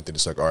to the point that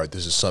it's like, all right,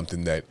 this is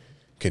something that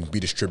can be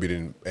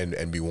distributed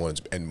and be worn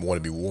and want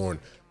to be worn.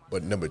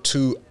 But number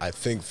two, I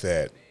think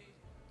that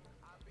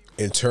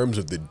in terms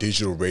of the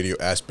digital radio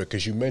aspect,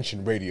 because you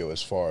mentioned radio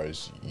as far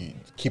as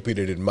keeping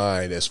it in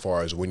mind as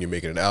far as when you're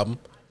making an album.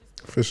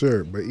 For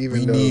sure, but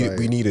even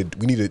we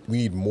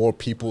need more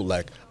people.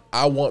 Like,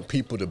 I want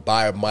people to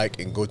buy a mic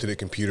and go to their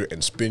computer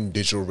and spin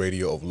digital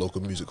radio of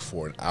local music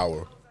for an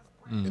hour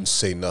and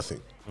say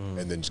nothing, and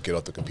then just get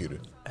off the computer.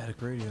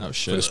 Attic radio. Oh For the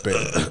shit. spin,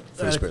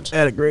 for the spins.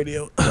 Attic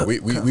radio. No,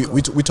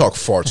 we talk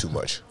far too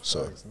much.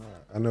 So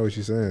I know what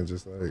you're saying.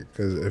 Just like,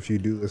 because if you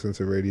do listen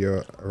to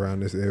radio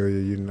around this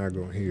area, you're not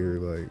gonna hear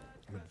like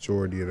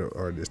majority of the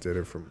artists that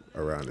are from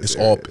around this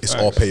area. it's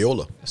all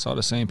payola. It's all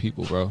the same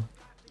people, bro.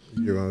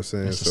 You know what I'm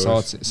saying? It's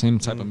the same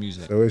type of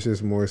music. So it's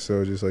just more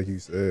so, just like you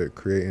said,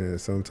 creating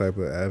some type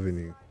of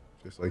avenue,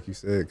 just like you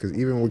said. Because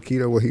even with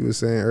Keto, what he was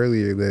saying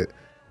earlier, that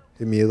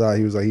hit me a lot.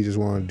 He was like, he just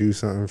want to do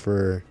something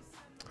for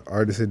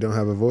artists that don't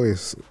have a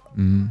voice.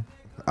 Mm-hmm.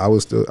 I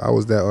was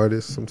that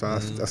artist.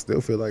 Sometimes I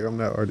still feel like I'm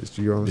that artist.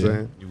 You know what I'm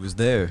saying? You was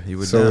there. You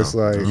were So down. it's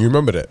like, You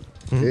remember that?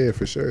 yeah,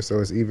 for sure. So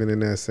it's even in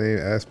that same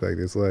aspect.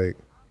 It's like,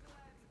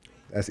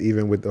 that's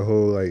even with the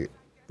whole, like,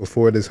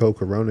 before this whole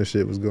Corona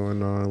shit was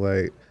going on,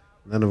 like,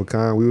 None of a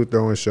Kind, we were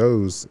throwing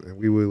shows, and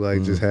we would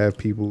like just have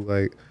people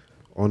like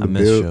on the I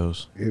miss bill.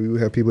 shows. Yeah, we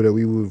would have people that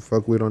we would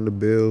fuck with on the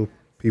bill,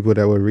 people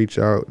that would reach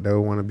out that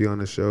would want to be on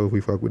the show if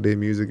we fuck with their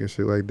music and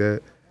shit like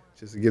that,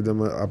 just to give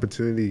them an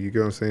opportunity. You get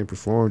what I'm saying?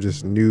 Perform,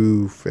 just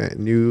new fans,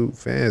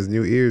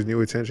 new ears,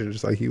 new attention,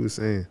 just like he was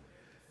saying.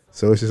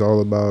 So it's just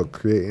all about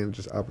creating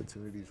just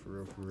opportunities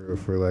for real,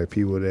 for like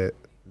people that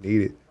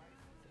need it,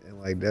 and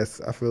like that's,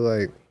 I feel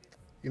like,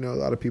 you know, a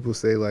lot of people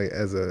say like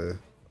as a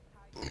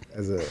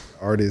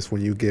artist,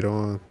 when you get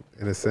on,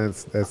 in a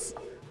sense, that's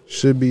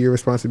should be your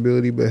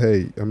responsibility. But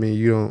hey, I mean,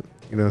 you don't,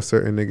 you know,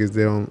 certain niggas,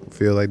 they don't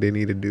feel like they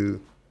need to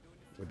do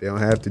what they don't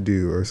have to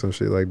do or some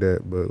shit like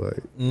that. But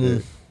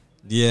like,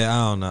 Yeah, I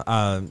don't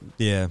know.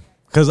 Yeah,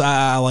 because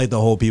I like the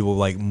whole people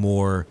like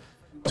more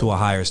to a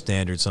higher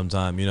standard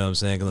sometime. You know what I'm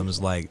saying? Because I'm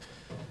just like,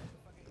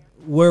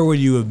 where would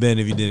you have been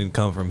if you didn't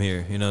come from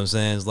here? You know what I'm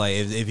saying? It's like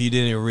if you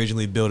didn't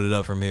originally build it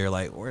up from here,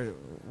 like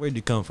where'd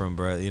you come from,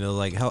 bro? You know,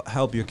 like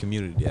help your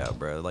community out,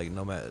 bro. Like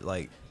no matter,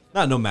 like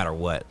not no matter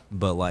what,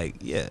 but like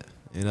yeah,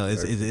 you know,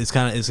 it's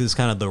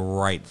kind of the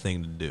right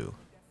thing to do.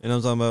 You know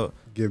what I'm talking about?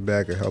 give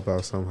back or help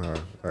out somehow.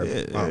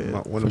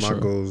 Like one of my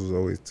goals was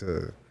always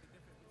to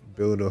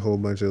build a whole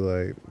bunch of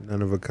like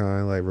none of a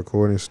kind like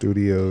recording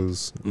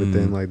studios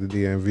within like the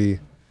DMV,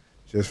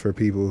 just for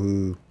people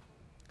who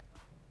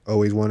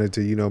always wanted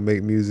to, you know,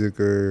 make music,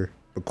 or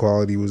the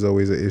quality was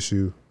always an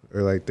issue,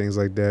 or like things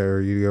like that,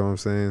 or you know what I'm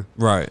saying?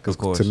 Right, of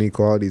course. To me,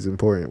 quality is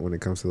important when it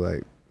comes to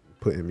like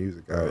putting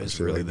music out. It's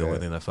shit really like the only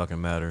that. thing that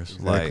fucking matters.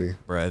 Exactly.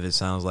 Like, bro, if it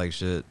sounds like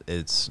shit,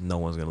 no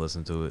one's gonna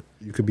listen to it.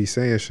 You could be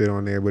saying shit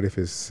on there, but if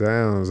it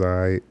sounds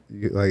alright,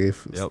 like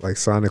if like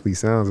sonically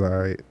sounds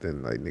alright,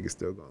 then like niggas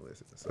still gonna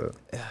listen. So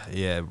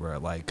yeah, bro.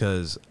 Like,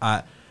 cause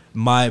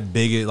my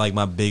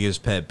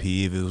biggest pet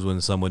peeve is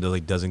when someone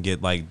doesn't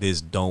get like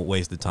this. Don't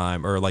waste the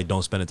time, or like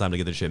don't spend the time to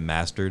get their shit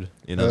mastered.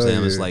 You know what I'm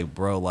saying? It's like,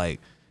 bro, like,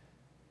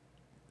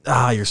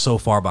 you're so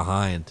far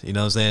behind. You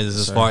know what I'm saying? This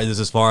is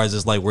as far as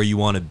just like where you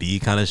want to be,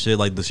 kind of shit.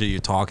 Like the shit you're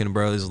talking,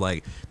 bro. Is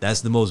like that's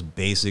the most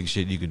basic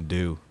shit you can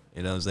do.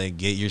 You know what I'm saying?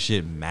 Get your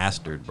shit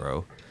mastered,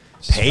 bro.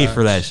 Pay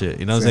for that shit.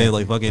 You know what I'm saying?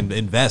 Like fucking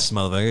invest,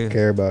 motherfucker.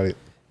 Care about it.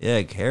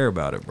 Yeah, care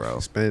about it, bro.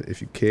 If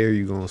you care,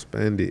 you gonna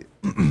spend it.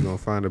 You gonna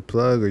find a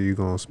plug, or you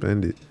gonna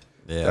spend it.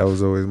 Yeah. That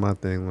was always my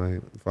thing.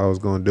 Like if I was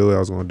gonna do it, I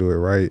was gonna do it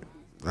right.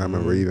 I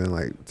remember even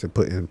like to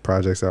putting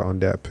projects out on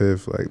Dat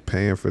Piff, like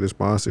paying for the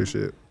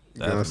sponsorship.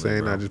 You know what I'm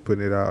saying? Bro. Not just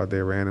putting it out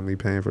there randomly,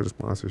 paying for the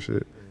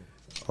sponsorship.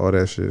 All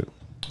that shit.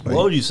 Like,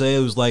 What would you say it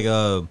was like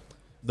the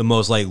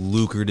most like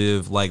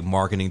lucrative like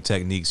marketing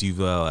techniques you've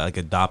like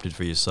adopted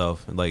for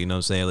yourself? Like, you know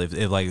what I'm saying?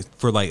 If like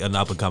for like an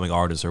up and coming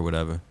artist or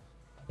whatever.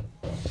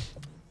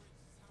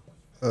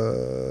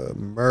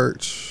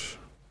 merch,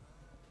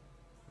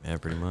 Yeah,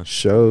 pretty much.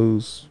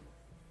 shows,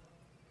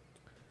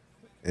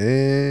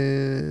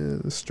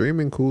 and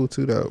streaming cool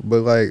too though.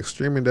 But like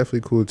streaming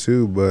definitely cool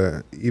too.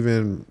 But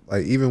even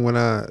when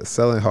I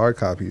selling hard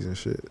copies and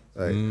shit,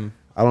 like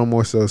I don't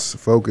more so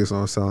focus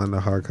on selling the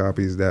hard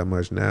copies that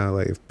much now.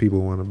 Like if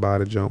people want to buy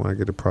the junk when I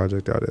get the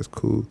project out, that's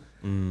cool.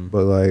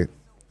 But like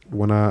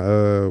when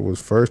I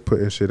was first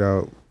putting shit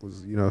out,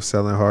 was, you know,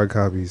 selling hard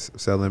copies,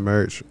 selling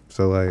merch.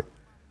 So like,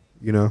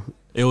 you know,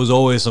 It was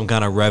always some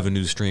kind of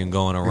revenue stream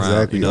going around.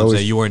 Exactly. You know what I'm Always-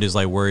 saying? You weren't just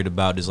like worried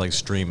about just like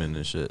streaming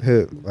and shit.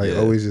 hit like Yeah.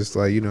 always just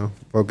like, you know,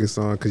 focus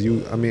on, because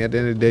I mean at the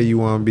end of the day you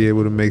want to be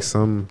able to make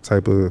some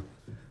type of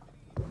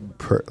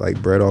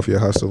like bread off your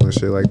hustle and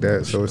shit like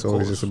that. So it's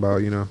always just about,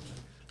 you know,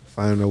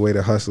 finding a way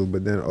to hustle,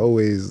 but then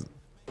always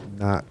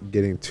not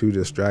getting too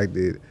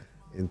distracted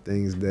in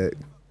things that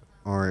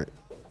aren't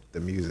the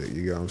music.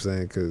 You get what I'm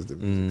saying? Because the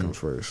music comes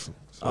first.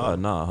 So, Oh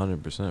no,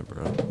 100%,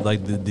 bro.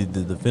 Like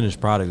the finished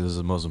product is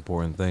the most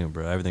important thing,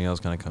 bro. Everything else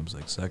kind of comes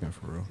like second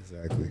for real.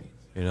 exactly.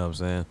 You know what I'm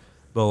saying?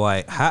 But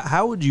like,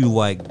 how would you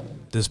like?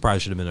 This probably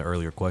should have been an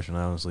earlier question,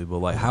 honestly. But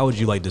like, how would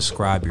you like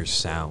describe your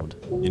sound?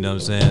 You know what I'm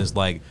saying? It's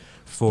like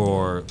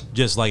for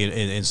just like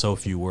in so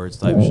few words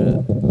type shit.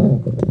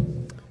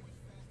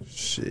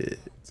 Shit.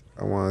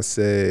 I want to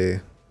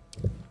say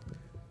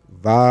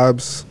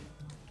vibes.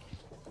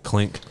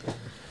 Clink.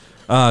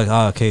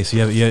 Okay, so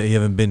you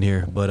haven't been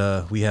here,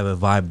 but we have a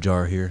vibe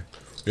jar here.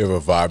 We have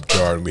a vibe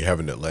jar and we have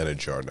an Atlanta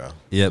jar now.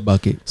 Yeah,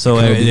 Bucket. So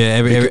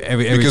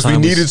every Because we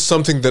time needed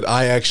something that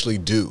I actually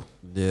do.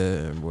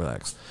 Yeah,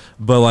 relax.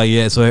 But like,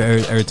 yeah, so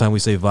every time we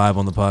say vibe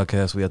on the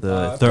podcast, we have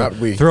to not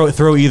we.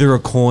 throw either a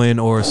coin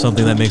or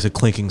something that makes a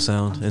clinking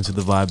sound into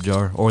the vibe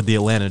jar or the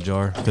Atlanta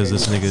jar because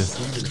this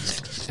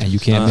nigga. And you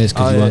can't miss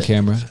because you on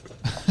camera.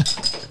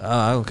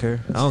 I don't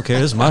care.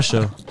 This is my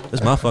show. This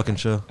is my fucking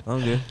show. I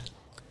don't care.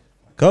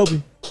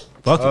 Kobe.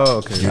 Fuck it. Oh,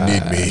 okay. You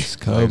need me.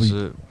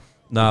 Kobe.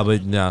 Nah,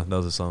 but that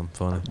was something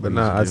funny. But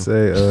nah, I'd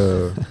say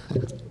we're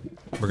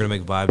gonna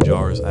make vibe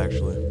jars.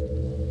 Actually,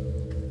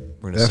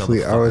 we're gonna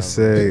definitely. I would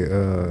say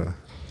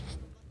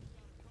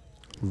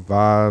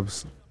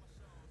vibes.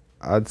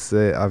 I'd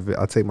say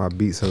I take my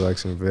beat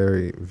selection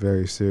very,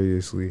 very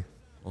seriously.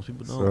 Most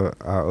people don't. So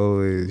I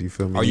always, you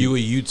feel me? Are you a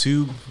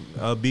YouTube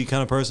beat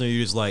kind of person, or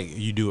you just like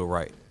you do it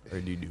right, or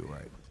do you do it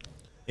right?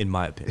 In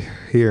my opinion,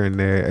 here and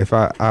there. If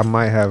I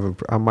might have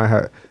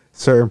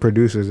certain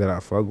producers that I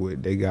fuck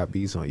with. They got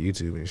beats on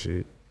YouTube and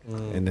shit.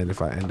 And then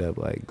if I end up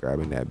like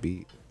grabbing that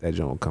beat, that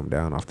joint will come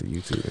down off the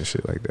YouTube and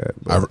shit like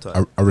that.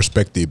 But I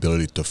respect the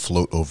ability to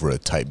float over a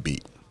tight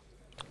beat.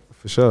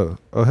 For sure.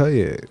 Oh hell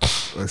yeah.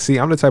 See,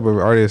 I'm the type of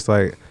artist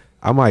like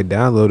I might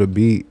download a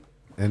beat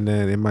and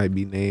then it might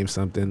be named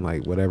something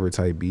like whatever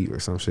type beat or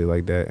some shit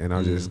like that, and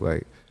I'll just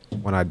like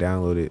when I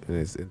download it and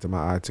it's into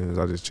my iTunes,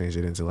 I'll just change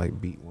it into like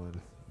beat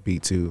 1,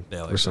 beat 2,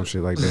 or some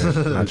shit like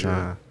that. Not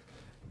trying to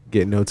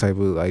get no type of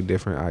like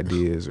different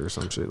ideas or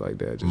some shit like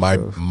that.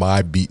 Just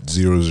my beat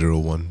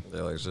 001.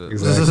 Yeah, like shit.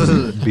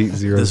 Exactly. Beat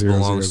 0. This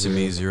belongs to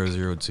me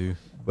 002.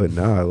 But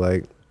nah,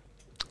 like,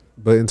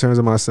 but in terms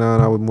of my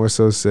sound, I would more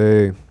so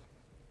say,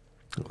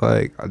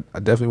 like, I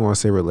definitely want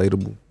to say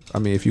relatable. I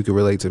mean, if you could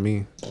relate to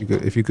me,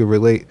 if you could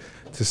relate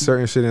to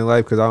certain shit in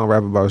life, because I don't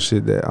rap about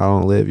shit that I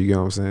don't live. You get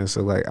what I'm saying?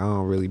 So like, I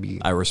don't really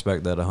be. I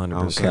respect that 100%. I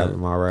don't cap in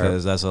my rap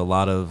because that's a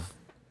lot of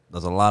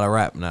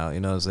rap now. You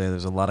know what I'm saying?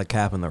 There's a lot of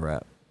cap in the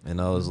rap.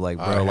 And I was like,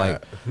 bro,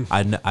 like,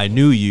 I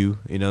knew you.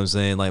 You know what I'm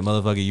saying? Like,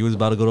 motherfucker, you was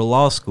about to go to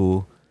law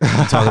school. You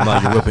talking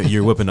about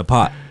you're whipping the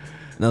pot.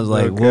 And I was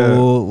like,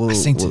 whoa,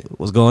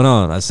 what's going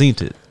on? I seen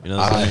it. You know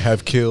what I'm I saying?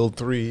 have killed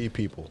 3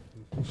 people.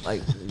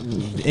 Like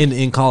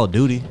in Call of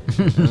Duty.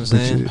 You know what I'm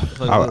saying?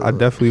 I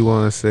definitely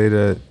want to say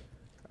that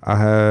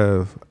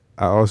I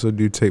also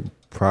do take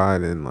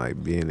pride in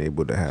like being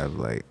able to have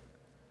like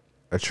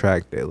a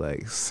track that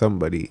like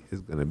somebody is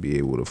gonna be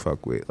able to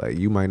fuck with. Like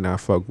you might not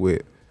fuck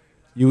with.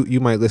 You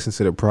might listen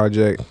to the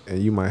project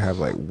and you might have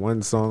like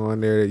one song on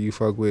there that you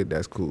fuck with.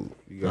 That's cool.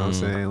 You know what I'm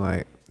saying?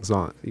 Like as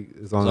long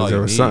as there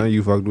was something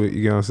you fucked with.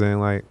 You know what I'm saying?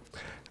 Like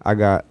I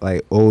got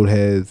like old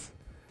heads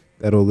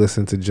that'll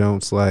listen to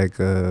jumps like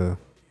for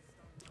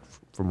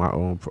my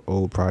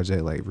old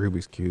project like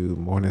Rubik's Cube,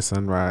 Morning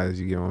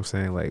Sunrise. You know what I'm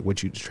saying? Like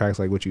tracks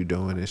like What You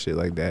Doing and shit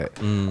like that.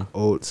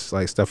 Old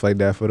like stuff like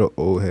that for the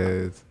old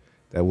heads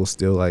that will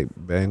still like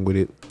bang with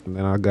it. And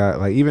then I got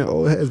like even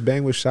old heads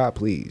bang with Shot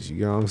Please.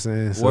 You know what I'm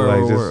saying? So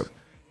word.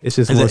 It's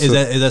just is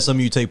that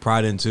something you take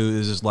pride into?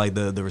 Is just like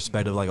the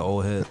respect of like an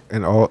old head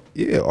and all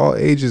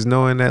ages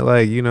knowing that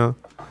like you know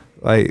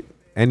like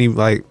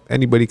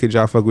anybody could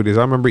drop fuck with this.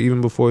 I remember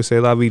even before Say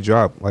La Vie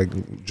dropped,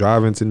 like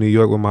driving to New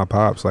York with my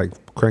pops, like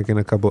cranking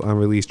a couple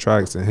unreleased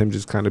tracks and him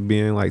just kind of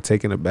being like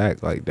taken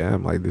aback, like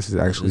damn, like this is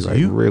actually like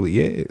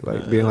really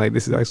being like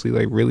this is actually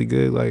like really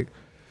good, like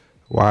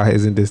why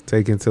isn't this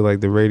taken to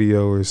like the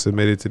radio or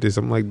submitted to this?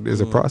 I'm like, there's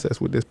a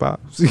process with this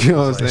pops. You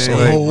know what I'm saying?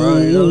 Like,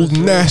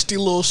 whole nasty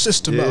little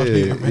system out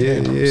here,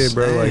 man. Yeah,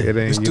 bro. Like it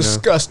ain't. It's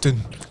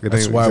disgusting.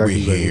 That's why we're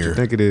here. What you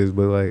think it is,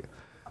 but like,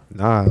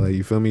 nah. Like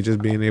you feel me?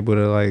 Just being able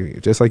to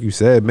like, just like you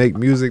said, make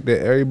music that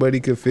everybody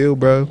could feel,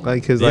 bro.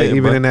 Like, cause like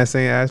even in that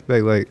same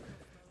aspect, like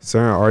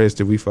certain artists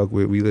that we fuck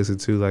with, we listen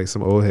to like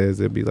some old heads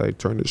that be like,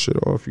 turn this shit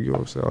off. You know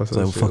what I'm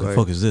saying? Like, what the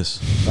fuck is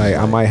this? Like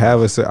I might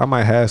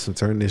have some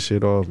turn this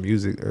shit off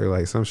music or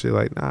like some shit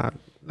like nah.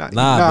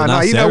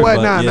 You know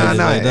what? Nah.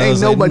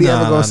 Ain't nobody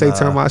ever gonna say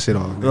turn my shit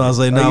off. I was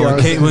like, nah.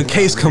 When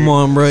Case come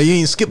on, bro, you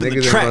ain't skipping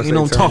the track. You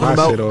know what I'm talking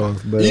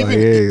about? But like,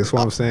 yeah, that's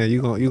what I'm saying. You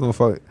gonna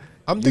fuck.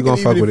 You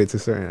gonna fuck with it to a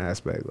certain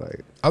aspect.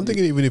 Like I'm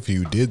thinking, even if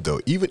you did though,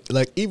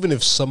 even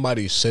if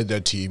somebody said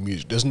that to your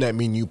music, doesn't that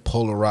mean you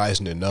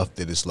polarizing enough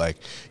that it's like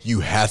you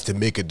have to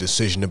make a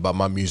decision about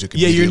my music?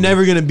 Yeah, you're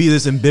never gonna be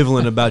this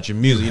ambivalent about your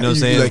music. You know what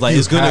I'm saying? Like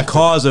it's gonna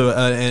cause a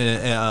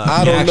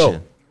I don't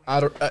know.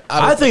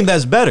 I think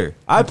that's better.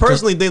 I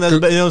personally think that's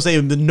better. You know what I'm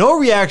saying? The no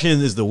reaction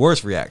is the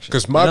worst reaction.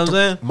 Because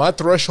my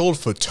threshold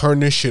for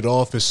turn this shit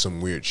off is some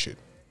weird shit.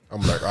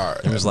 I'm like, all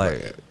right. It was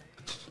like.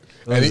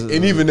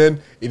 And even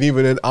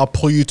then, I'll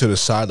pull you to the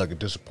side like a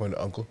disappointed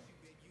uncle.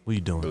 What are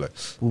you doing? Like,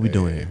 what we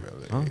doing here?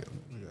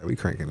 we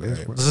cranking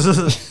this.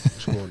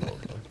 What's going on, bro?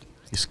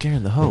 You're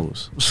scaring the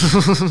hoes.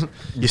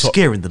 You're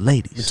scaring the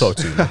ladies. Let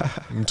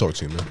me talk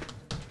to you, man.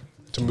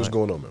 Tell me what's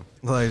going on, man.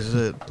 Like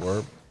shit.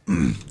 Word.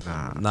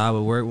 Nah,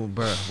 but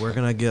where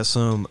can I get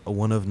some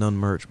One of None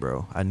merch,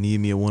 bro? I need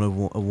me a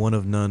one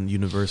of None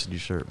university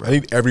shirt, bro. I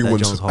need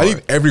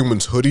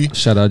everyone's hoodie.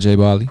 Shout out J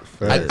Bali.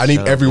 I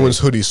need everyone's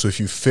hoodie. So if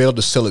you fail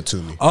to sell it to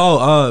me,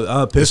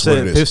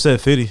 Piff said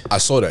 50. I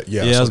saw that.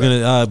 Yeah, I was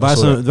gonna buy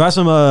some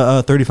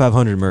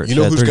 3500 merch. You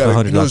know who's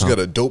got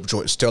a dope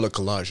joint? Stellar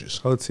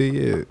Collages. OT,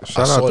 yeah.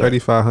 Shout out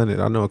 3500.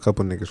 I know a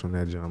couple niggas from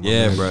that joint.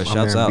 Yeah, bro.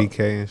 Shouts out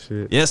BK and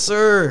shit. Yes,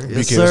 sir.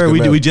 Yes, BK sir. was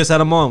good, We just had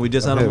him on.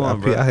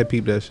 Bro. I had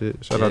peeped that shit.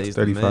 Shout out to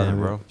 3500,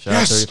 bro. Shout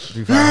Yes, out to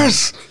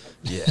 3500.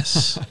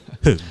 yes.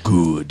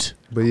 Good.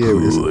 But yeah,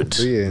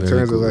 in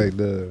terms of like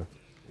the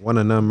One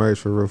of None merch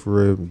for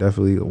real,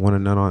 definitely One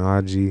of None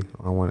on IG,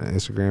 on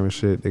Instagram and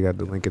shit. They got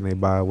the link in their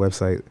bio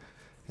website.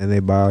 And they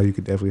bio, you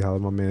could definitely holler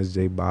at my man's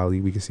Jay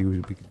Bali. We can see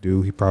what we can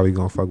do. He probably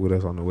gonna fuck with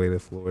us on the way to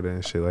Florida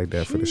and shit like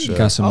that for the show.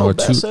 Got some more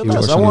too.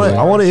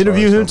 I want to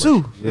interview him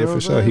too. Yeah,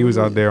 for sure. He was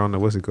out there on the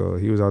what's it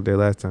called? He was out there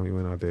last time we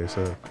went out there.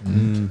 So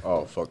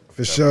Oh fuck.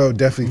 for sure,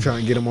 definitely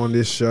trying to get him on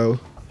this show.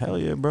 Hell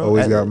yeah, bro.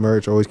 Always got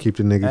merch. Always keep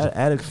the niggas.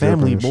 Addict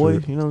family, dripping boy.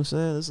 and shit. You know what I'm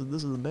saying?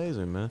 This is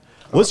amazing, man.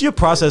 What's your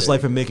process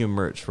like for making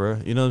merch, bro?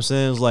 You know what I'm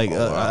saying? It's like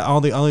I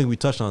don't think we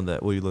touched on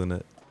that. What are you looking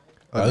at?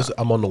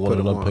 I'm on the One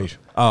of None page.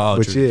 Oh,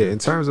 But true, yeah, true. in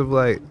terms of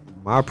like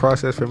my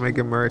process for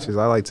making merch is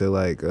I like to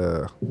like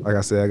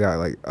I said, I got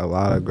like a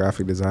lot of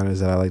graphic designers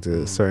that I like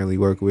to certainly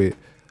work with.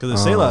 Because the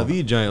C'est La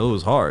Vie giant, it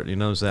was hard. You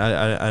know what I'm saying?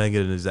 I didn't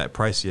get an exact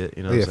price yet.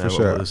 You know what Yeah, I'm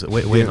for saying?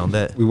 sure. Waiting on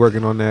that. We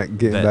working on that.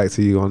 Getting Bet. back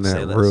to you on Say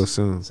that less. real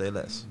soon. Say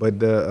less. But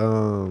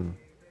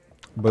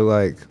but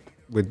like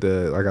with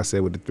the like I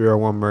said with the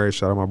 301 merch,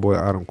 shout out my boy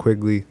Adam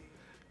Quigley.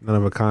 None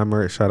of a Kind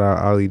merch, shout out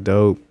Ali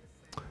Dope.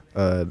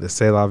 The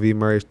C'est La Vie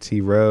merch,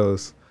 T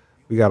Rels.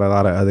 We got a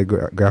lot of other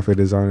graphic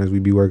designers we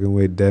be working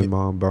with. Dead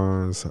Mom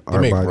Barnes,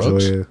 Art make by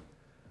rugs? Joya.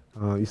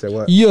 You said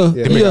what? Yeah,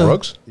 They make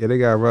rugs. Yeah, they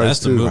got rugs That's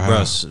the too.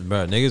 move,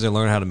 bro. Niggas are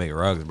learning how to make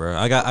rugs, bro.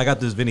 I got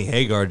this Vinny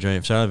Hagar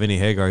joint. Shout out Vinny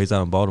Hagar. He's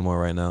out in Baltimore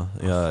right now.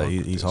 Yeah,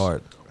 he's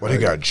hard. Well, they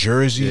got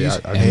jerseys. Yeah,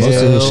 I And most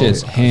of his Hell,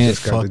 shit's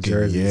just got the fucking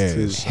jerseys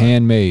yes. too.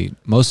 handmade.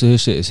 Most of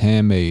his shit is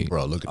handmade.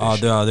 Bro, look at Oh, this.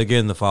 shit. they're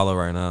getting the follow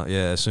right now.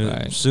 Yeah, soon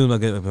I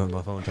get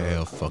my phone charged.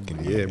 Hell,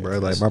 fucking Yeah, bro.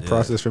 Like Yes, my yeah.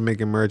 process for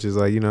making merch is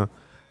like,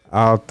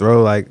 I'll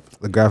throw like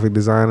the graphic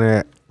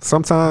designer.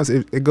 Sometimes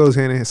it goes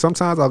hand in hand.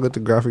 Sometimes I'll let the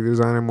graphic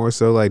designer more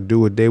so like do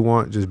what they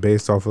want just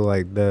based off of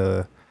like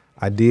the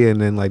idea,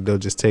 and then like they'll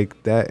just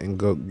take that and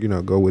go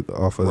with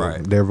off of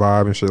Right. their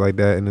vibe and shit like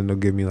that, and then they'll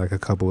give me like a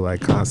couple like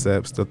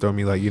concepts. They'll throw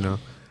me like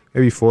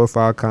maybe 4 or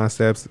 5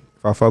 concepts.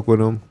 If I fuck with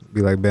them,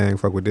 be like bang,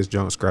 fuck with this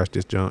junk, scratch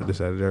this junk, this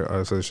that, there,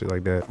 or some shit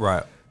like that.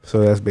 Right.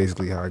 So that's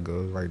basically how it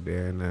goes right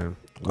there. And then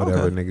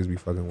whatever niggas be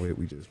fucking with,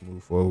 we just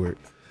move forward.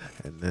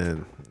 And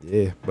then,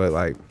 yeah. But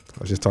like, I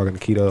was just talking to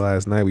Keto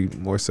last night. We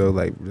more so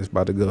like just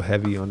about to go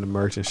heavy on the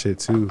merch and shit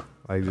too.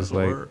 Like just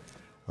like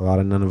a lot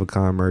of None of a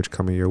Kind merch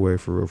coming your way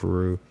for real, for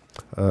real.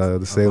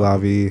 The C'est La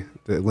Vie,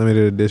 the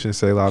limited edition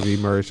C'est La Vie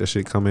merch, that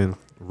shit coming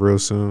real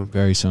soon.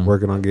 Very soon.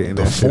 Working on getting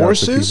The that shit out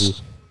to forces?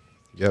 people.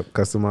 Yep,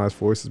 customized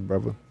forces,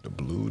 brother. The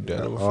blue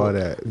denim. All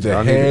that. The Yeah,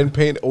 I need hand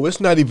paint. Oh,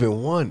 it's not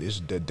even one. It's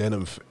the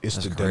denim. It's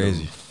That's the crazy.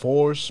 denim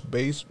force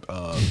base.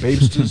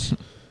 Babesters.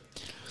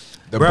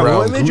 The Bro, brown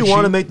what made you Gucci.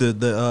 want to make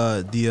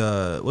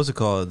the what's it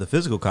called, the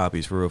physical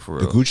copies for real?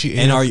 The Gucci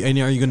and AF? are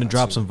you going to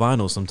drop some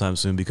vinyl sometime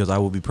soon, because I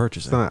will be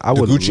purchasing. Son, I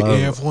The would Gucci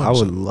love, AF1s. I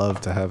would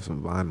love to have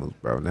some vinyls,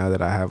 bro. Now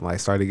that I have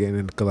like started getting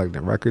into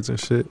collecting records and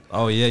shit.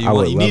 Oh yeah, I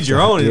would you love need your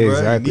to- own, yeah, bro.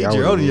 exactly. You I need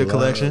your would own in your love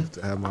collection.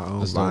 to have my own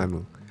That's dope.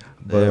 vinyl.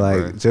 But Yeah, like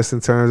bro. just in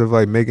terms of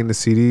like making the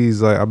CDs,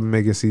 like I've been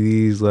making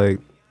CDs like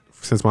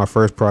since my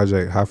first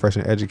project, High Fresh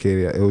and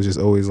Educated. It was just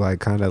always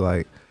like kind of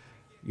like,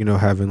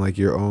 having like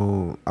your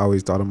own. I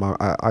always thought of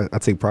I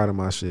take pride in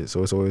my shit,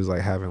 so it's always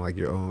like having like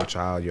your own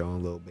child, your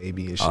own little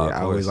baby and shit. Of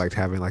I always course. liked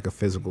having like a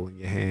physical in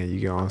your hand. You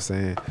get what I'm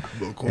saying?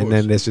 Of course. And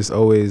then it's just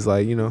always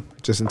like,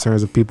 just in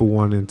terms of people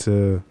wanting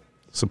to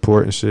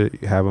support and shit,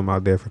 you have them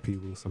out there for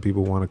people. Some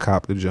people want to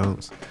cop the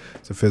junks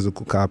to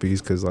physical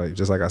copies because, like,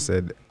 just like I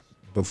said,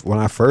 but when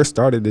I first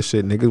started this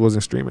shit, niggas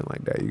wasn't streaming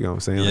like that. You know what I'm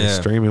saying? Like, Yeah.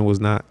 streaming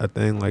was not a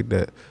thing like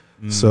that.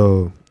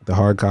 So the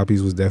hard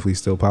copies was definitely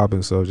still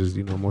popping. So just,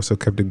 more so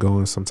kept it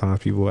going. Sometimes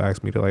people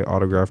ask me to like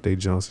autograph their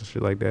junks and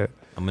shit like that.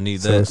 I'm gonna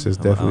need So that. it's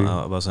just definitely-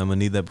 I'm gonna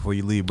need that before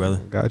you leave, brother.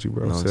 Got you,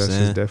 bro. Know what So I'm that's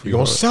saying? just definitely You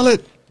gonna hard. sell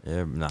it?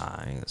 Yeah, nah,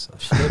 I ain't gonna sell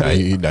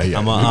shit.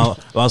 Nah,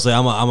 I'll say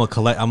I'm a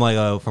collect. I'm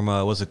like from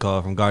what's it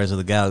called, from Guardians of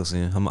the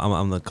Galaxy.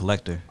 I'm the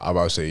collector. I'm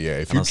about to say, yeah.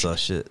 If I you, don't sell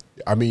shit.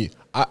 I mean,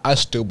 I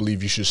still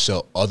believe you should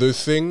sell other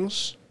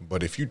things,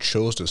 but if you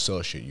chose to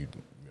sell shit, you know what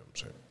I'm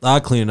saying. I'll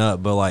clean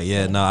up, but like,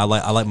 yeah, no, I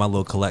like my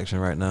little collection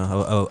right now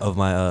of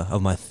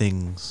my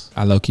things.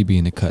 I low key be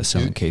in the cut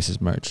selling cases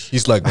merch.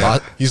 He's like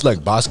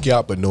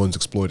Basquiat, but no one's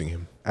exploiting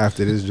him.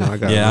 After this, John, I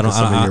got Yeah, I don't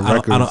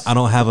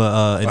have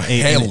an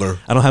handler.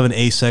 I don't have an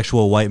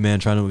asexual white man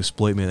trying to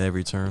exploit me at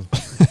every turn.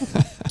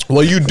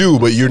 Well, you do,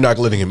 but you're not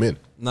letting him in.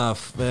 Nah,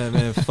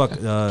 man, fuck.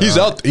 He's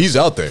out. He's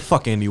out there.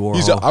 Fuck Andy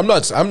Warhol.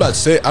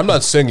 I'm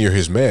not saying you're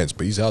his man's,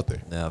 but he's out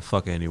there. Yeah,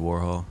 fuck Andy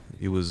Warhol.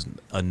 He was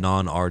a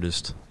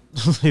non-artist.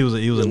 he was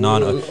an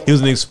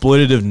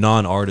exploitative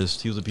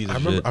non-artist. He was a piece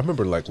of shit. I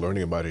remember like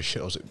learning about his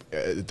shit. I was like,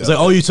 It's like,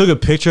 oh, you took a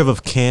picture of a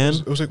can?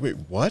 It was like, wait,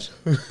 what?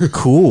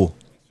 Cool.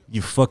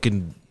 You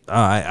fucking.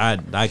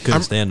 I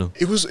couldn't stand him.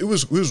 It was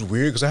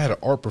weird because I had an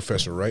art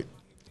professor, right?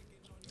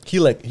 He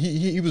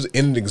was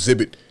in an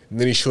exhibit, and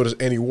then he showed us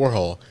Andy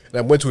Warhol, and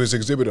I went to his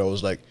exhibit. I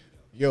was like,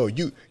 yo,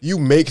 you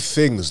make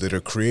things that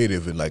are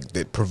creative and like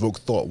that provoke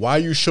thought. Why are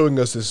you showing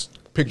us this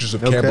pictures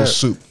of Campbell's cap.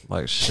 soup?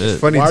 Like shit.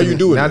 Funny Why to are you me,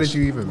 doing now this? that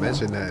you even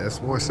mention that,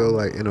 it's more so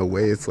like in a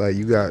way it's like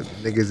you got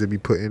niggas that be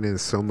putting in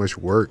so much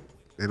work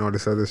and all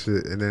this other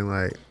shit, and then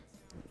like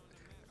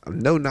I'm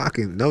not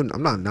knocking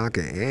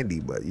Andy,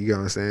 but you know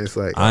what I'm saying? It's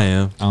like I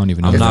am. I don't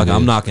even know.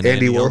 I'm knocking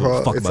Andy Andy. I don't give a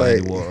Warhol. fuck It's about like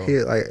Andy Warhol. he,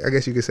 like I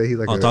guess you could say he's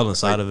like On a, top of the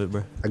side like, of it,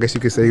 bro. I guess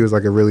you could say he was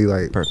like a really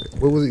like Perfect.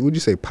 What was he? Would you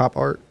say pop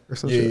art or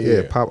something? Yeah,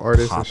 yeah. Pop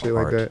artist Pop and shit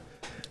art. like that.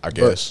 I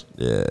guess.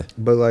 Yeah.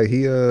 But like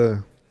he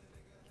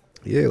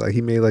like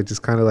he made like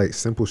just kind of like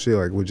simple shit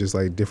like with just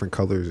like different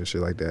colors and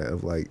shit like that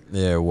of like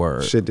Yeah,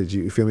 word. shit that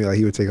you feel me, like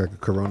he would take like a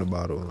Corona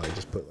bottle and like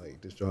just put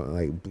like this drawing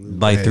like blue,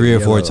 Like red, 3 or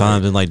 4 yellow,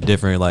 times like,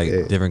 in like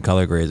Yeah. different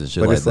color grades and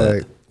shit but like it's that.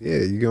 like yeah,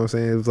 you know what I'm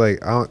saying? It was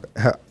like I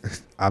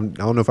don't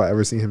know if I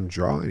ever seen him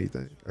draw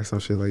anything or some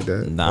shit like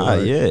that. Nah, But,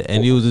 like, yeah,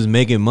 and he was just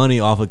making money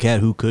off a cat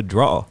who could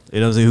draw.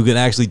 You know what I'm saying? Who could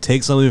actually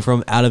take something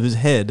from out of his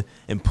head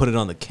and put it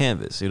on the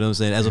canvas. You know what I'm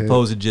saying? As Yeah.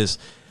 opposed to just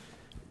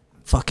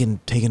fucking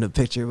taking a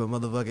picture of a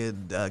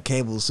motherfucking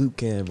Campbell's soup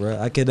can, bro.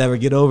 I could never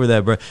get over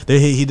that, bro.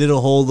 He did a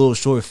whole little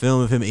short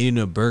film of him eating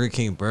a Burger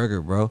King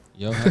burger, bro.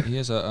 Yo, he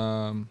has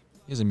a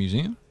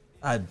museum.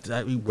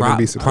 Wouldn't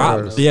be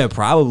surprised. Yeah,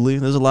 probably.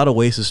 There's a lot of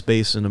wasted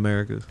space in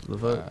America. The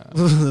fuck?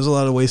 There's a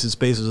lot of wasted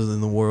spaces in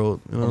the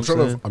world. You know what I'm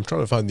saying? I'm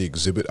trying to find the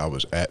exhibit I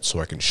was at so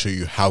I can show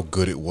you how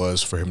good it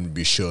was for him to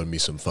be showing me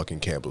some fucking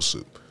Campbell's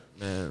soup.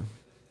 Man.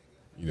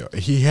 You know,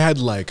 he had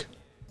like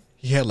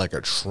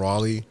a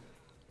trolley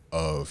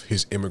of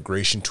his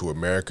immigration to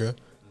America,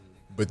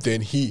 but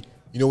then you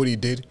know what he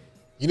did?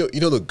 You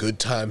know the Good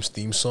Times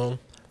theme song?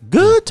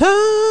 Good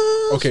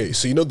times. Okay,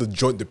 so you know the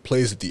joint that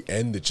plays at the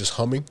end that's just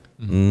humming?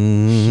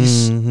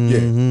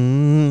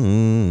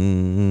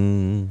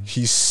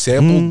 He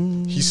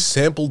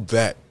sampled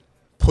that,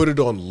 put it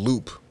on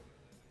loop,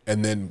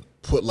 and then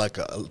put like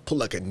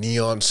a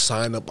neon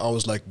sign up. I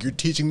was like, "You're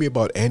teaching me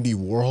about Andy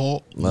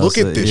Warhol? Look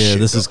at this shit." Yeah,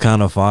 this is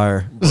kind of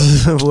fire.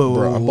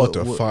 Bro, I'm about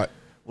to fight.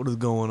 What is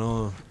going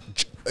on?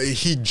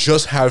 He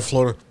just had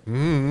Florida.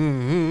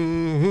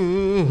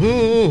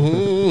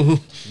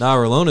 Nah,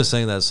 Rolona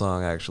sang that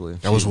song actually.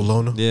 That was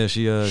Rolona? Yeah,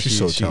 She's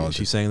so talented.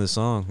 She sang the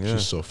song. Yeah.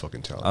 She's so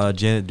fucking talented.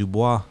 Janet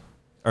Dubois.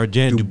 Or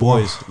Janet Dubois.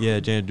 Dubois. Yeah,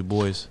 Janet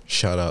Dubois.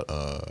 Shout out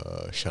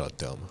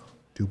Thelma.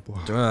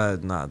 Dubois.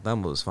 Nah, that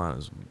was fine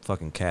as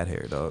fucking cat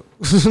hair, dog.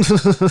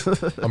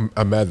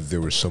 I'm mad that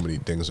there were so many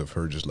things of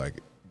her just like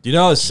You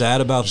know what's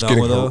sad about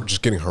Thelma though?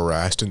 just getting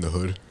harassed in the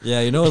hood.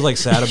 Yeah, you know what's like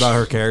sad about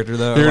her character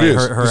though? Here Like, it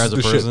is. Her This as is a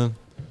the shit. person.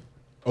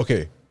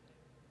 Okay,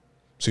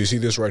 so you see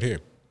this right here,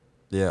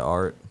 Yeah,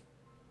 art.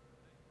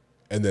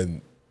 and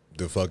then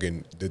the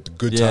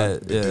good Yeah, time,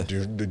 yeah.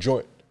 the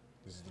joint.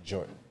 This is the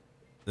joint.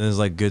 And it's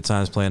like good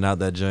times playing out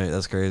that joint.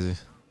 That's crazy.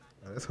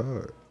 That's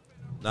hard.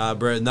 Nah,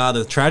 bro. Nah,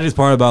 the tragic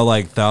part about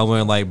like Thelma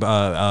and like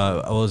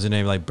what was her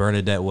name? Like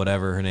Bernadette,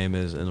 whatever her name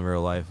is in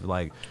real life.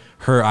 Like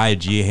her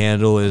IG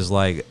handle is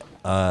like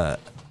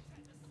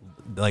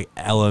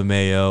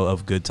LMAO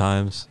of Good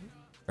Times,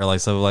 or like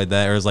something like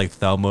that, or it's like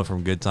Thelma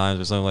from Good Times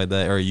or something like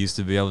that, or it used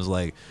to be. I was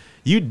like,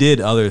 you did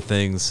other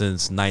things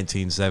since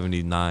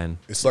 1979.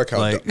 It's like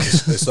how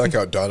it's like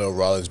how Donnell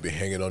Rollins be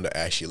hanging on to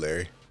Ashy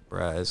Larry.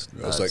 Bruh,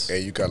 It's like, hey,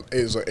 you got.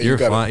 It's like, hey, you're you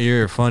gotta, fun,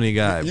 you're a funny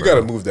guy. You bro.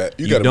 gotta move that.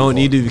 You You gotta don't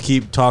move need on. to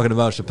keep talking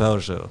about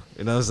Chappelle's show.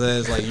 You know what I'm saying?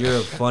 It's like you're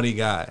a funny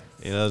guy.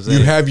 You know what I'm saying?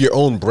 You have your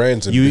own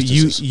brands and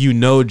businesses. you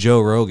know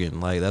Joe Rogan.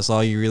 Like that's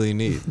all you really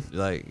need.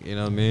 Like you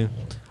know what I mean?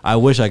 I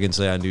wish I could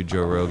say I knew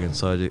Joe Rogan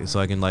so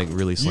I can like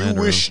really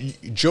slander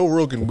him. Joe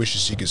Rogan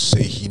wishes he could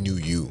say he knew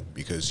you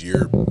because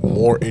you're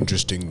more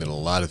interesting than a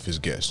lot of his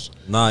guests.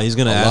 Nah, he's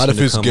gonna A ask lot me of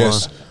to his come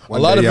guests. on. A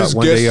lot of his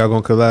One day guests. y'all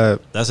gonna collab.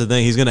 That's the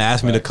thing. He's gonna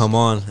ask me to come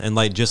on, and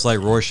like just like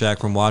Rorschach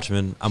from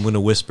Watchmen, I'm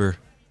gonna whisper,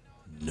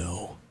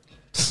 "No."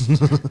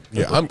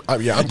 Yeah,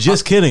 I'm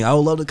Just kidding. I would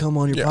love to come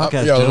on your Yeah, podcast. I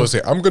was Joe. gonna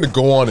say I'm gonna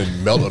go on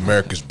and melt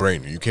America's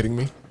brain. Are you kidding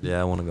me? Yeah,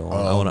 I want to go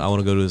on. I want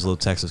to go to his little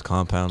Texas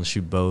compound and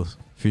shoot bows.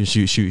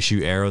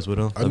 Shoot arrows with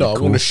him. I know.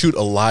 I'm gonna shoot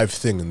a live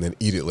thing and then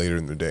eat it later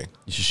in the day.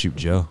 You should shoot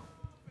Joe.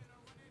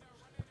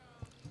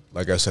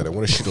 Like I said, I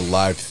want to shoot a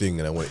live thing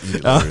and I want to eat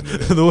it later in the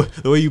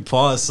day. the way you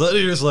pause,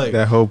 suddenly you're just like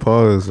That whole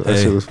pause. That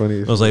Hey, shit was funny.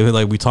 I was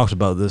like we talked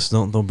about this.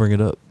 Don't bring it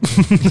up.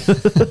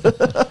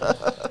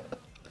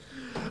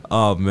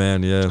 Oh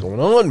man, yeah. What's going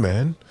on,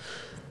 man?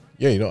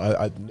 Yeah, you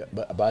know,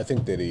 but I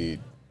think that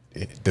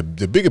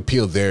the big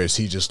appeal there is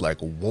he just like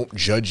won't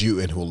judge you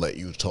and he'll let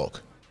you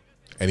talk,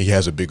 and he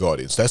has a big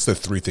audience. That's the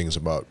three things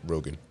about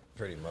Rogan.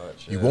 Pretty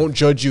much. He won't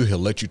judge you. He'll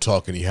let you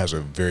talk, and he has a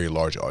very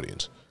large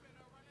audience.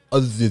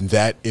 other than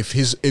that,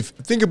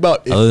 think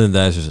about if, Other than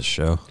that, it's just a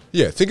show.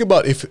 think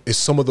about if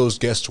some of those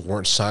guests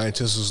weren't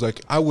scientists. It's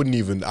like I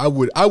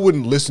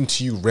wouldn't listen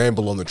to you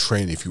ramble on the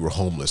train if you were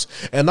homeless.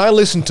 And I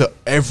listen to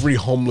every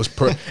homeless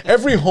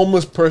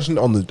person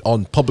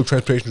on public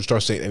transportation who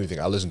starts saying anything.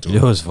 I listen to You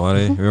know them. what's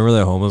funny? Remember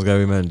that homeless guy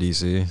we met in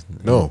DC?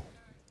 No,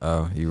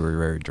 Oh, you were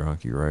very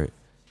drunk. You're right.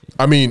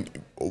 I mean,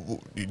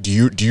 do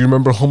you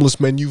remember homeless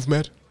men you've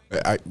met?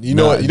 You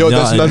know what?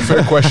 That's an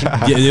unfair question.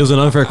 Yeah, it was an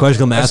unfair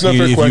question. I'm That's an asking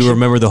you unfair if question. you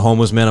remember the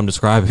homeless man I'm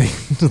describing.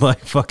 Like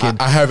fucking.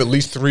 I have at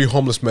least 3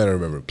 homeless men I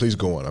remember. Please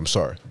go on. I'm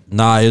sorry.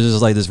 Nah, it was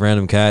just like this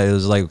random cat. It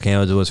was like came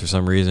up to us for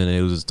some reason, and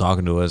it was just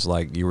talking to us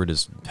like you were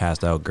just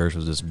passed out. Gersh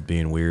was just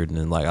being weird, and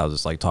then like I was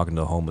just like talking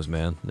to a homeless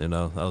man. You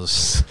know, I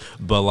was,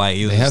 but like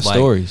he was They just have like,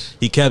 stories.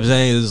 He kept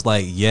saying it was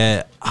like,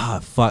 yeah,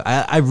 fuck.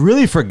 I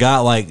really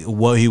forgot like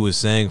what he was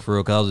saying for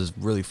real, cause I was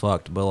just really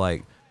fucked. But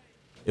like.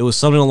 It was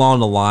something along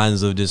the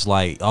lines of just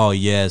like, oh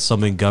yeah,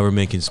 something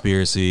government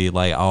conspiracy,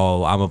 like,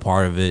 oh, I'm a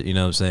part of it, you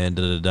know what I'm saying?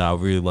 Da, da, da. I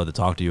would really love to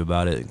talk to you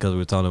about it because we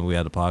were telling him we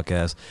had a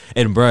podcast.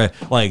 And bruh,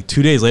 like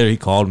 2 days later, he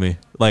called me.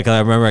 Like I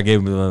remember I gave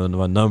him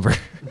my number.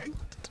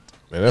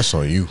 Man, that's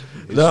on you.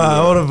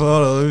 Nah, hold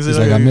on. He's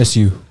like, I miss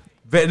you.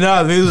 But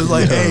nah, he was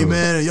like, hey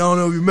man, y'all don't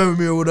know if you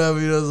remember me or whatever,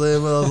 you know what I'm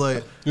saying? But I was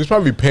like, He's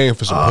probably paying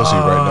for some pussy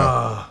right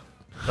now.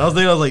 I was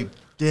like,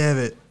 damn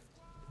it.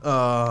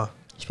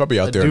 He's probably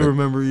out I there. do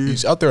remember you.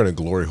 He's out there in a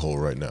glory hole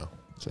right now.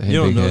 So, hey, You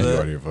don't big know head. that.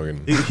 Out here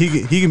fucking.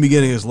 He can be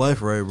getting his life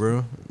right,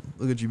 bro.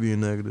 Look at you being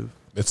negative.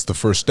 That's the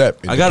first step.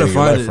 I gotta getting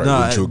your find life it. right. Nah,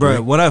 Wouldn't you bro.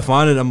 agree? When I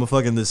find it, I'm gonna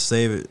fucking just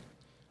save it.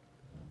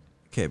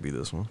 Can't be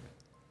this one,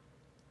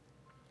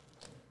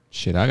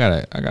 Shit, I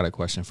got a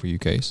question for you,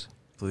 Case.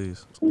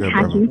 please. Yeah,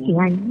 brother.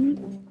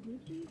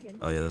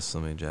 Oh yeah, that's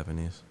something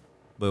Japanese.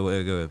 But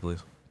wait, go ahead,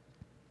 please.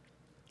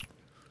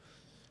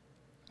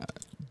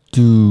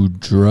 Do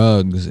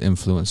drugs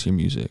influence your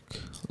music?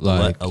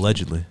 Like,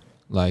 Allegedly.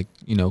 like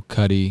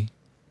Cudi.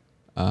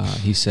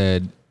 He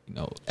said,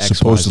 XYZ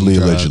Supposedly,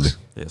 drugs allegedly.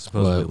 Yeah,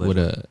 supposedly. would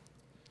allegedly.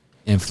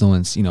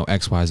 influence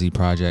XYZ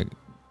project.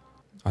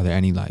 Are there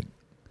any like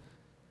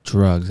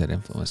drugs that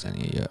influence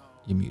any of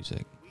your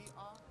music?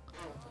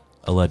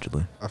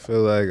 Allegedly. I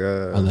feel like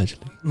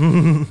Allegedly.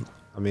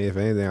 I mean, if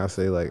anything, I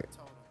say like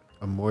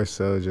I'm more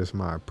so just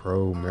my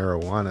pro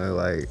marijuana,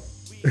 like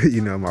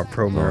my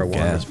pro marijuana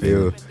gas,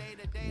 feel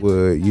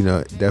would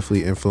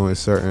definitely influence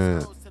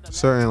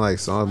certain like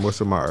songs. Most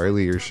of my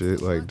earlier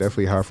shit, like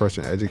definitely Hot, Fresh,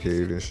 and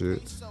Educated and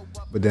shit.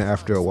 But then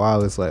after a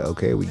while, it's like,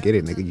 okay, we get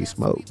it, nigga. You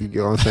smoke. You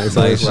get what I'm saying? So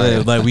Like, it's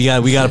shit, like we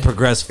got to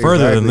progress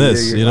further than Exactly,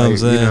 this. yeah, You know what I'm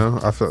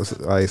like, saying? I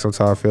feel like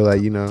sometimes I feel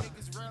like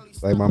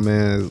like my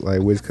man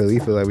like Wiz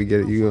Khalifa, like we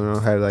get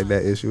it. Had like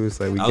that issue. It's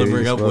like we I get would it.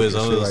 bring you up smoke Wiz.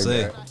 and I shit was like gonna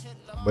say. that.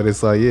 But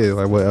it's like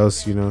like what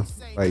else?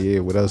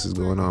 What else is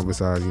going on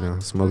besides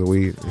smoking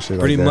weed and shit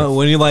Pretty like that.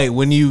 much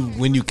when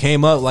you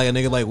came up like a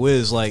nigga like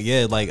Wiz, like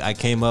yeah, like I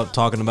came up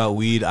talking about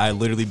weed. I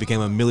literally became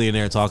a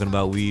millionaire talking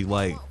about weed.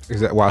 Like Is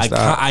that why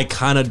stop? I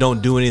kind of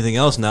don't do anything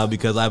else now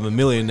because I'm a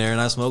millionaire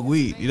and I smoke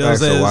weed. You know what I'm Right,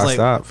 so saying? why It's like,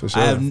 stop, for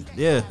sure.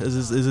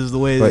 This is the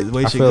way But the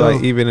way I shit feel go.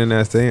 like even in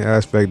that same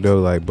aspect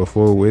though, like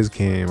before Wiz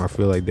came, I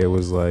feel like there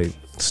was like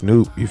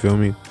Snoop. You feel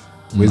me?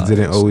 Wiz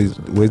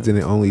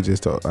didn't only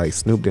just talk like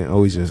Snoop didn't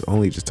always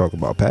only just talk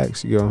about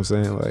packs. You know what I'm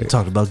saying? We Like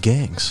talked about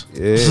gangs.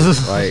 yeah,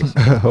 like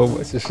a whole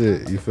bunch of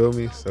shit. You feel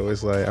me? So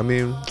it's like I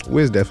mean,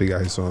 Wiz definitely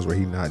got his songs where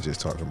he not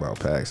just talking about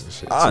packs and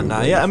shit. too,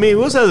 Nah, but yeah. I mean,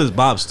 Wiz has his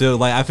bop still.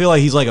 Like, I feel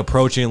like he's like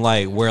approaching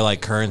like where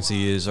like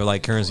Currency is or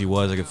like Currency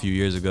was like a few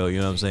years ago. You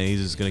know what I'm saying?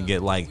 He's just gonna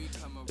get like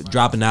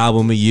drop an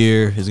album a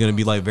year. It's gonna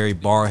be like very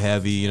bar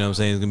heavy. You know what I'm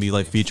saying? It's gonna be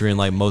like featuring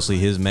like mostly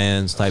his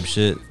man's type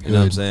shit. You know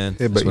what I'm saying?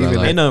 Yeah, but That's what I even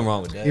like. Ain't nothing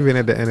wrong with that. even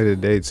at the end of the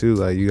day too,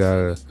 like you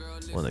gotta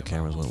When the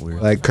cameras went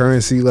weird. like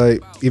Currency,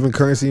 like even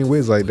Currency and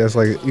Wiz, like that's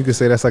like you could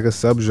say that's like a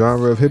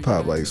subgenre of hip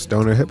hop, like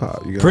stoner hip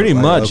hop. Pretty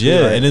much, yeah.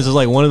 Like, And this is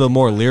like one of the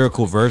more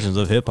lyrical versions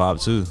of hip hop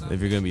too.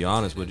 If you're gonna be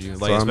honest with you,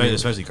 like I mean-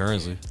 especially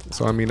Currency.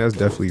 so I mean that's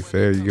definitely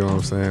fair. You get what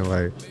I'm saying?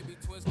 Like,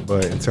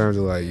 but in terms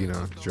of like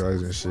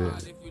drugs and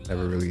shit,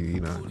 never really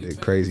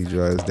did crazy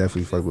drugs.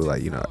 Definitely fuck with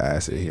like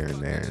acid here and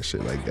there and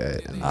shit like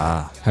that. And,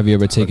 Have you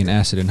ever taken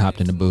acid and hopped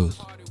in the booth?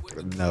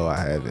 no, I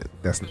haven't.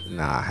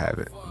 I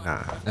haven't.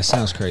 Nah. That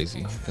sounds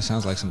crazy. That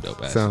sounds like some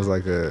dope ass. Sounds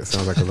like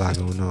a lot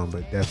going on,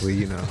 but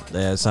definitely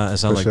Yeah, it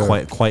sounds like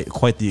sure.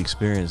 quite the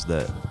experience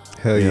that.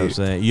 hell You know yeah. what I'm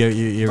saying?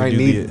 You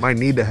ever Might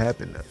need to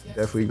happen though.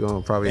 Definitely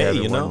gonna probably Hey,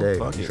 happen you know, one day.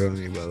 fuck You it. feel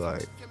me? But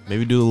like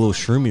maybe do a little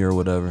shroomy or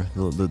whatever,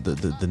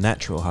 the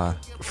natural high.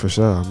 for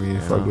sure. I mean,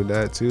 fuck with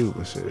that too.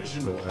 But shit.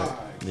 But, like,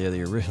 Yeah,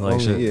 the original like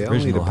only, shit. yeah,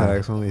 only the original high.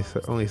 packs, only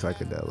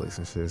psychedelics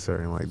and shit,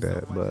 certain like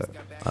that. But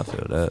I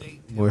feel that.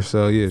 more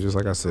so, yeah, just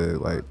like I said,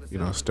 like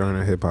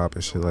stoner hip hop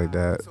and shit like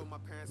that.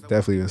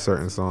 Definitely in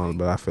certain songs,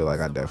 but I feel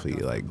like I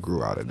definitely like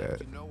grew out of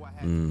that.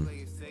 I feel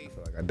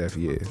like I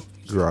definitely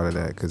grew out of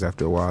that because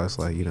after a while, it's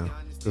like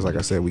just like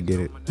I said, we get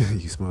it.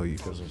 You smell, you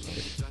feel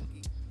something.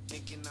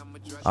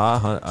 I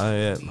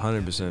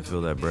 100%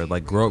 feel that, bro.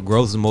 Like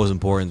growth is the most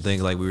important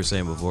thing. Like we were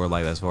saying before,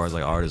 like as far as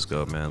like artists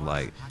go, man.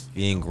 Like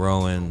being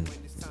growing,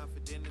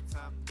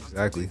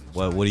 Exactly.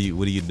 What are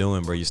you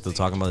doing, bro? You're still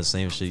talking about the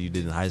same shit you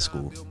did in high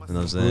school. You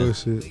know what I'm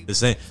saying?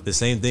 Bullshit. The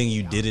same thing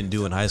you didn't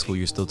do in high school.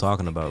 You're still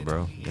talking about,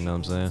 bro. You know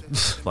what I'm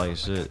saying? Like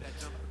shit.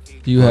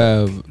 You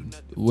have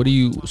what do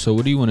you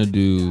want to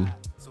do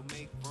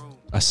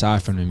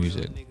aside from the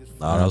music?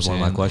 Oh, that was one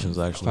of my questions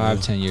actually.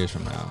 5-10 years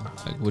from now,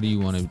 like what do you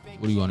want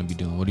to be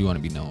doing? What do you want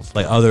to be known for?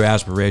 Like other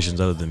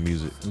aspirations other than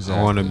music. Exactly.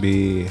 I want to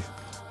be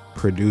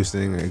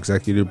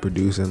executive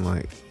producing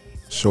like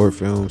short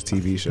films,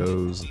 TV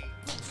shows,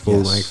 full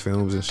length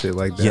films and shit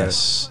like that.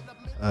 Yes.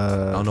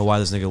 I don't know why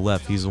this nigga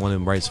left. He's the one that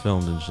writes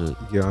films and shit.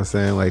 You know what I'm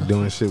saying? Like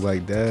doing shit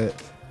like that.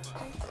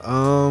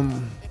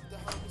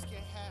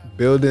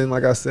 Building,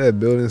 like I said,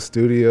 building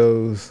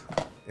studios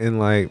in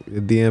like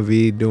the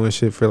DMV, doing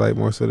shit for like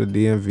more so the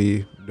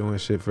DMV, doing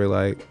shit for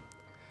like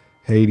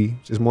Haiti.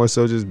 Just more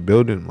so just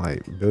building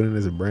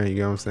as a brand, you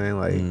know what I'm saying?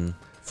 Like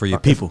for your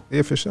people.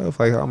 Yeah, for sure. If,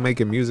 like I'm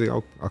making music,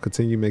 I'll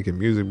continue making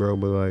music, bro.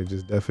 But like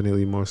just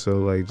definitely more so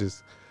like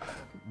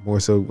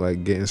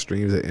getting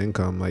streams of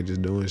income, like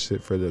just doing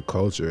shit for the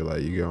culture,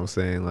 like you know what I'm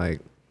saying?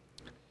 Like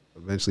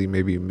eventually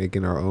maybe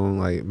making our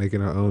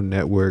own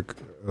network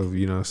of,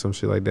 you know, some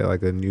shit like that,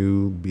 like a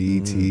new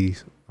BET,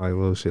 like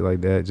little shit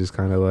like that. Just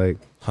kind of like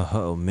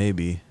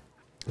maybe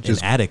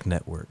just an addict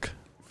network.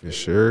 For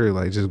sure.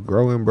 Like just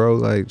growing, bro.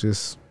 Like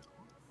just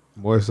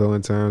more so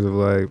in terms of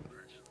like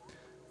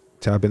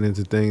tapping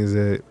into things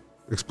that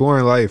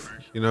exploring life,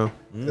 you know,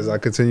 as I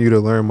continue to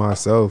learn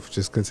myself,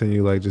 just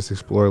continue like just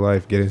explore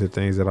life, get into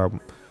things that I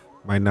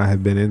might not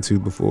have been into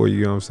before,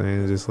 you know what I'm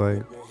saying? Just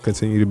like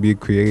continue to be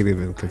creative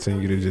and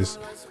continue to just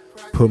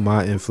put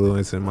my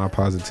influence and my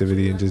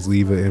positivity and just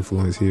leave an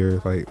influence here,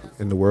 like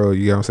in the world,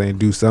 you know what I'm saying?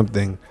 Do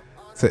something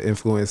to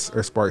influence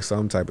or spark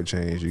some type of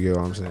change, you know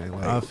what I'm saying?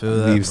 Like I feel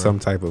that, leave bro. some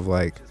type of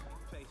like,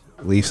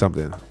 leave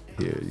something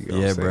here, you know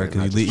what I'm bro,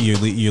 saying? because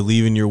you're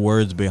leaving your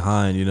words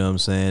behind, you know what I'm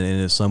saying?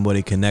 And if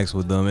somebody connects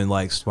with them and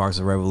like sparks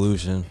a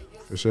revolution,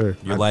 for sure.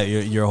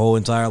 Your whole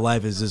entire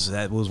life is just,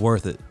 that was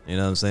worth it, you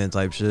know what I'm saying,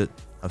 type shit.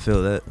 I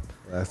feel that.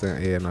 Last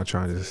thing, I'm not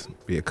trying to just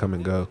be a come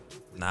and go.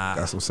 Nah,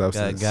 got some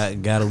substance.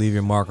 Gotta leave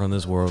your mark on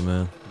this world,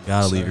 man.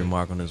 Gotta leave your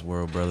mark on this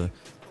world, brother.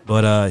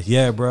 But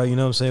yeah, bro, you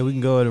know what I'm saying? We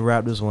can go ahead and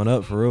wrap this one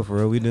up for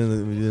real. We did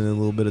in a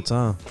little bit of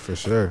time. For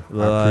sure.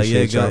 Well, I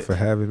appreciate y'all go- for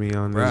having me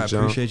on Bro, I this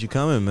jump. appreciate you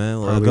coming,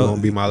 man. Probably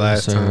won't be my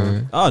last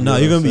time. Oh no,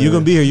 You know what I'm you're gonna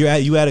saying? be here.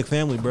 You Addict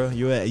family, bro.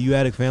 You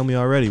Addict family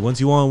already. Once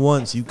you on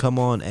once, you come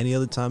on any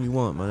other time you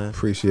want, man.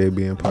 Appreciate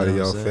being part You of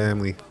know y'all what I'm saying?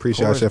 family.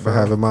 Appreciate course, y'all for bro.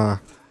 having my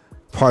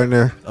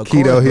partner Of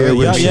Keto course, here bro.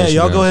 with me.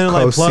 Y'all go ahead and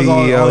like plug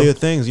all Co-CEO. your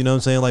things. You know what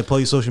I'm saying? Like plug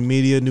your social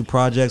media, new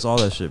projects, all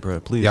that shit, bro.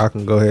 Please. Y'all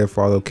can go ahead and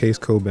follow Case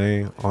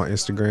Cobain on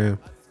Instagram,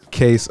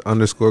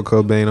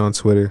 Case_Cobain on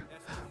Twitter.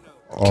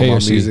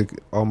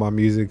 All my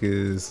music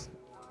is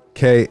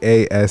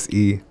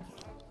KASE_C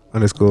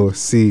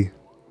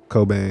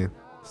Cobain.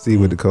 C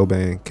with the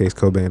Cobain, Case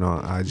Cobain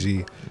on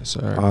IG. Yes,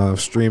 sir.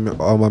 Streaming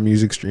all my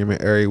music,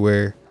 streaming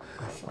everywhere.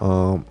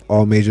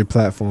 All major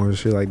platforms,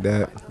 shit like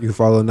that. You can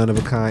follow None of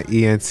a Kind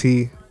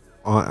ENT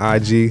on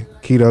IG.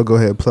 Keto, go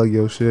ahead, plug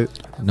your shit.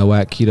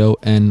 Noak Keto,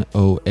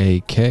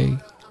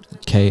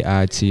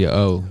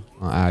 NOAKKITO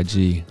on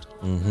IG.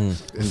 And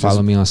Follow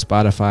just- me on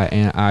Spotify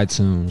and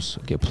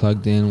iTunes. Get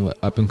plugged in with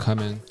up and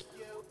coming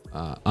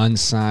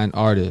unsigned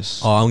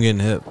artists. Oh, I'm getting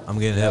hip.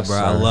 Yes, bro.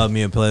 I sir. love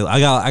me a play. I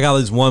got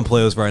this one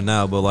playlist right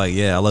now, but like,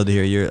 yeah, I love to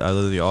hear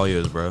all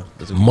yours, bro.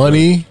 That's what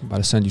Money About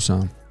to send you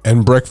some.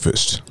 and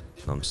breakfast.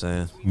 I'm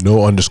saying.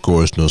 No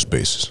underscores, no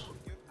spaces,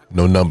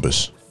 no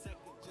numbers.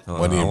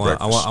 Money and I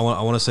breakfast.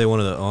 want to say one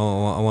of the.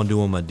 I want to do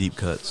one of my deep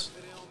cuts.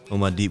 One of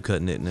my deep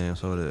cut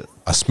nicknames. What it?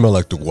 I smell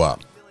like the guap.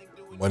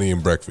 Money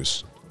and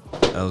breakfast.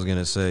 I was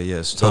gonna say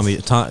yes.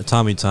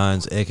 Tommy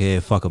Tynes, aka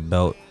Fuck a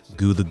Belt,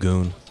 Goo the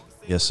Goon.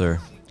 Yes, sir.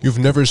 You've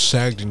never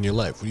sagged in your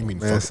life. What do you mean?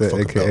 Man fuck, said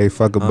fuck AKA about?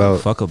 fuck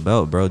about. Fuck a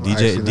belt, bro.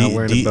 DJ actually not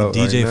wearing a belt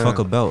DJ right Fuck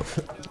now. a Belt.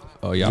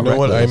 Oh, You y'all know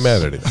what? I ain't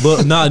reckless. mad at it.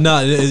 But no,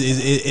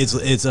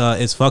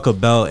 it's Fuck a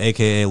Belt,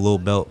 aka Lil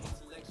Belt.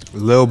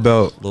 Lil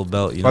Belt. Lil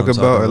Belt. You know Fuck what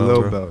a I'm belt or talking Lil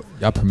about, bro? Belt.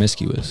 Y'all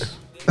promiscuous.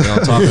 You know what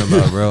I'm talking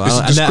about, bro. It's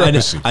a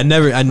discrepancy. I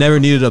never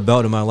needed a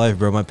belt in my life,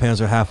 bro. My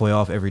pants are halfway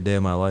off every day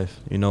of my life.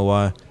 You know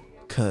why?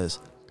 Cause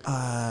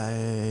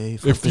I.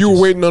 If you were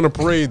waiting on a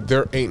parade,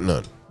 there ain't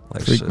none.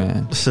 Like Freak shit.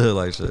 man.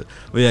 Like shit.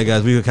 But yeah,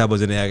 guys, we got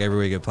Cowboys in the Act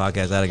everywhere you get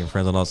podcasts, Addict and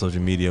Friends on all social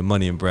media,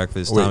 Money and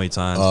Breakfast, Wait, Tommy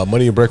Tynes,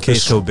 Money and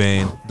Case breakfast.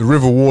 Cobain. The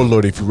River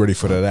Warlord. If you're ready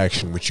for that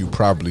action, which you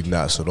probably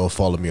not, so don't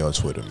follow me on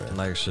Twitter, man.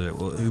 Like shit.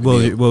 What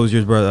was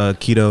yours, brother?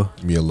 Keto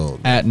Me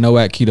alone. At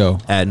Noak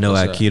Keto. at No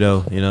Yes, at sir.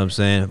 Keto. You know what I'm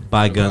saying?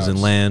 Buy guns and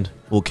vibes. land.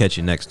 We'll catch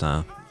you next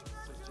time.